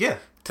Shit. Yeah.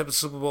 Type of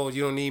Super Bowl,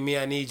 you don't need me,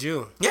 I need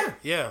you. Yeah.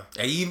 Yeah.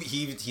 And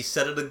he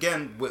said it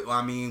again with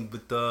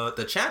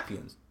the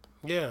champions.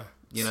 Yeah.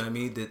 You know what I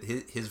mean?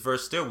 His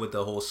verse there with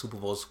the whole Super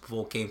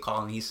Bowl came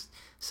calling. He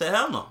said,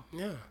 hell no.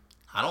 Yeah.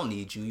 I don't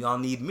need you. Y'all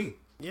need me.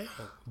 Yeah.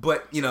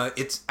 But,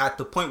 it's at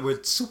the point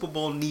where Super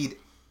Bowl need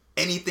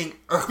anything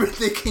urban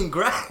they can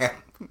grab.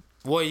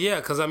 Well, yeah,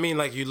 because, I mean,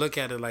 like, you look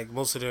at it, like,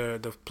 most of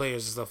the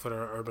players and stuff for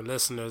their urban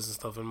listeners and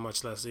stuff, and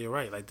much less, you're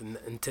right, like,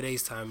 in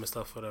today's time and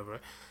stuff,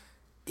 whatever,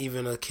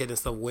 even a kid and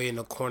stuff way in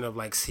the corner of,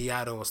 like,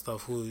 Seattle and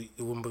stuff, who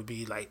would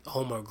be, like,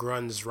 home of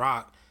grunge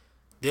rock,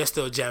 they're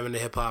still jamming to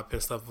hip-hop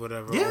and stuff,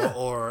 whatever,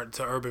 or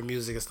to urban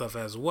music and stuff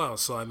as well.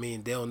 So, I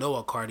mean, they'll know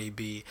a Cardi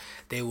B,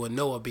 they will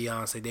know a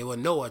Beyonce, they will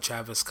know a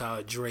Travis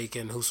Scott, Drake,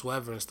 and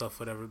whosoever and stuff,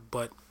 whatever,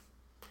 but,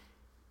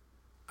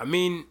 I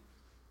mean...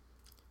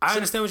 I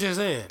understand what you're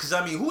saying. Because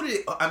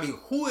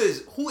who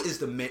is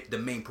the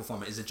main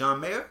performer? Is it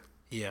John Mayer?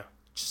 Yeah.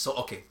 So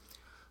okay,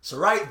 so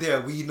right there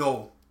we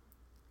know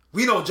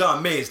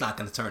John Mayer is not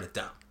going to turn it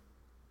down.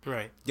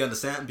 Right. You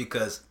understand?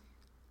 Because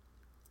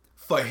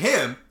for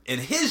him in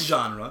his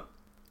genre,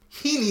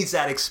 he needs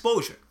that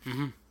exposure.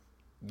 Mm-hmm.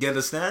 You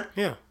understand?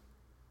 Yeah.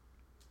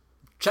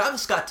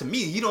 Travis Scott, to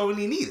me, you don't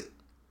really need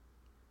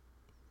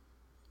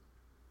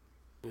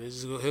it.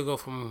 He'll go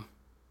from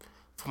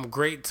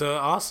great to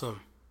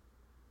awesome.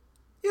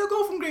 He'll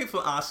go from great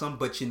for awesome,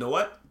 but you know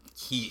what?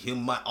 He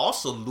might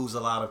also lose a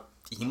lot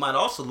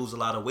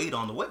of weight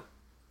on the way.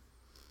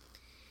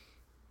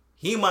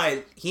 He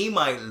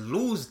might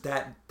lose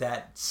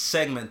that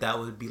segment that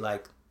would be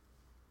like,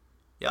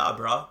 yeah,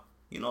 bro,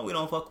 we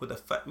don't fuck with the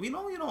we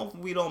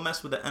don't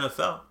mess with the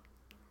NFL.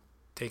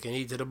 Taking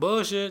heat to the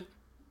bullshit.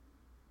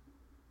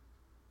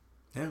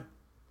 Yeah,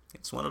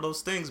 it's one of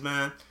those things,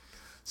 man.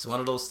 It's one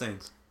of those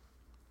things.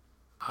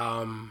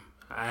 I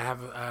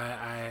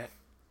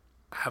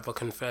have a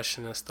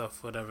confession and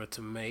stuff, whatever,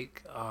 to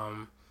make.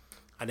 I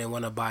didn't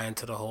want to buy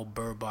into the whole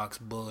Bird Box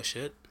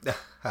bullshit.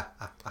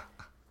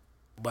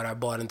 But I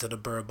bought into the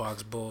Bird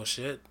Box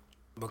bullshit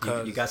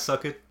because... You got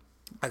suckered?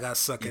 I got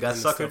suckered. You got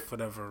suckered? Stuff,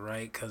 whatever,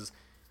 right? Because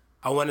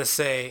I want to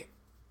say...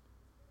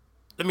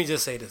 Let me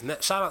just say this.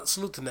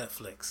 Salute to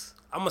Netflix.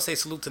 I'm going to say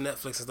salute to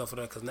Netflix and stuff,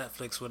 whatever, because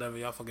Netflix, whatever,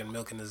 y'all fucking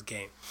milking this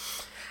game.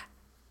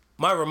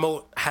 My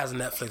remote has a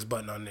Netflix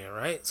button on there,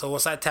 right? So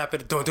once I tap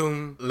it,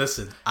 dun.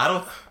 Listen,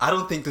 I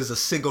don't think there's a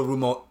single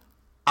remote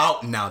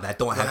out now that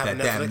don't have that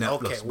damn Netflix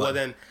okay,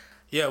 button.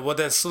 Well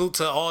then salute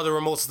to all the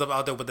remotes and stuff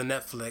out there with the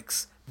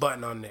Netflix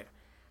button on there.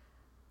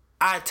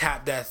 I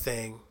tap that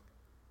thing.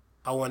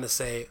 I want to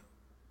say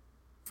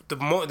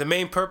the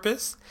main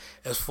purpose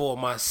is for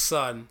my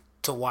son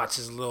to watch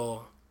his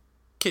little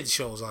kid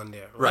shows on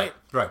there, right?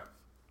 Right.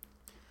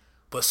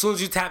 But as soon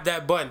as you tap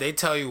that button, they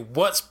tell you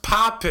what's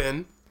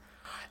popping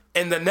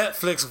in the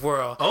Netflix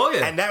world. Oh,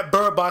 yeah. And that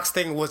Bird Box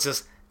thing was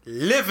just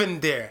living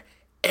there.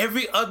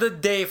 Every other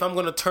day, if I'm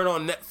going to turn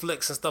on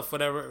Netflix and stuff,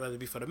 whatever, whether it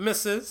be for the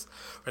missus,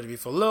 whether it be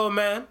for Lil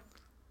Man,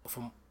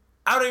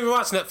 I don't even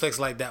watch Netflix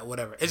like that,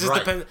 whatever. It just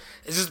depends.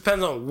 It just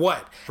depends on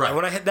what. Right. And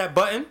when I hit that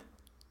button,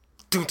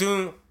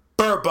 doom,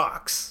 Bird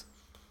Box.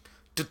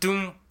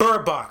 Doom,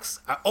 Bird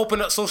Box. I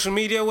open up social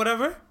media,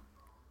 whatever.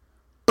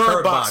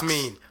 Bird Box.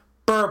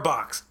 Bird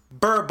Box.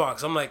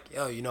 I'm like,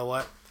 yo, you know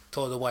what?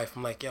 Told the wife,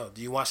 I'm like, yo,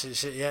 do you watch this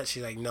shit yet?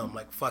 She's like, no. I'm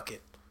like, fuck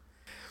it.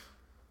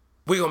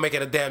 we gonna make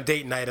it a damn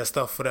date night and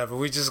stuff, whatever.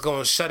 We just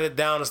gonna shut it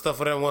down and stuff,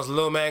 whatever. Once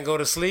little man go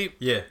to sleep,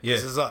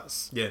 this is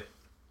us. Yeah.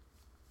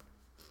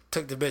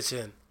 Took the bitch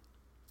in.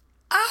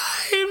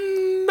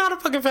 I'm not a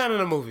fucking fan of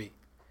the movie.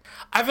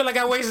 I feel like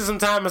I wasted some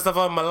time and stuff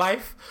on my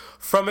life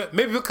from it.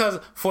 Maybe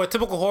because for a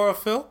typical horror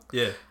film,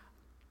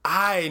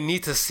 I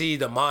need to see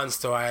the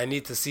monster, or I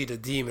need to see the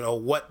demon, or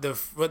what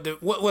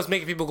was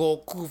making people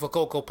go cool for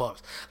Cocoa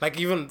Puffs. Like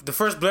even the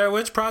first Blair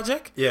Witch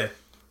Project. Yeah.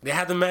 They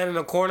had the man in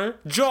the corner,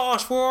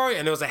 Josh Roy,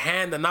 and there was a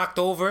hand that knocked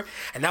over,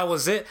 and that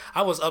was it.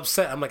 I was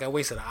upset. I'm like, I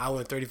wasted an hour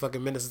and 30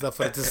 fucking minutes and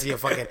stuff to see a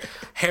fucking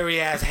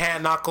hairy ass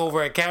hand knock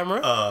over a camera.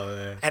 Oh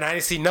man. And I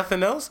didn't see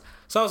nothing else.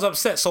 So I was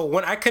upset. So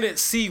when I couldn't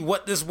see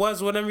what this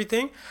was with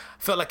everything, I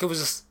felt like it was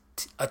just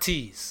a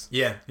tease.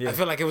 Yeah. I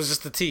felt like it was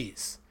just a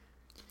tease.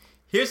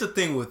 Here's the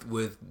thing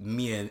with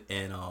me and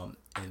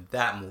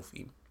that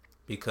movie,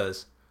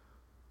 because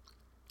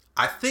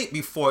I think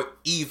before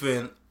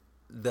even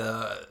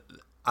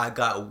I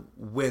got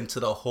wind to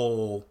the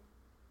whole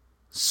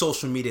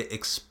social media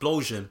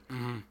explosion,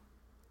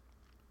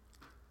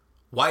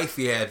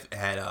 wifey had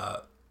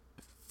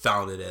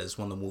found it as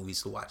one of the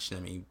movies to watch. I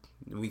mean,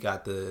 we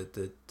got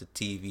the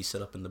TV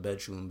set up in the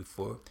bedroom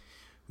before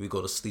we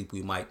go to sleep.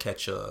 We might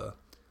catch a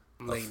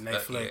late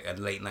night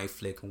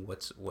flick, and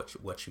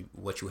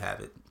what you have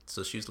it.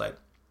 So she was like,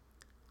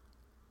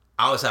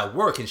 I was at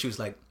work and she was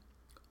like,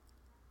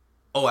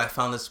 oh, I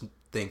found this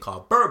thing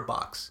called Bird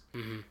Box.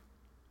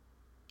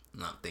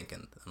 And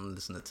I'm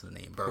listening to the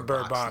name Bird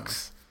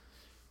Box.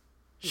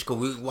 She go,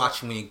 we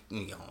watch when you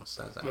get home.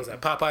 So was that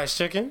Popeye's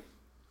chicken?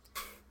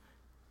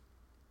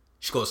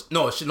 She goes,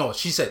 no.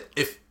 She said,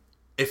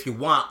 if you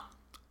want,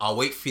 I'll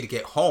wait for you to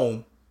get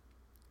home,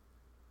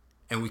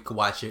 and we could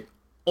watch it,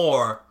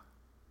 or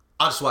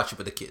I'll just watch it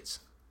with the kids.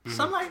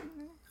 So I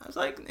was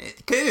like,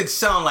 it didn't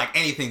sound like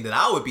anything that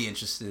I would be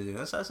interested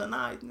in. So I said,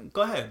 nah,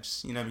 go ahead,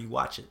 just you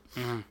watch it.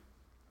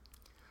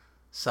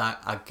 So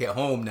I get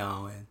home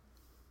now, and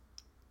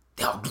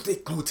they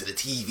glued to the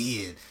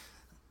TV,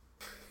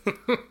 and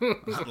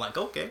I'm like,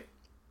 okay.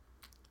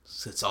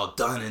 So it's all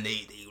done, and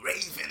they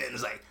raving, and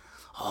it's like,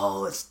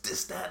 oh, it's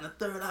this, that, and the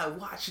third. I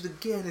watch it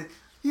again, and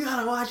you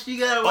gotta watch it.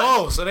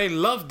 Oh, so they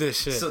loved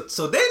this shit.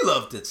 So they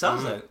loved it. So I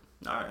was like,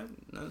 all right,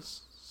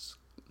 that's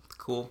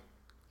cool.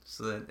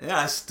 So yeah,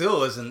 I still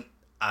wasn't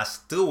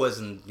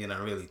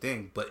really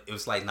think, but it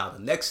was like now the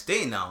next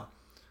day now,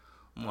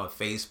 I'm on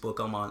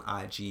Facebook, I'm on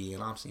IG,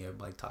 and I'm seeing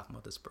everybody talking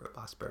about this Bird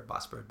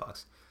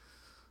Box.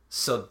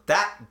 So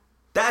that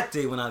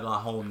day when I got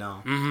home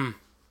now,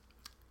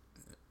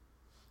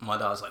 my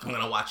dad was like, I'm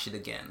gonna watch it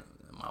again.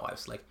 And my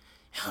wife's like,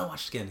 you gotta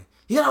watch it again.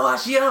 You gotta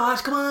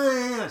watch, come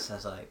on. So I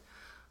was like,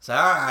 all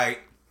right.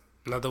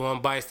 Another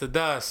one bites the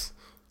dust.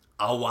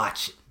 I'll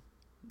watch it.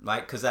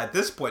 Right? Because at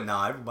this point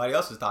now, everybody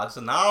else is talking. So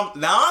now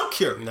I'm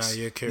curious.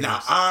 Now you're curious. Now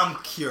I'm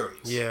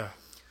curious. Yeah.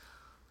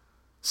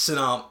 So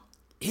now,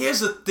 here's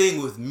the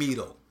thing with me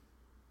though.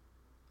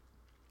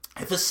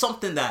 If it's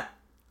something that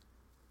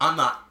I'm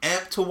not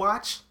amped to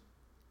watch,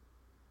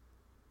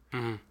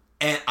 and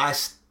I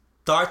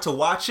start to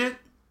watch it,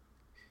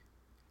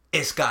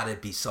 it's gotta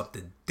be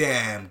something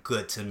damn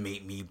good to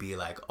make me be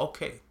like,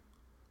 okay,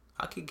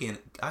 I could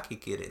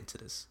get into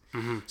this.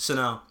 So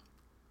now,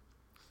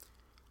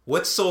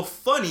 what's so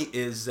funny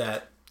is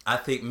that I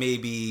think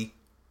maybe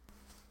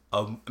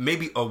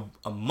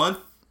a month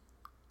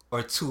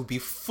or two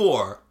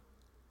before,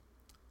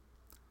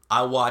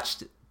 I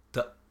watched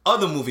the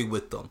other movie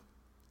with them.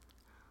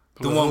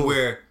 The one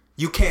where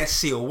you can't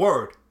see a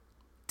word.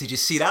 Did you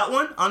see that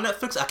one on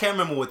Netflix? I can't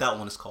remember what that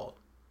one is called.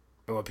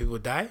 What, people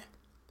die?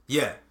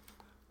 Yeah.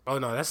 Oh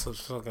no, that's so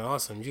fucking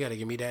awesome. You gotta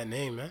give me that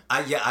name, man.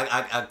 I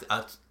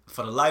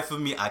for the life of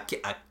me, I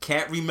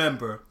can't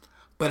remember,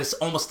 but it's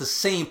almost the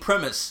same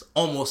premise,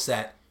 almost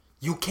that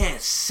you can't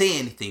say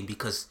anything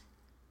because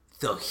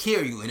they'll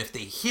hear you, and if they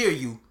hear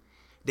you,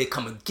 they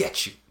come and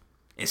get you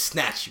and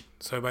snatch you.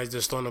 So everybody's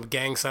just throwing up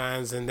gang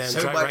signs and then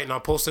writing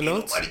on post-it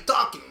notes? Ain't nobody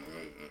talking,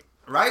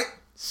 right?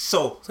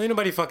 So ain't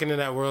nobody fucking in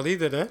that world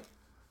either, then.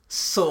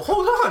 So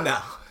hold on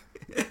now.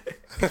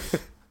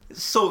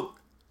 So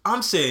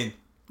I'm saying,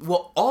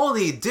 well, all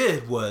they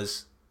did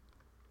was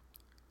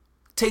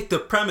take the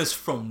premise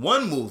from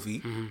one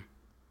movie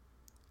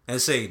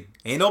and say,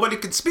 ain't nobody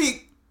can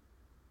speak,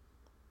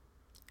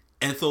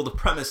 and throw the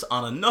premise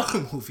on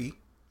another movie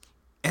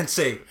and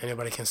say,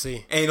 anybody can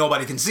see. Ain't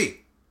nobody can see.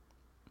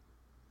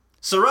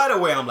 So right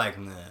away, I'm like,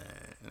 nah,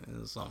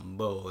 this is some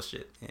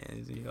bullshit.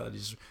 And,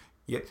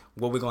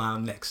 what we gonna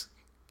have next?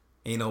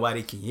 Ain't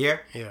nobody can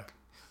hear? Yeah.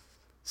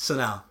 So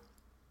now,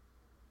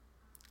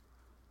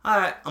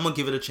 alright, I'm gonna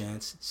give it a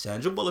chance.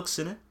 Sandra Bullock's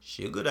in it.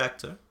 She a good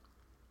actor.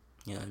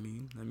 Yeah, I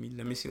mean,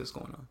 let me see what's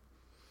going on.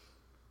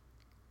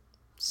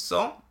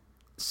 So,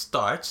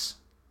 starts.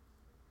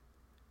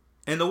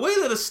 And the way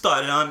that it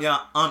started,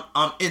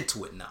 I'm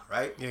into it now,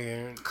 right?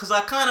 Yeah. Because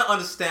I kind of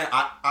understand.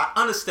 I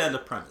understand the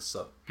premise,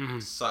 so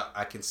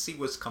I can see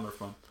where it's coming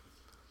from.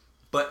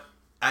 But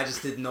I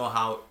just didn't know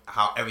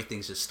how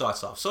everything just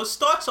starts off. So it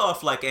starts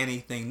off like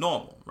anything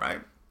normal,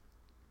 right?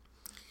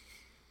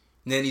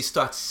 And then you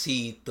start to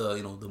see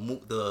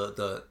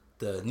the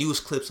news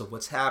clips of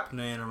what's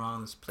happening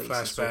around this place.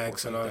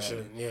 Flashbacks and all that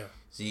shit. Yeah.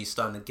 So you're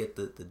starting to get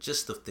the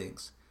gist of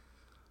things.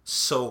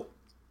 So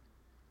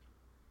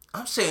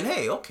I'm saying,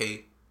 hey,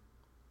 okay.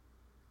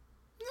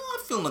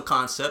 I'm feeling the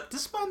concept.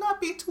 This might not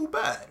be too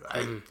bad,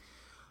 right? Mm-hmm.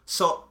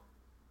 So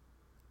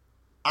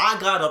I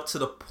got up to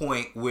the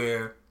point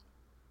where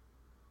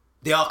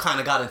they all kind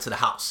of got into the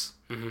house,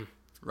 mm-hmm.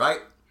 right?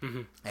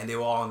 Mm-hmm. And they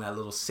were all in that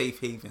little safe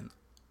haven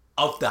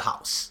of the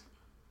house.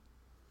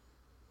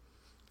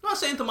 I'm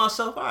saying to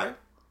myself, all right,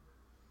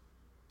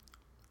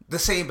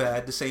 this ain't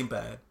bad.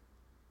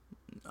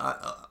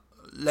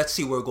 Let's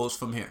see where it goes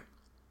from here.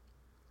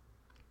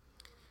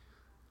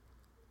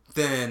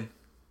 Then,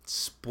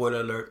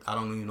 spoiler alert, I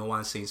don't even know why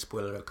I'm saying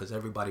spoiler alert, because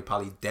everybody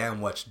probably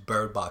damn watched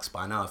Bird Box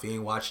by now. If you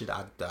ain't watched it,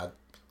 I'm going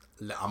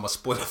to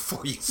spoil it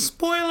for you.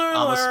 Spoiler alert!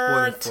 I'm going to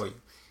spoil it for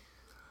you.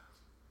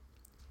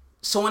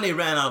 So when they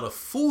ran out of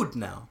food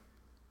now,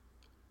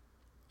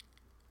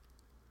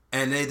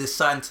 and they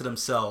decided to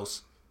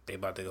themselves, they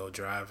about to go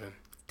driving.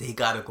 They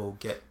gotta go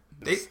get.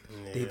 They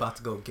about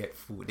to go get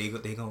food. They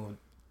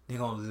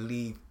gonna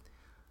leave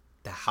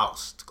the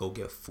house to go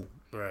get food.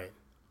 Right.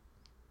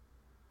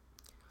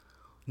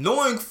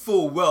 Knowing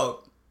full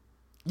well,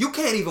 you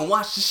can't even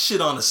watch this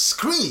shit on the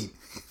screen.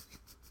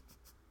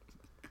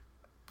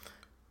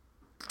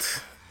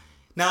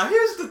 Now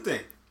here's the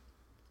thing.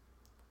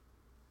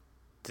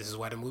 This is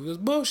why the movie was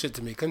bullshit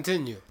to me.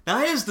 Continue. Now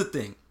here's the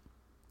thing.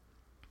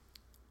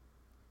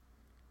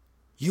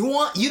 You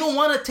don't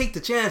want to take the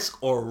chance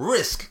or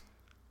risk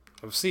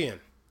of seeing.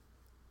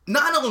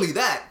 Not only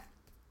that,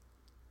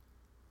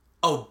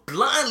 of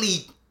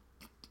blindly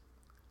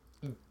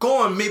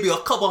going maybe a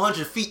couple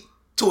 100 feet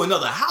to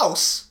another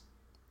house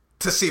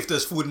to see if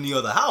there's food in the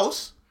other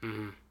house.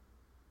 Mm-hmm.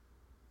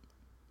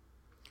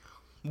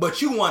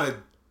 But you want to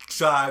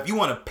drive, you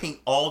want to paint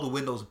all the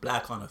windows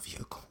black on a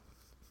vehicle.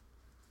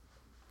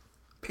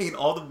 Paint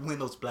all the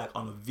windows black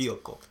on a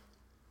vehicle.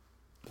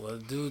 Well,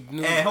 dude,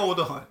 and hold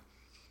on.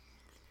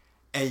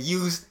 And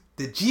use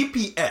the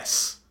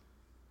GPS.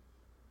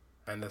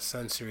 And the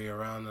sensory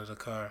around the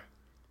car.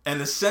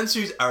 And the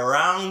sensors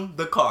around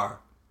the car.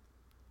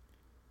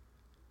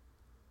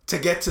 To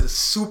get to the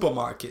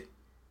supermarket.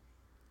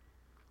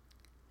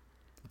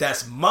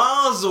 That's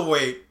miles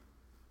away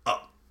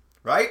up.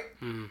 Right?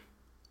 Mm-hmm.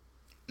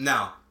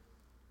 Now.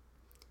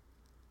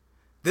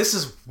 This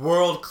is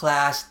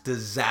world-class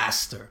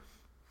disaster.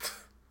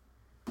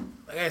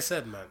 Like I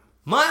said, man.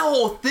 My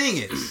whole thing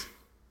is,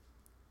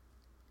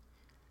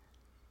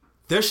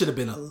 there should have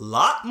been a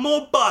lot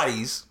more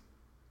bodies,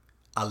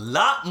 a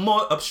lot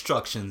more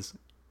obstructions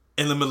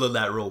in the middle of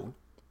that road.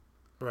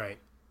 Right.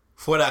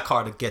 For that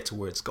car to get to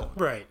where it's going.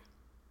 Right.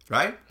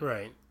 Right?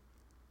 Right.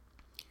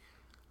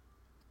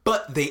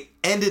 But they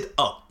ended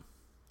up,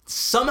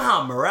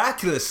 somehow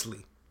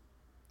miraculously,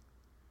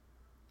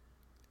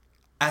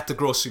 at the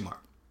grocery mart.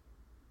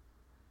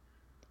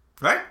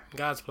 Right?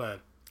 God's plan.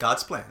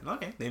 God's plan.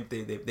 Okay.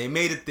 They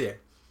made it there.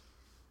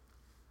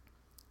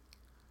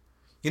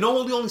 You know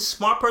who the only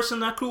smart person in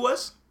that crew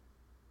was?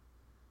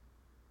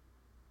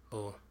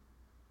 Who?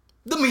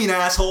 The mean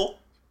asshole.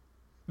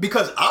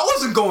 Because I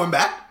wasn't going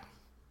back.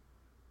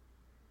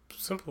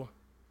 Simple.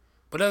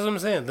 But that's what I'm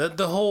saying.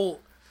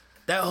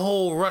 That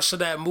whole rush of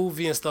that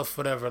movie and stuff,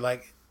 whatever,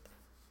 like,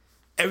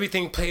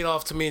 everything played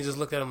off to me and just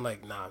looked at him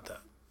like, nah.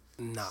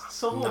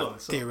 So hold on.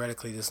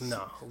 Theoretically, just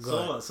no. Go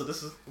ahead. So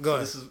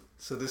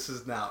this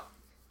is now.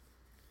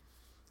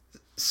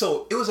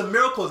 So it was a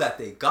miracle that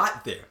they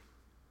got there.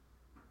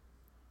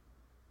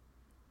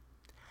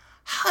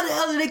 How the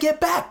hell did they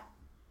get back?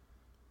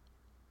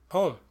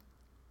 Home.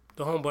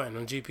 The home button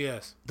on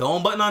GPS. The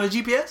home button on the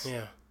GPS?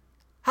 Yeah.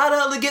 How the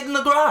hell did they get in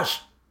the garage?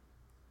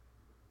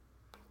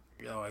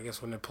 Yo, I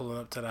guess when they're pulling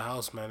up to the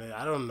house, man,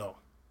 I don't know.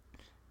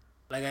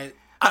 Like,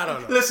 I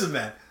don't know. Listen,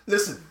 man.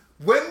 Listen.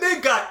 When they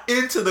got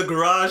into the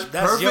garage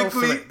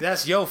perfectly...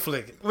 That's your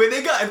flick. When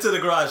they got into the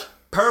garage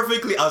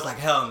perfectly, I was like,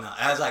 hell no.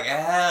 I was like,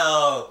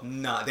 hell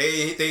no.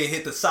 They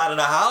hit the side of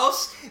the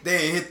house.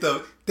 They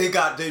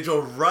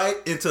drove right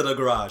into the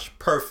garage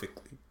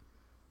perfectly.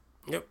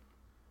 Yep.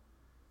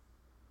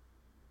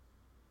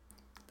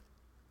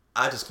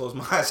 I just closed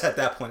my eyes at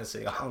that point and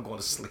say, I'm going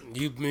to sleep.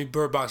 You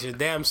bird box your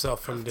damn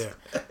self from there.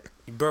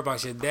 You bird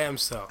box your damn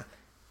self.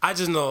 I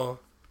just know,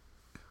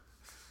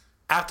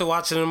 after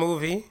watching the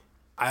movie,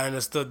 I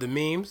understood the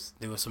memes.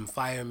 There were some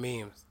fire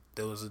memes.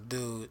 There was a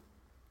dude,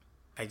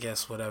 I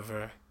guess,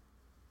 whatever.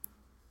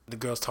 The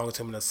girl's talking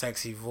to him in a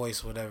sexy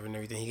voice, whatever, and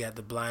everything. He got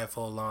the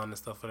blindfold on and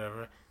stuff,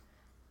 whatever.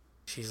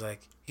 She's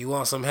like, you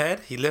want some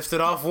head? He lifted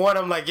off one.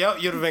 I'm like, yo,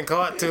 you'd have been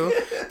caught too.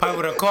 Probably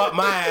would have caught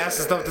my ass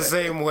and stuff the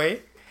same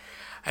way.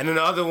 And then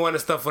the other one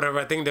and stuff, whatever,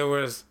 I think there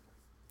was,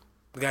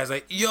 the guy's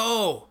like,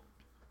 yo,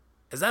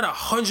 is that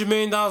 $100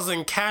 million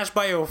in cash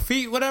by your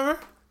feet, whatever?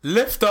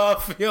 Lift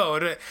off, yo,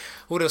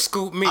 would have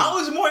scooped me. I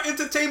was more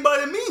entertained by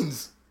the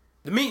memes.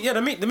 The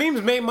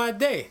memes made my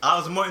day. I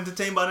was more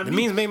entertained by the memes.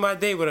 The memes made my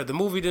day with it. The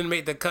movie didn't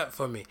make the cut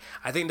for me.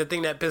 I think the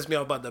thing that pissed me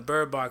off about the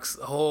Bird Box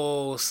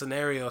whole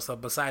scenario stuff,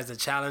 besides the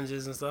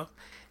challenges and stuff,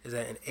 is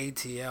that in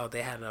ATL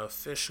they had an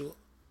official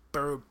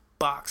Bird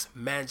Box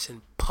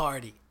mansion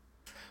party.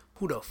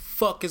 Who the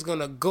fuck is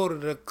gonna go to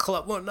the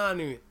club? Well, not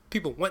even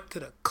people went to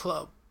the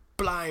club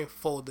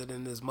blindfolded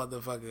in this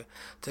motherfucker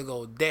to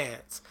go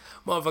dance.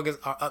 Motherfuckers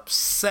are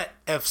upset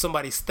if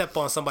somebody step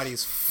on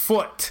somebody's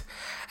foot.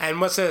 And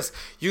much as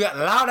you got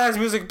loud ass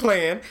music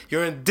playing,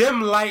 you're in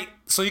dim light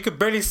so you could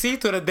barely see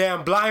through the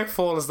damn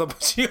blindfold and stuff,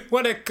 but you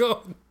wanna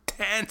go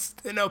dance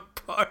in a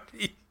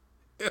party.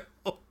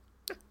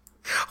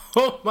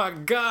 Oh my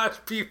gosh,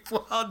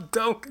 people, how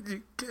dumb could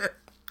you get?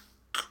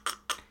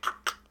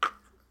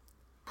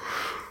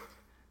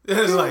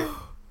 It's like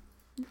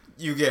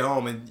you get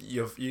home and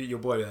your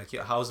boy be like,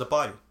 "Yo, how's the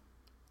party?"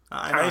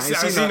 I ain't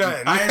seen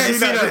nothing. I ain't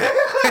seen nothing.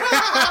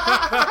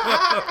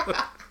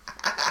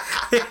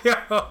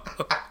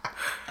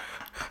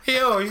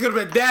 Yo, you could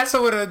have been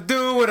dancing with a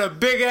dude with a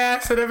big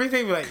ass and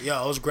everything. Be like,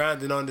 yo, I was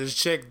grinding on this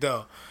chick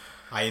though.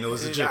 I know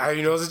it's a chick.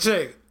 I know it's a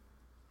chick.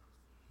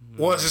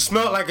 Once it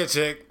smelled like a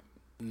chick,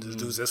 this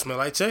dudes that smell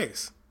like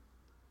chicks.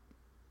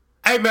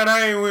 Hey man,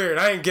 I ain't weird.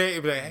 I ain't gay.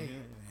 Be like, hey.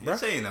 I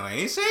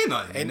ain't saying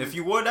nothing. And if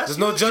you were, that's there's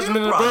no judgment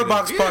in the Bird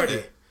Box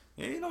party.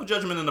 Yeah, ain't no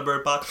judgment in the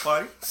Bird Box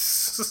party.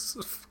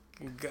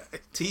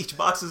 To each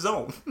box his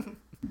own.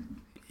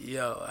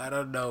 Yo, I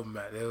don't know,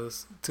 man. It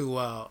was too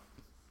wild.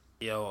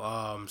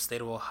 Yo,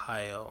 state of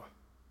Ohio,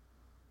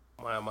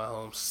 my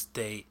home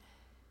state,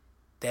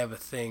 they have a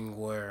thing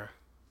where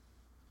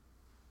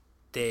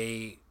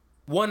they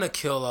want to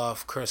kill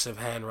off cursive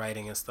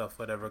handwriting and stuff,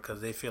 whatever,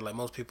 because they feel like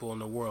most people in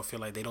the world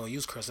feel like they don't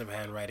use cursive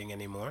handwriting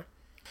anymore.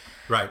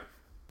 Right.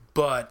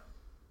 But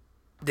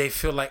they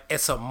feel like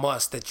it's a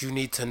must that you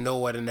need to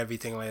know it and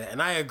everything like that. And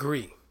I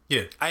agree.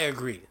 Yeah. I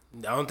agree.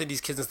 I don't think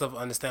these kids and stuff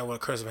understand what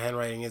cursive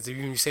handwriting is. If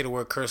you say the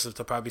word cursive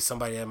to probably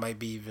somebody that might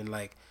be even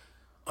like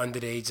under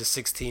the age of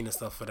 16 and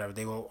stuff, whatever,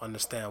 they won't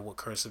understand what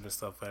cursive and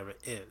stuff, whatever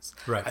is.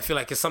 Right. I feel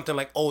like it's something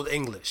like Old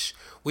English.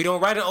 We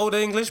don't write in Old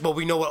English, but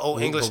we know what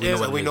Old English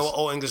is, and we know what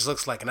Old English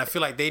looks like. And I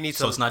feel like they need to...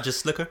 So it's not just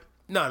slicker?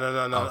 No.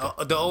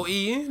 Okay. The OE,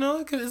 you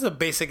know, it's a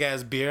basic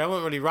ass beer. I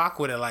wouldn't really rock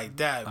with it like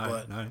that,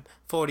 but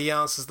 40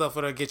 ounces and stuff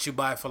would get you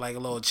by for like a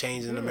little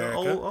change in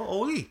America.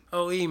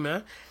 OE,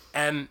 man.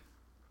 And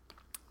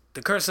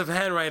the cursive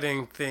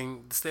handwriting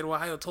thing, the state of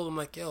Ohio told them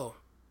like, yo,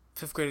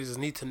 fifth graders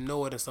need to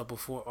know it and stuff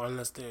before, or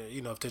unless they're,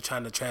 you know, if they're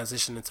trying to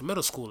transition into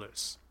middle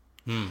schoolers.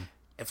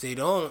 If they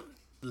don't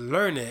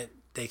learn it,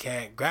 they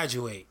can't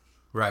graduate.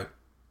 Right.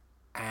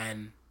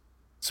 And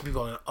some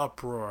people are in an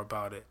uproar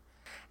about it.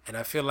 And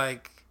I feel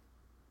like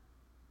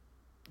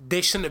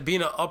they shouldn't be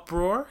in an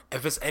uproar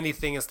if it's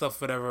anything and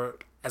stuff, whatever,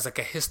 as like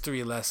a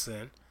history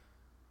lesson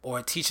or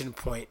a teaching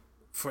point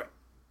for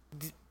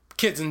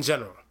kids in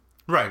general.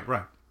 Right.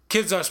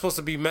 Kids are supposed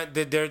to be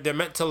they're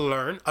meant to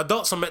learn.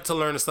 Adults are meant to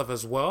learn and stuff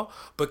as well,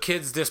 but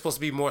kids, they're supposed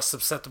to be more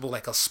susceptible,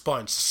 like a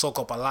sponge, to soak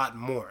up a lot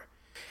more.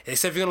 They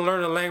said if you're gonna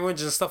learn a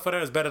language and stuff like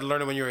that, it's better to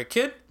learn it when you're a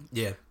kid.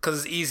 Yeah.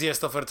 Because it's easier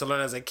stuff to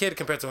learn as a kid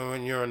compared to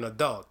when you're an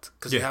adult.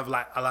 Because you have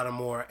like a lot of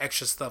more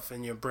extra stuff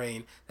in your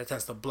brain that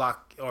tends to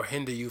block or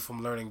hinder you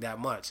from learning that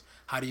much.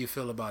 How do you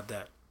feel about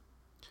that?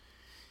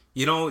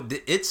 You know,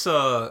 it's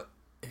a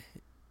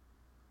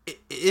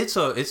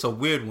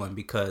weird one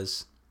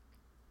because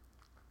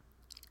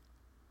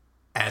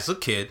as a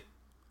kid,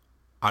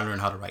 I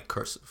learned how to write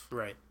cursive.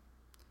 Right.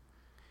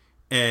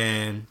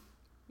 And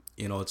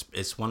you know,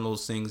 it's one of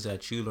those things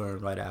that you learn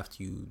right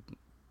after you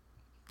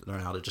learn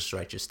how to just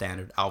write your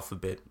standard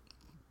alphabet,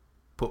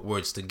 put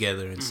words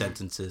together in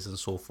sentences and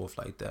so forth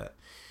like that.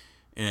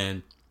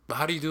 But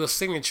how do you do a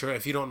signature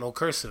if you don't know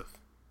cursive?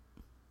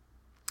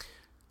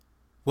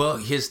 Well,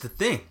 here's the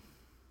thing.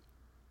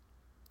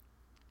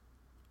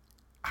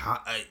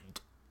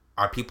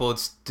 Are people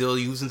still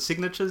using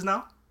signatures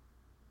now?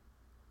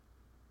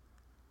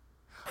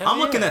 I'm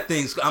looking at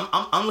things.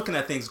 I'm looking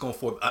at things going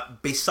forward.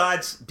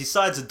 Besides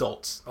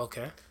adults,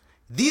 okay,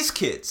 these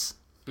kids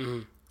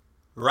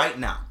right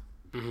now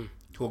who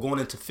are going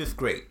into 5th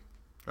grade,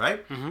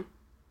 right?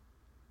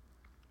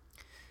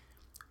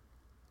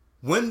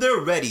 When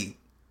they're ready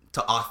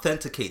to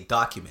authenticate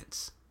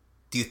documents,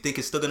 do you think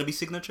it's still going to be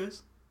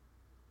signatures?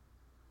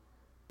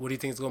 What do you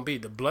think it's going to be?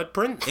 The blood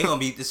print?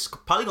 It's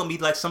probably going to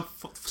be like some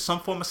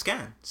form of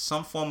scan,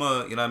 some form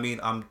of, you know what I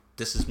mean?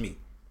 This is me,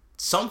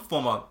 some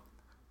form of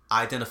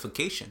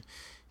identification,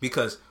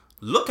 because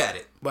look at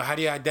it. But how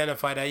do you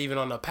identify that even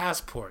on a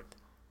passport?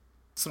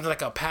 Something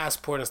like a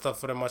passport and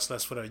stuff, whatever, much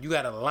less whatever. You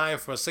got a line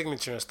for a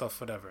signature and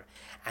stuff, whatever,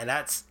 and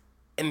that's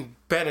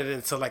embedded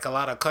into like a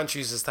lot of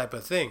countries, this type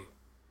of thing,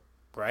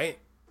 right?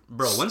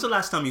 Bro, when's the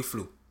last time you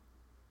flew?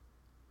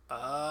 3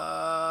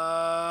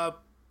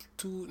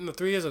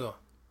 years ago.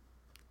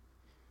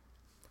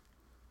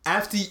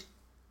 After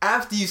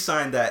you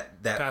signed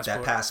that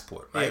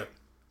passport, right?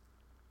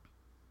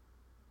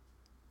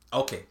 Yeah.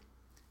 Okay.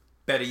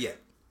 Better yet.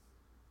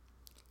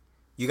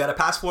 You got a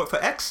passport for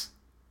X?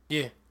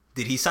 Yeah.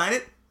 Did he sign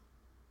it?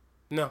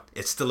 No.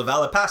 It's still a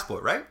valid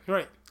passport, right?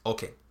 Right.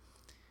 Okay.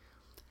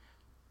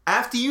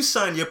 After you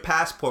sign your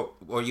passport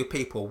or your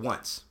paper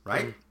once,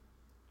 right? Mm-hmm.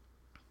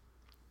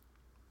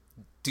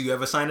 Do you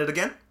ever sign it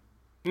again?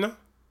 No.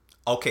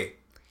 Okay.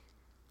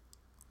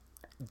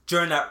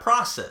 During that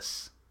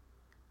process,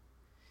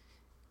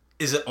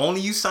 is it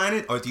only you sign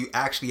it, or do you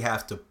actually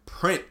have to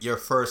print your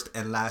first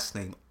and last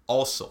name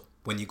also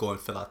when you go and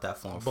fill out that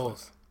form?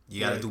 Both.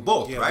 You gotta do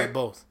both, right? Do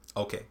both.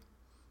 Okay.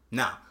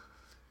 Now,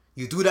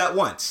 you do that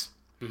once,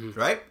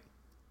 right?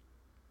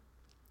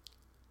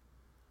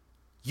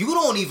 You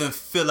don't even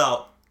fill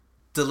out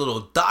the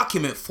little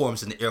document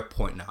forms in the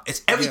airport now.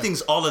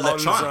 Everything's all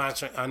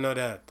electronic. I know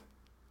that.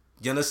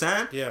 You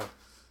understand? Yeah.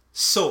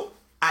 So,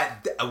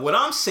 what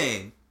I'm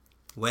saying,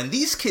 when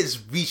these kids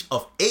reach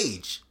of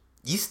age,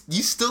 you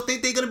still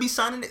think they're gonna be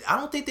signing it? I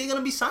don't think they're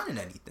gonna be signing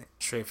anything.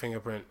 Straight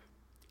fingerprint.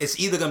 It's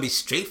either gonna be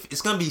straight.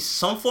 It's gonna be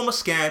some form of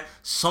scan,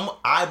 some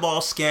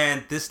eyeball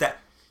scan, this, that.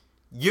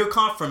 Your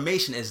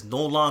confirmation is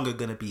no longer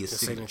gonna be a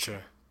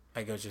signature.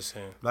 I get what you're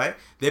saying. Right?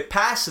 They're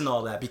passing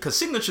all that because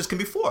signatures can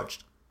be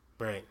forged.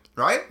 Right.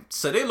 Right?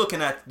 So they're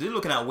looking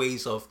at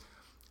ways of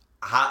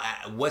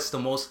what's the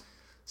most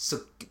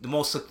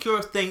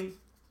secure thing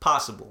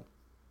possible.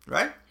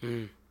 Right?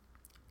 Mm.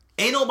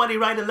 Ain't nobody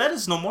writing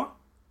letters no more.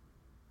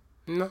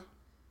 No.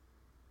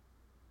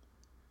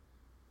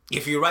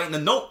 If you're writing a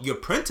note, you're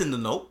printing the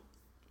note.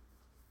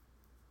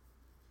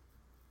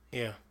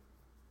 Yeah.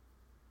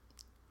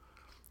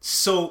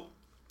 So,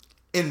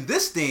 in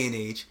this day and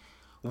age,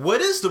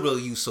 what is the real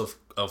use of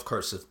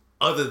cursive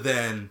other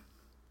than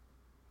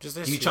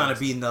just you trying to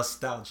be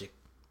nostalgic?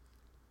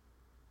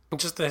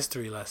 Just a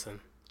history lesson.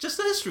 Just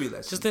a history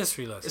lesson. Just a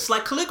history lesson. It's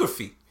like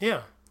calligraphy.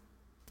 Yeah.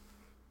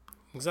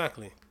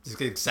 Exactly. It's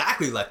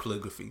exactly like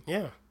calligraphy.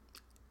 Yeah.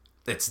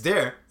 It's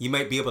there. You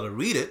might be able to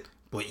read it,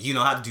 but do you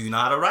know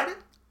how to write it?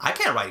 I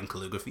can't write in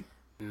calligraphy.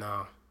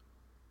 No,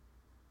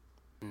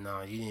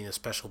 you need a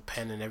special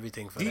pen and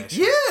everything for that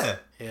shit. Yeah.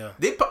 Yeah.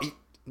 They probably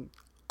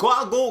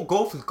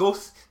go.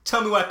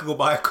 Tell me where I can go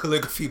buy a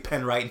calligraphy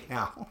pen right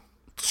now.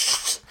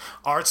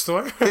 Art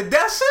store.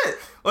 That's it.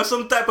 Or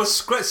some type of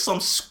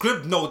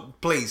script note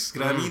place.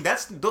 You know what I mean?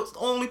 That's those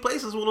only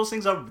places where those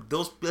things have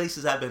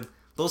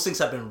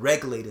been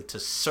regulated to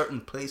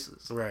certain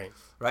places. Right.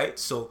 Right.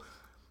 So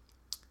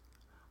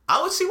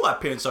I would see why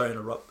parents are in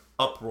an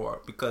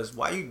uproar, because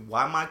why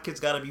my kids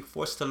gotta be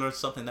forced to learn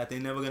something that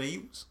they're never gonna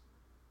use.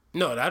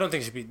 No, I don't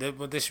think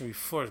they should be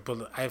forced,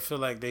 but I feel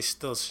like they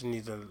still should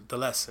need the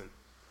lesson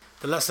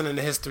in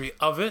the history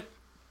of it.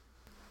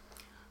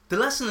 The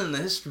lesson in the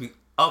history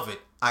of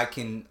it, I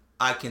can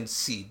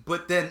see,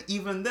 but then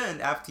even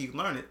then, after you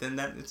learn it, then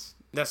that's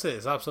it.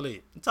 It's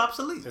obsolete. It's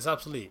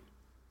obsolete.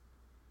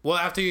 Well,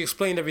 after you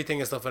explain everything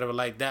and stuff, whatever,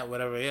 like that,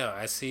 whatever, yeah,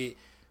 I see.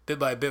 Bit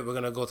by bit, we're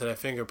gonna go to that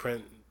finger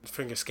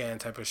scan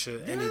type of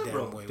shit. Yeah, any damn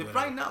bro. way.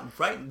 Right now,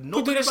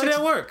 we do that shit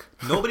at work.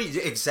 Nobody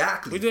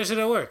exactly. We do that shit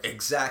at work.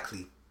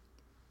 Exactly.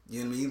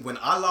 You know what I mean? When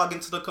I log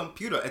into the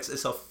computer, it's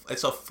a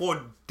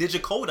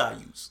 4-digit code I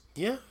use.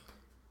 Yeah.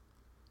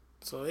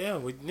 So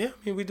we do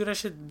that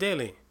shit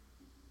daily.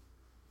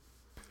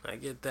 I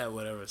get that,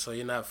 whatever. So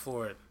you're not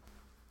for it.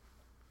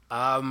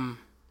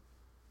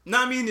 No,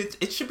 I mean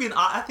it should be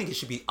I think it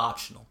should be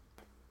optional.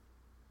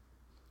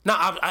 No,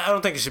 I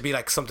don't think it should be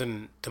like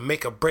something to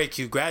make or break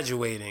you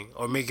graduating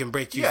or make and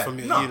break you from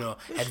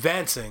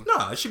advancing.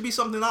 No, it should be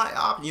something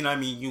you know what I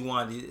mean, you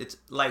want it's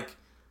like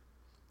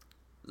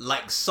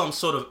some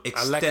sort of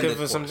extended elective or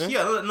course. something.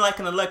 Yeah, like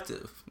an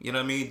elective. You know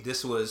what I mean?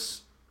 This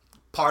is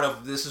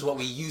what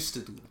we used to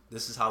do.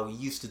 This is how we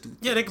used to do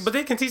things. Yeah, but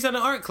they can teach that in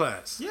art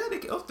class. Yeah,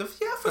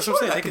 for sure.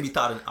 That can be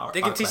taught in art.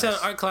 They can teach that in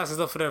art class and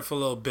stuff for that for a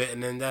little bit,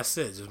 and then that's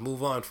it. Just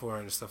move on for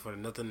it and stuff for it.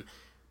 Nothing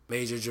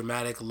major,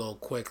 dramatic, a little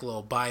quick, a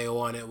little bio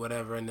on it,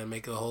 whatever, and then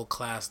make the whole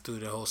class do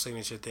the whole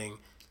signature thing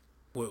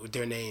with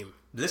their name.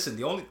 Listen,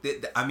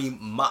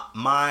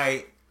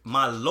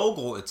 my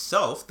logo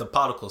itself, the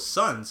Particle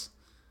Sons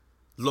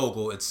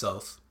logo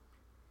itself,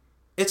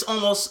 it's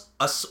almost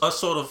a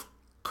sort of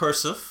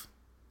cursive.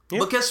 Yeah.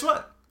 But guess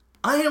what?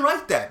 I ain't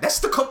write that. That's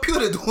the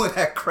computer doing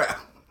that crap.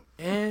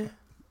 Yeah.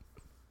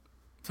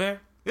 Fair.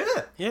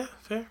 Yeah. Yeah,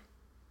 fair.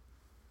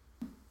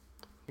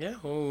 Yeah,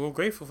 well, we're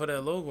grateful for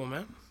that logo,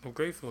 man. We're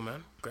grateful,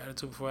 man.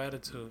 Gratitude for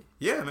attitude.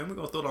 Yeah, man. We're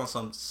going to throw down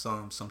some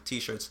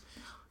t-shirts.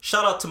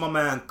 Shout out to my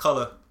man,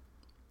 Color.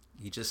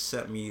 He just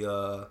sent me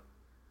a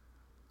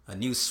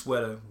new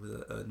sweater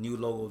with a new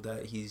logo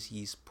that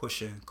he's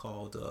pushing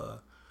called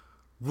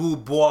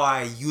Rude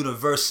Boy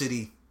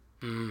University.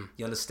 Mm.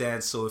 You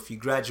understand? So if you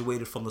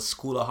graduated from the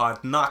School of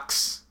Hard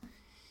Knocks,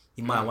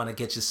 you might want to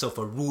get yourself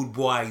a Rude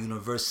Boy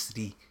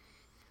University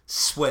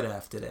sweater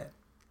after that.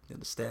 You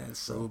understand?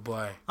 So Rude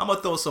Boy. I'm going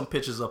to throw some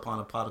pictures up on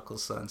the Particle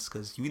Sons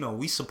because,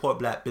 we support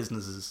black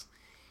businesses.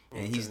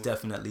 And he's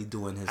definitely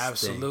doing his thing.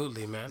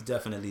 Absolutely, man. He's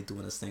definitely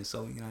doing his thing.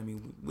 So,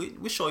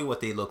 we show you what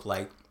they look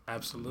like.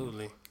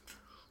 Absolutely.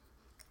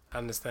 I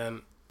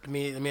understand. Let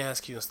me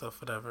ask you and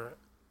stuff, whatever.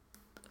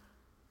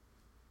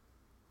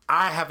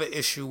 I have an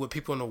issue with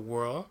people in the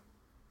world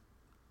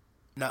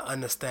not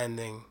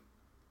understanding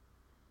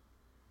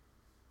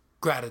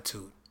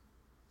gratitude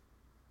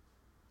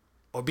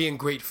or being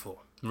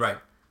grateful. Right.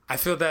 I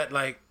feel that,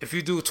 like, if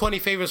you do 20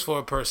 favors for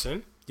a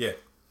person, Yeah.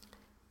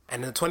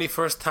 and the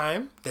 21st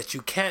time that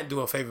you can't do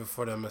a favor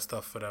for them and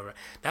stuff, whatever,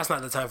 that's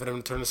not the time for them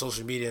to turn to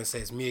social media and say,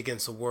 it's me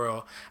against the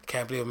world. I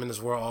can't believe I'm in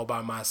this world all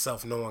by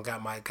myself. No one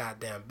got my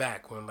goddamn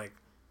back. When, like,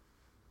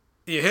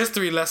 your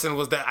history lesson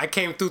was that I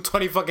came through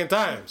 20 fucking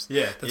times.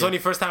 Yeah. The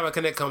 21st time I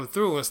couldn't come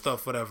through and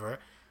stuff, whatever.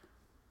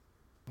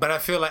 But I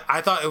feel like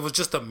I thought it was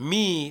just a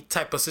me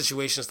type of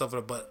situation and stuff,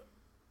 but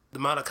the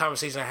amount of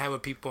conversation I had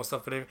with people and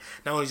stuff, whatever,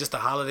 not only just the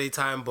holiday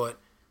time, but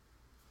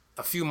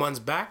a few months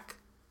back,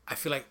 I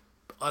feel like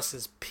us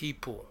as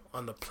people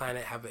on the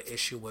planet have an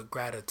issue with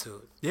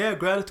gratitude. Yeah,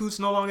 gratitude's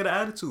no longer the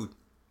attitude.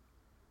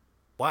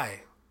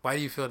 Why? Why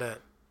do you feel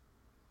that?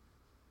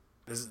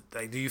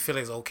 Do you feel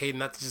like it's okay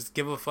not to just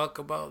give a fuck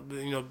about,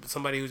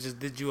 somebody who just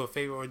did you a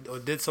favor or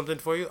did something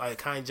for you, a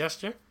kind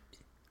gesture?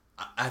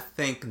 I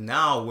think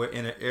now we're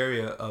in an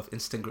area of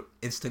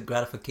instant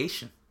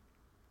gratification.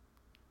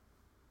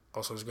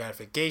 Also, it's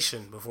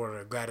gratification before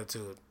the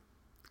gratitude.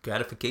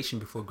 Gratification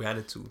before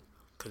gratitude.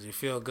 Because you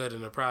feel good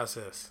in the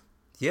process.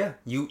 Yeah,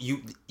 you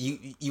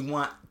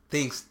want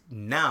things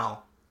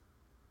now,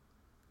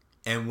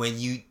 and when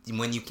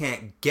you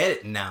can't get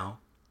it now,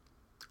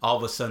 all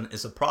of a sudden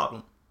it's a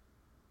problem.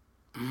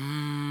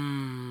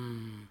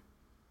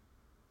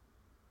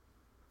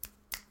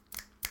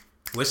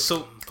 We're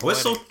so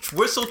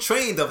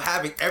trained of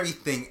having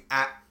everything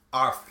at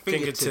our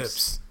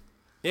fingertips.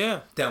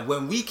 Yeah. That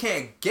when we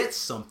can't get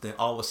something,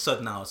 all of a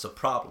sudden now it's a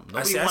problem.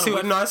 I see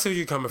where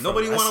you're coming from.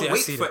 Nobody want to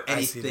wait for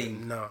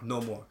anything no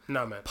more.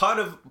 No, man. Part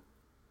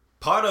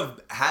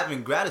of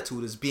having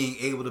gratitude is being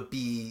able to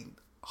be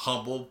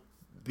humble,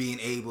 being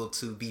able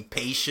to be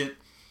patient,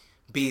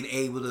 being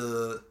able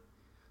to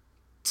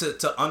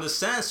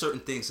understand certain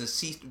things and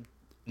see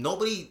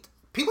people ain't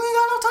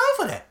got no time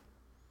for that.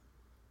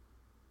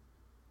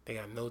 They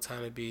got no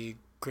time to be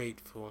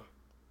grateful.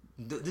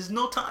 There's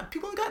no time.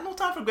 People ain't got no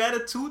time for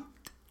gratitude.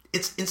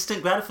 It's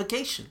instant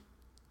gratification.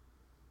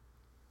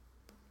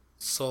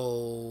 So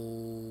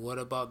what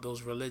about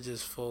those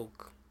religious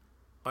folk?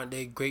 Aren't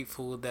they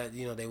grateful that,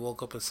 they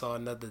woke up and saw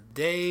another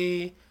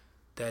day?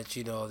 That,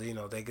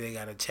 they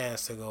got a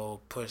chance to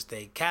go push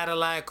their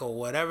Cadillac or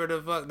whatever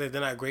the fuck? They're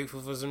not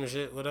grateful for some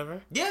shit,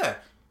 whatever? Yeah.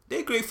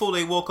 They're grateful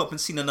they woke up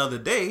and seen another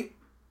day.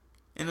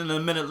 And then a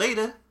minute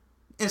later,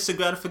 instant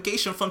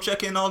gratification from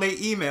checking all their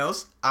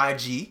emails,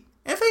 IG,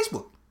 and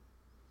Facebook.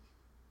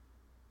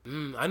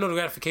 I know the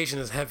gratification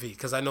is heavy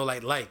because I know,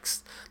 like,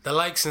 the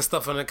likes and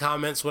stuff in the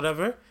comments,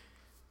 whatever.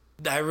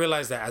 I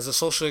realized that as a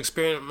social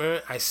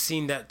experiment, I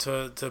seen that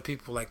to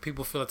people. Like,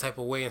 people feel a type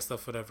of way and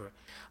stuff, whatever.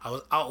 I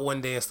was out one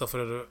day and stuff,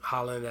 whatever,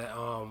 hollering at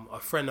a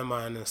friend of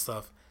mine and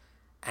stuff,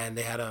 and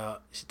there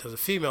was a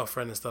female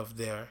friend and stuff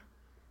there,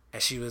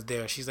 and she was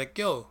there, and she's like,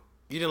 "Yo,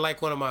 you didn't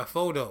like one of my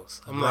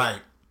photos." I'm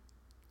like,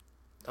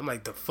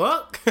 the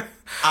fuck?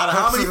 Out of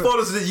how many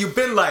photos did you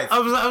been like? I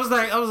was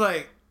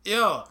like,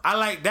 yo, I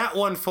like that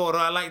one photo.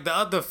 I like the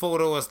other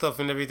photo and stuff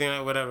and everything,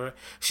 like whatever.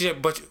 She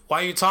said, but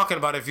why are you talking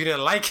about it if you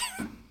didn't like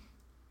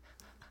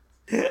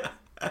it?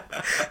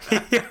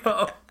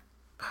 Yo.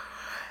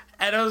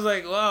 And I was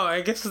like, wow,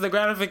 I guess it's the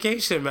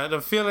gratification, man. The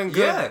feeling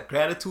good. Yeah,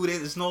 gratitude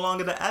is no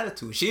longer the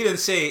attitude. She didn't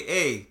say,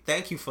 hey,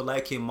 thank you for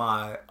liking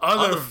my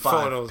other 5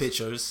 photos.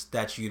 Pictures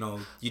that, you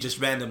just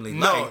randomly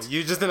liked. No,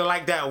 you just didn't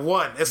like that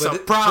one. It's a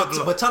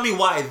problem. But tell me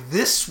why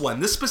this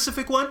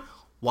specific one,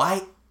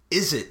 why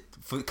is it?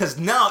 Because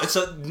now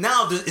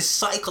it's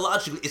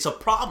psychologically, it's a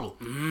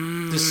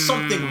problem. There's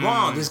something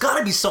wrong. There's got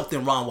to be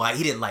something wrong why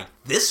he didn't like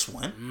this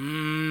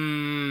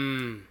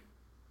one.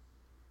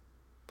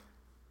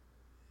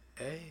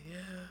 Hey, yeah.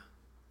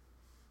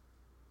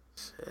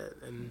 Shit.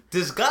 And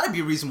there's got to be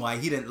a reason why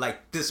he didn't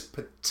like this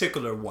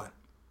particular one.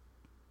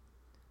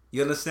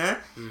 You understand?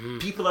 Mm-hmm.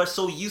 People are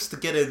so used to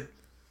getting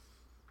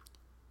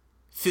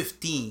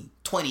 15,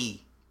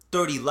 20,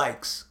 30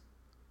 likes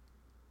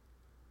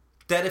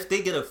that if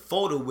they get a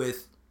photo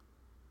with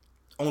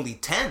only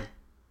 10,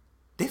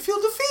 they feel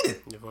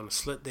defeated. They're going to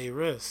slit their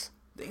wrists.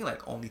 They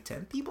like, only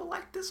 10 people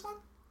like this one?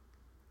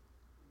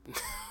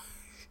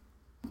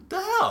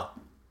 The hell?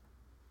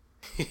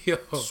 Yo.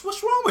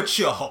 What's wrong with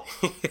y'all?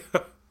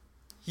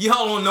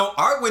 Y'all don't know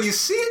art when you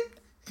see it?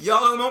 Y'all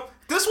don't know?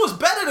 This was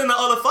better than the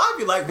other 5.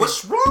 You're like,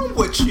 what's wrong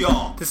with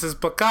y'all? This is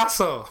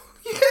Picasso.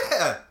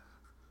 Yeah.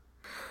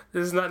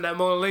 This is not that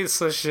Mona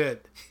Lisa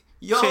shit.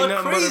 Y'all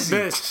are crazy.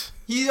 Bitch.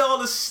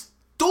 Y'all are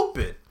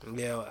stupid.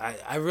 Yeah,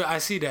 I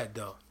see that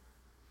though.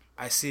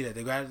 I see that.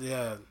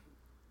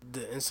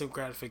 The instant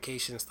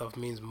gratification stuff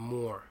means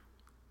more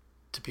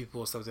to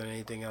people and stuff than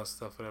anything else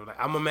stuff. Whatever. Like,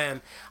 I'm a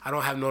man. I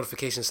don't have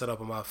notifications set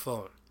up on my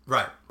phone.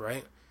 Right.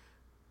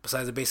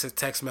 Besides the basic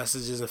text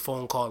messages and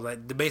phone calls,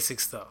 like the basic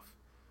stuff.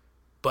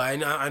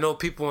 But I know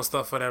people and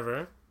stuff,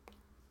 whatever.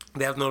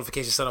 They have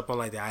notifications set up on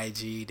like their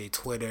IG, their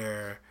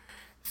Twitter,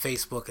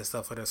 Facebook and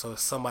stuff like that. So if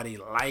somebody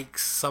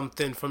likes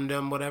something from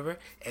them, whatever,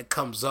 it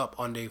comes up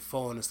on their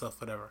phone and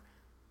stuff, whatever.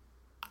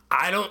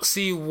 I don't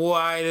see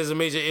why there's a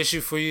major issue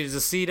for you to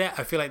see that.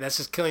 I feel like that's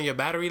just killing your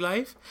battery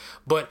life.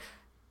 But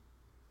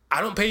I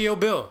don't pay your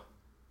bill.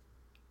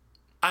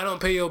 I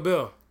don't pay your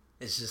bill.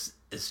 It's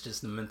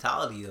just the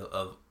mentality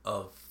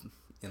of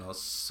you know,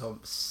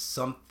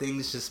 some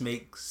things just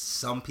make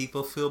some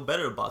people feel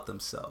better about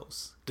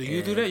themselves. Do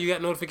you do that? You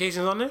got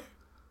notifications on there?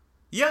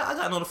 Yeah, I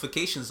got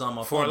notifications on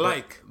my phone. For a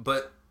like.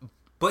 But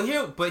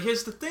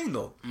here's the thing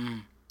though.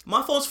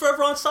 My phone's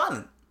forever on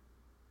silent.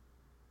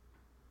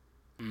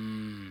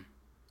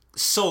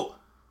 So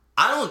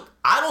I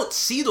don't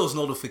see those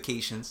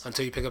notifications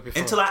until you pick up your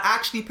phone. Until I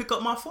actually pick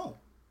up my phone.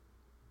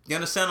 You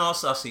understand?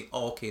 Also, I see,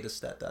 oh, okay, this,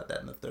 that,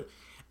 and the third.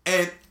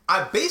 And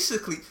I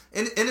basically,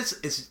 and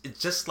it's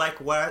just like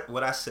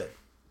what I said.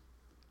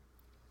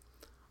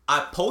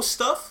 I post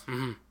stuff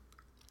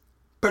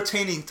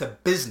pertaining to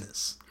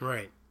business.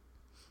 Right.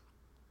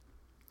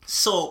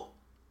 So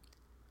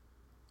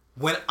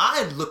when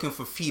I'm looking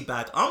for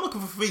feedback, I'm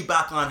looking for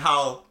feedback on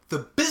how the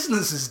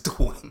business is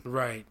doing.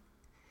 Right.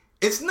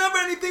 It's never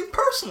anything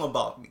personal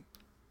about me.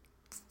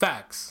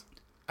 Facts.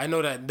 I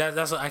know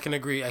that's what I can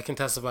agree. I can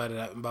testify to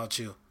that about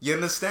you. You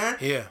understand?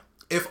 Yeah.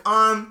 If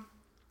I'm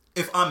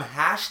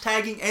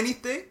hashtagging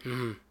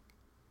anything,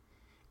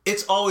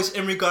 it's always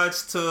in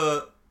regards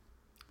to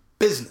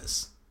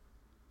business.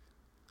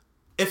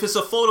 If it's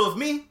a photo of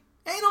me,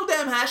 ain't no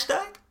damn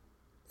hashtag.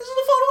 This is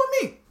a photo of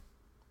me.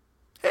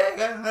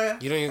 Hey.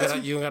 You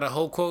don't got a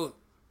whole quote?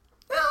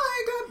 No,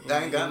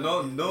 I ain't got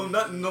no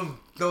nothing,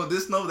 no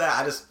this, no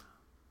that.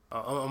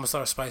 I'm gonna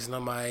start spicing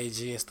up my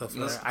IG and stuff.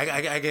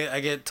 I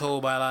get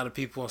told by a lot of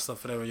people and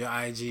stuff, whatever. Your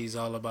IG is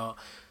all about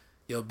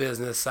your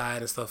business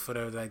side and stuff,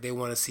 whatever. Like, they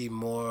want to see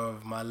more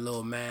of my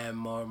little man,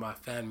 more of my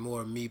family,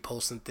 more of me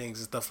posting things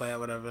and stuff like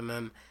that, whatever. And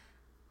then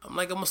I'm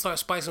like, I'm gonna start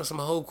spicing some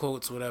Hoe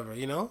Quotes, whatever,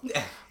 you know?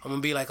 Yeah. I'm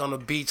gonna be like on the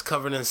beach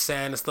covered in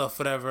sand and stuff,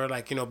 whatever,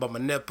 like, you know, about my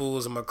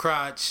nipples and my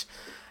crotch.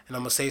 And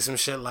I'm gonna say some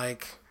shit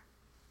like,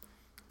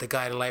 the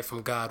guiding light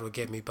from God will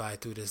get me by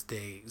through this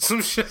day.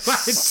 Some shit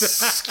like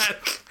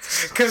that.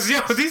 Cause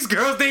yo, these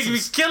girls, they be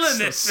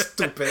killing it.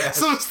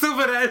 Some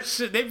stupid ass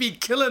shit. They be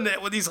killing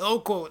it with these Hoe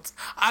Quotes.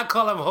 I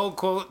call them Hoe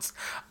Quotes.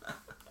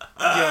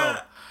 Yo,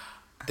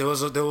 there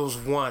was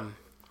one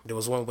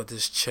with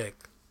this chick.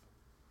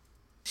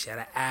 She had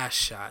an ass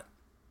shot.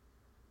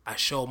 I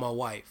showed my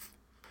wife.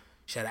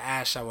 She had an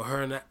ass shot with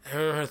her and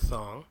her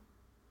thong,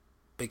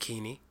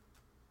 bikini.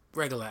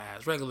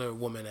 Regular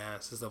woman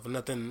ass and stuff.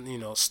 Nothing, you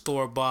know,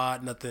 store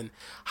bought, nothing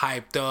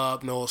hyped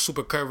up, no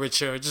super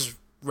curvature, just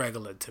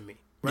regular to me,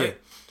 right?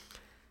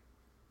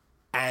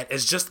 Yeah. And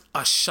it's just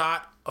a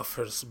shot of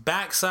her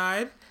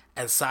backside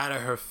and side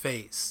of her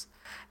face.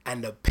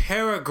 And the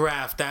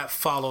paragraph that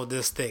followed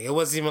this thing, it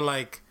wasn't even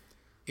like,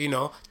 you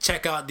know,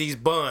 check out these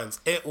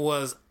buns. It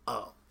was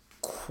a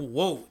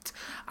quote.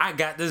 I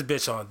got this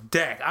bitch on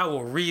deck. I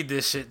will read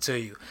this shit to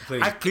you.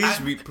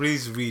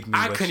 Please read me.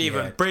 I couldn't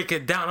even break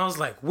it down. I was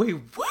like, wait,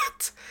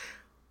 what?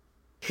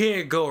 Here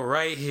it go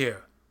right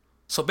here.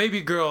 So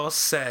baby girl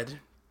said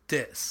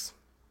this.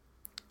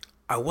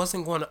 I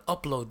wasn't going to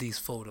upload these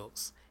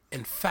photos.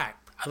 In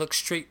fact, I looked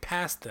straight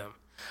past them.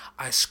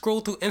 I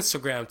scrolled through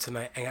Instagram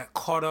tonight and got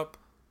caught up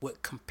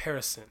with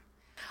comparison.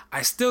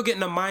 I still get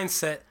in the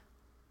mindset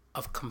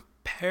of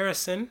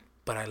comparison,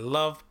 but I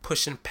love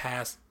pushing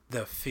past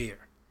the fear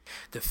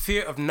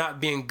of not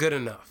being good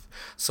enough.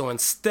 So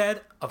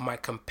instead of my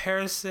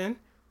comparison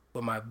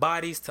with my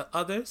bodies to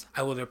others,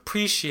 I will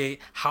appreciate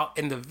how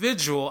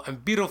individual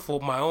and beautiful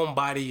my own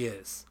body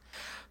is.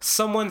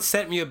 Someone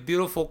sent me a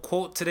beautiful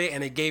quote today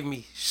and it gave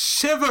me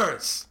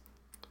shivers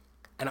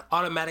and an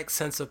automatic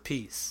sense of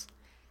peace.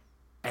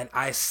 And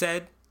I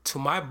said to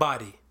my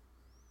body,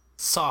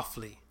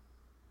 softly,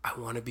 I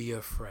want to be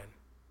your friend.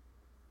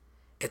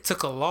 It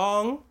took a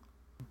long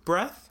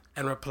breath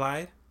and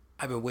replied,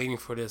 I've been waiting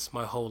for this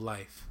my whole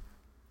life.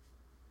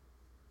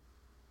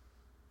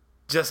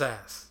 Just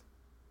ask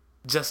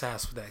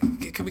for that.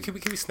 Can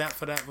we snap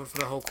for that, for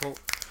the whole quote?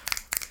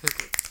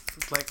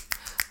 It's like,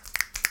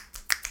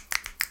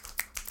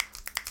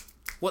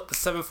 what the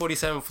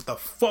 747? What the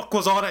fuck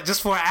was all that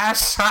just for an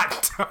ass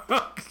shot?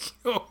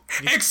 Yo,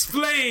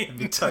 explain. Let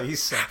me tell you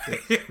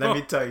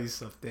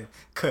something.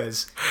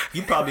 Cause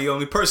you probably the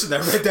only person that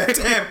read that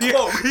damn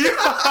quote.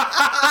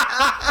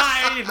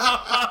 I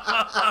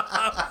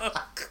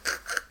know.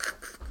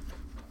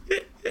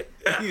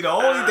 You the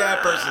only damn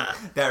person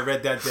that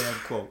read that damn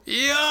quote.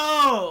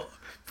 Yo,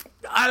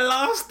 I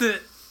lost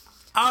it.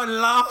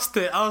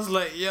 I was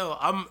like, yo,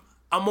 I'm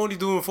only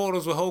doing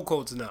photos with Hoe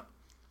Quotes now.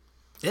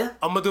 Yeah.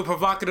 I'm gonna do a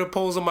provocative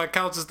pose on my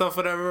couch and stuff,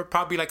 whatever.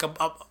 Probably like a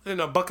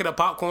bucket of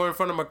popcorn in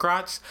front of my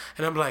crotch,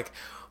 and I'm like,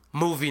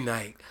 movie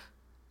night.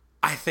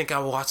 I think I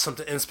will watch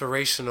something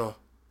inspirational,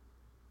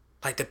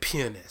 like The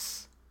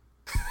Pianist.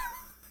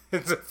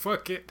 It's a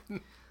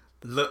fucking.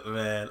 Look,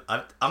 man,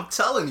 I'm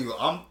telling you,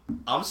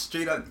 I'm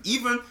straight up.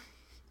 Even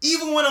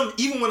when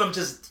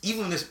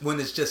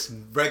it's just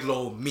regular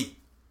old me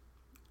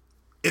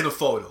in a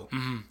photo.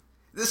 Mm-hmm.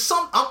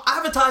 I'm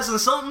advertising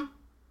something.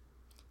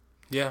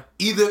 Yeah.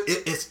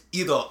 It's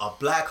either a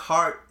black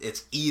heart,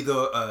 it's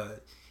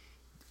either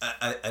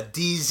a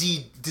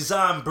DZ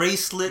design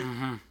bracelet.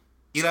 Mm-hmm.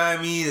 You know what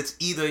I mean? It's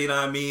either, you know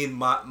what I mean,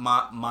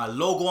 my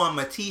logo on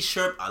my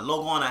t-shirt, a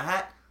logo on a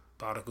hat.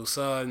 Prodigal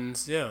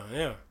Sons,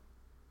 yeah.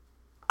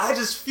 I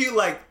just feel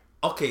like,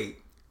 okay,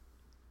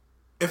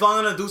 if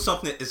I'm gonna do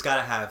something, it's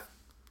gotta have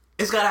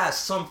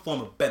some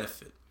form of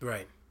benefit.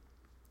 Right.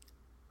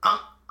 I'm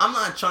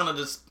not trying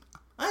to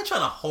I ain't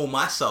trying to hold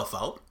myself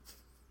out.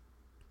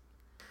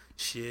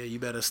 Shit, you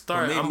better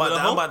start. I'm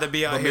about to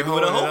be out here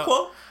holding it up.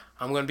 Quote.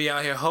 I'm gonna be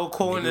out here hoe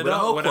quoting it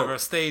up, whatever.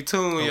 Quote. Stay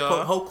tuned,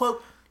 y'all. Hoe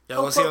quote.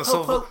 Y'all gonna see on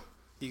Sofa.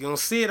 You gonna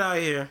see it out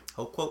here.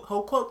 Hoe quote.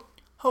 Hoe quote.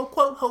 Hoe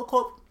quote. Hoe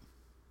quote.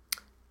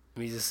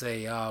 Let me just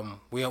say,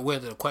 we're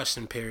at the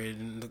question period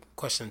and the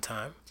question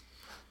time.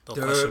 No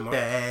question mark.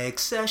 Dirtbag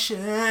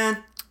session.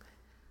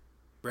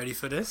 Ready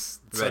for this?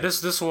 Ready.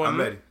 So this one, I'm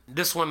ready.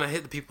 This one I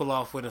hit the people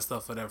off with and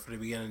stuff for them for the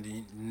beginning of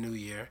the new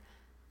year,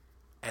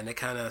 and it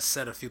kind of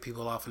set a few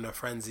people off in their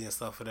frenzy and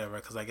stuff whatever.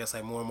 Because I guess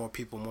like more and more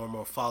people, more and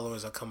more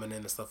followers are coming in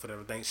and stuff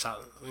whatever. Thanks,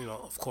 shout,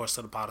 of course,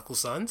 to the Prodigal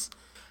Sons,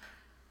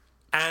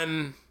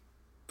 and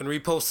I'm gonna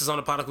repost this on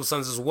the Prodigal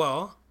Sons as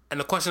well. And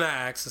the question I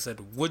asked, I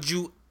said, would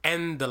you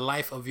end the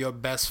life of your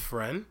best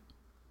friend,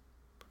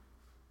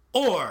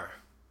 or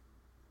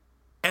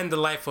end the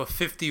life of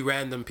 50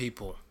 random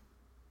people?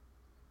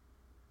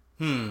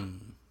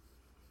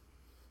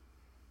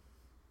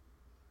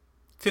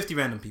 50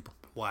 random people.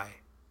 Why?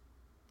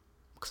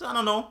 Because I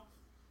don't know.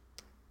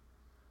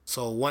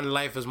 So one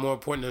life is more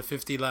important than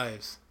 50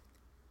 lives.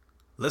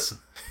 Listen.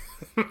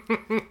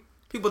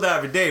 People die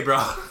every day, bro.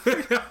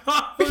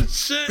 Oh,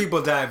 shit.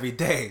 People die every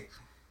day.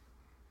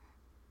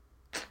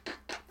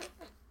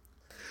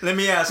 Let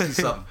me ask you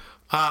something.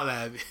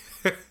 Holla at me.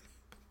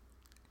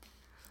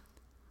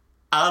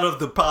 Out of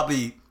the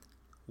probably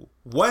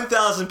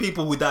 1,000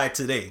 people who died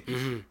today,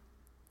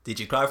 did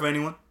you cry for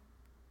anyone?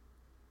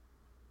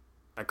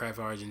 I cried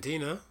for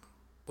Argentina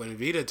when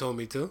Vita told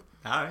me to.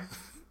 All right.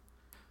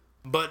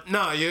 But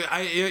no,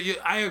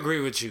 I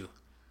agree with you.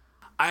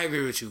 I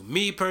agree with you.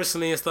 Me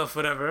personally and stuff,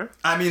 whatever.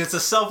 I mean, it's a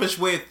selfish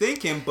way of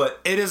thinking,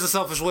 but... It is a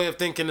selfish way of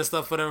thinking and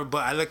stuff, whatever,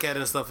 but I look at it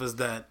and stuff as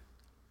that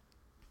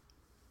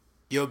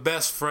your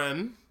best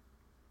friend,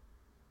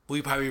 who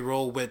you probably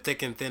roll with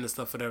thick and thin and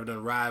stuff, whatever,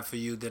 done ride for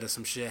you, did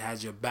some shit,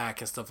 has your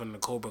back and stuff in the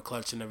Cobra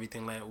Clutch and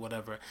everything like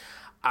whatever.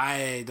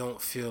 I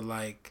don't feel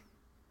like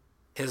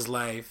his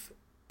life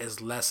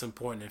is less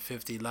important than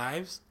 50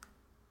 lives.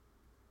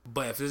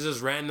 But if it's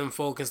just random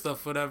folk and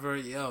stuff, whatever,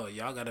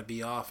 y'all gotta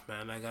be off,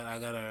 man. I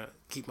gotta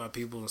keep my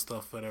people and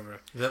stuff,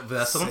 whatever.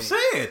 That's what I'm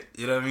saying.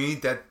 You know what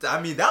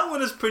I mean? That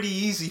one is pretty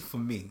easy for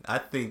me. I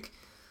think.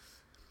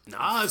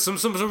 Nah,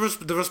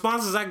 the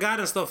responses I got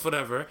and stuff,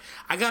 whatever.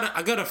 I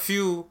got a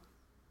few.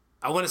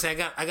 I want to say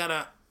I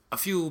got a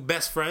few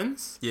best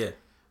friends. Yeah.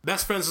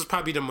 Best friends is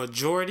probably the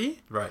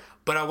majority. Right.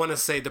 But I want to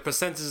say the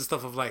percentage and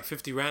stuff of like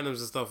 50 randoms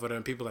and stuff, whatever.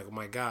 And people are like, oh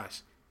my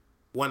gosh.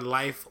 One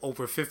life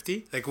over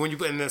 50. Like when you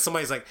put, and then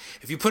somebody's like,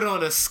 if you put it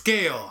on a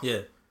scale, yeah,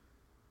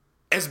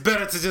 it's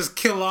better to just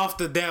kill off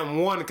the damn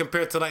one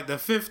compared to like the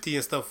 50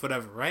 and stuff,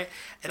 whatever, right?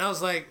 And I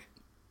was like,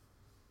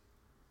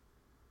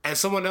 and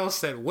someone else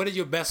said, what did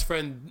your best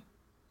friend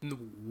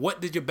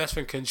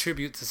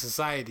contribute to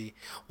society?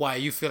 Why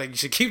you feel like you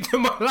should keep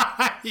them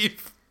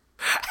alive?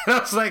 And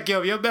I was like,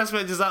 yo, if your best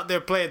friend just out there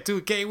playing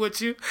 2K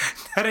with you,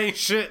 that ain't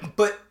shit.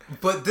 But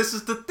this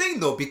is the thing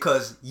though,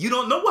 because you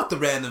don't know what the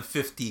random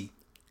 50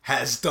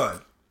 has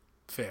done.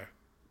 Fair.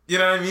 You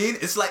know what I mean?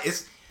 It's like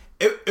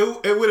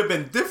it would have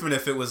been different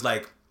if it was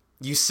like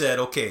you said,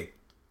 okay,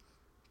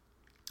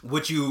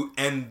 would you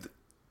end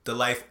the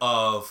life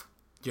of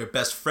your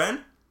best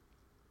friend,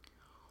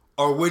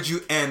 or would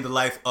you end the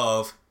life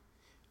of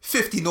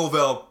 50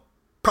 Nobel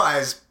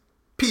Prize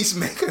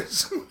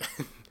peacemakers?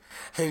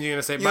 And you're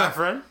gonna say bye,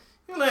 friend?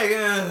 You're like,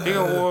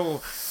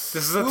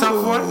 this is a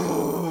tough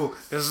one.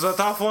 This is a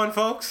tough one,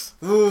 folks.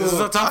 This is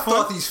a tough one. I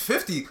thought these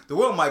 50, the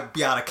world might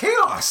be out of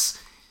chaos.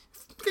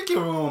 I can get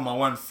rid of my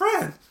one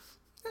friend.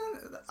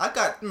 I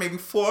got maybe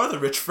 4 other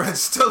rich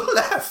friends still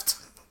left.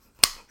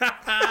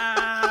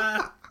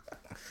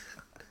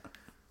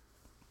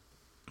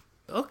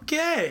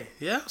 Okay,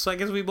 yeah. So I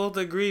guess we both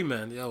agree,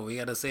 man. Yo, we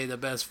gotta save the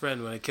best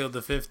friend when I killed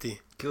the 50.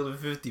 Kill the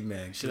 50,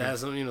 man. Should have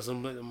some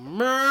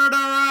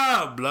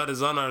murderer. Blood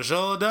is on our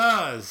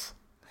shoulders.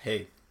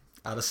 Hey,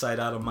 out of sight,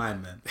 out of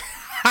mind, man.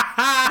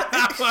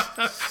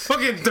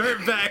 Fucking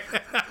dirtbag.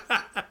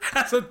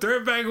 That's a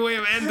dirtbag way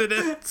of ending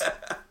it.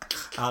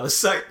 Out of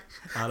sight,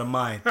 out of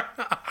mind.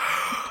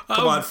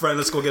 Come on, friend,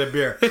 let's go get a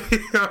beer.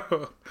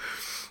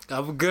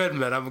 I'm good,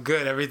 man. I'm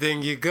good.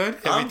 Everything, you good?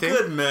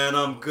 Everything?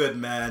 I'm good,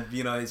 man.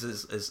 You know,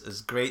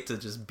 it's great to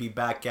just be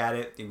back at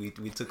it.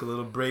 We took a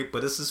little break,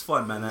 but this is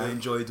fun, man. I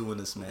enjoy doing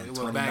this, man.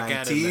 We're back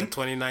at it, man.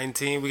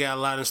 2019. We got a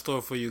lot in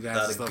store for you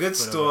guys. A lot of good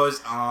stores.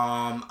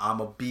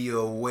 I'ma be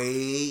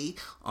away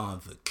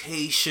on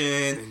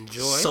vacation,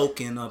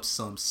 soaking up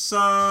some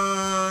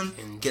sun,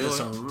 getting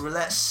some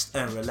rest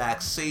and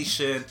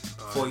relaxation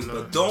for you.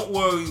 But don't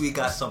worry, we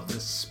got something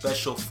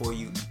special for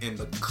you in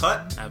the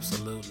cut.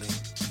 Absolutely.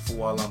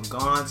 while I'm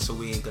gone, so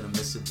we ain't gonna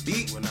miss a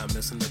beat. We're not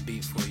missing a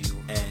beat for you.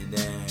 And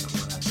then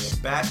when I get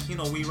back,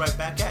 we right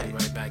back at it.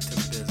 Right back to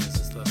the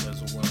business and stuff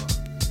as well.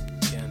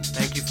 Again,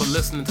 thank you for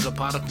listening to the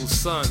Particle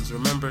Sons.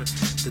 Remember,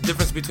 the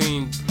difference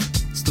between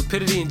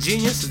stupidity and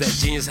genius is that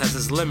genius has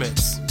its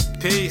limits.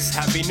 Peace.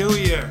 Happy New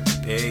Year.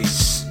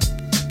 Peace.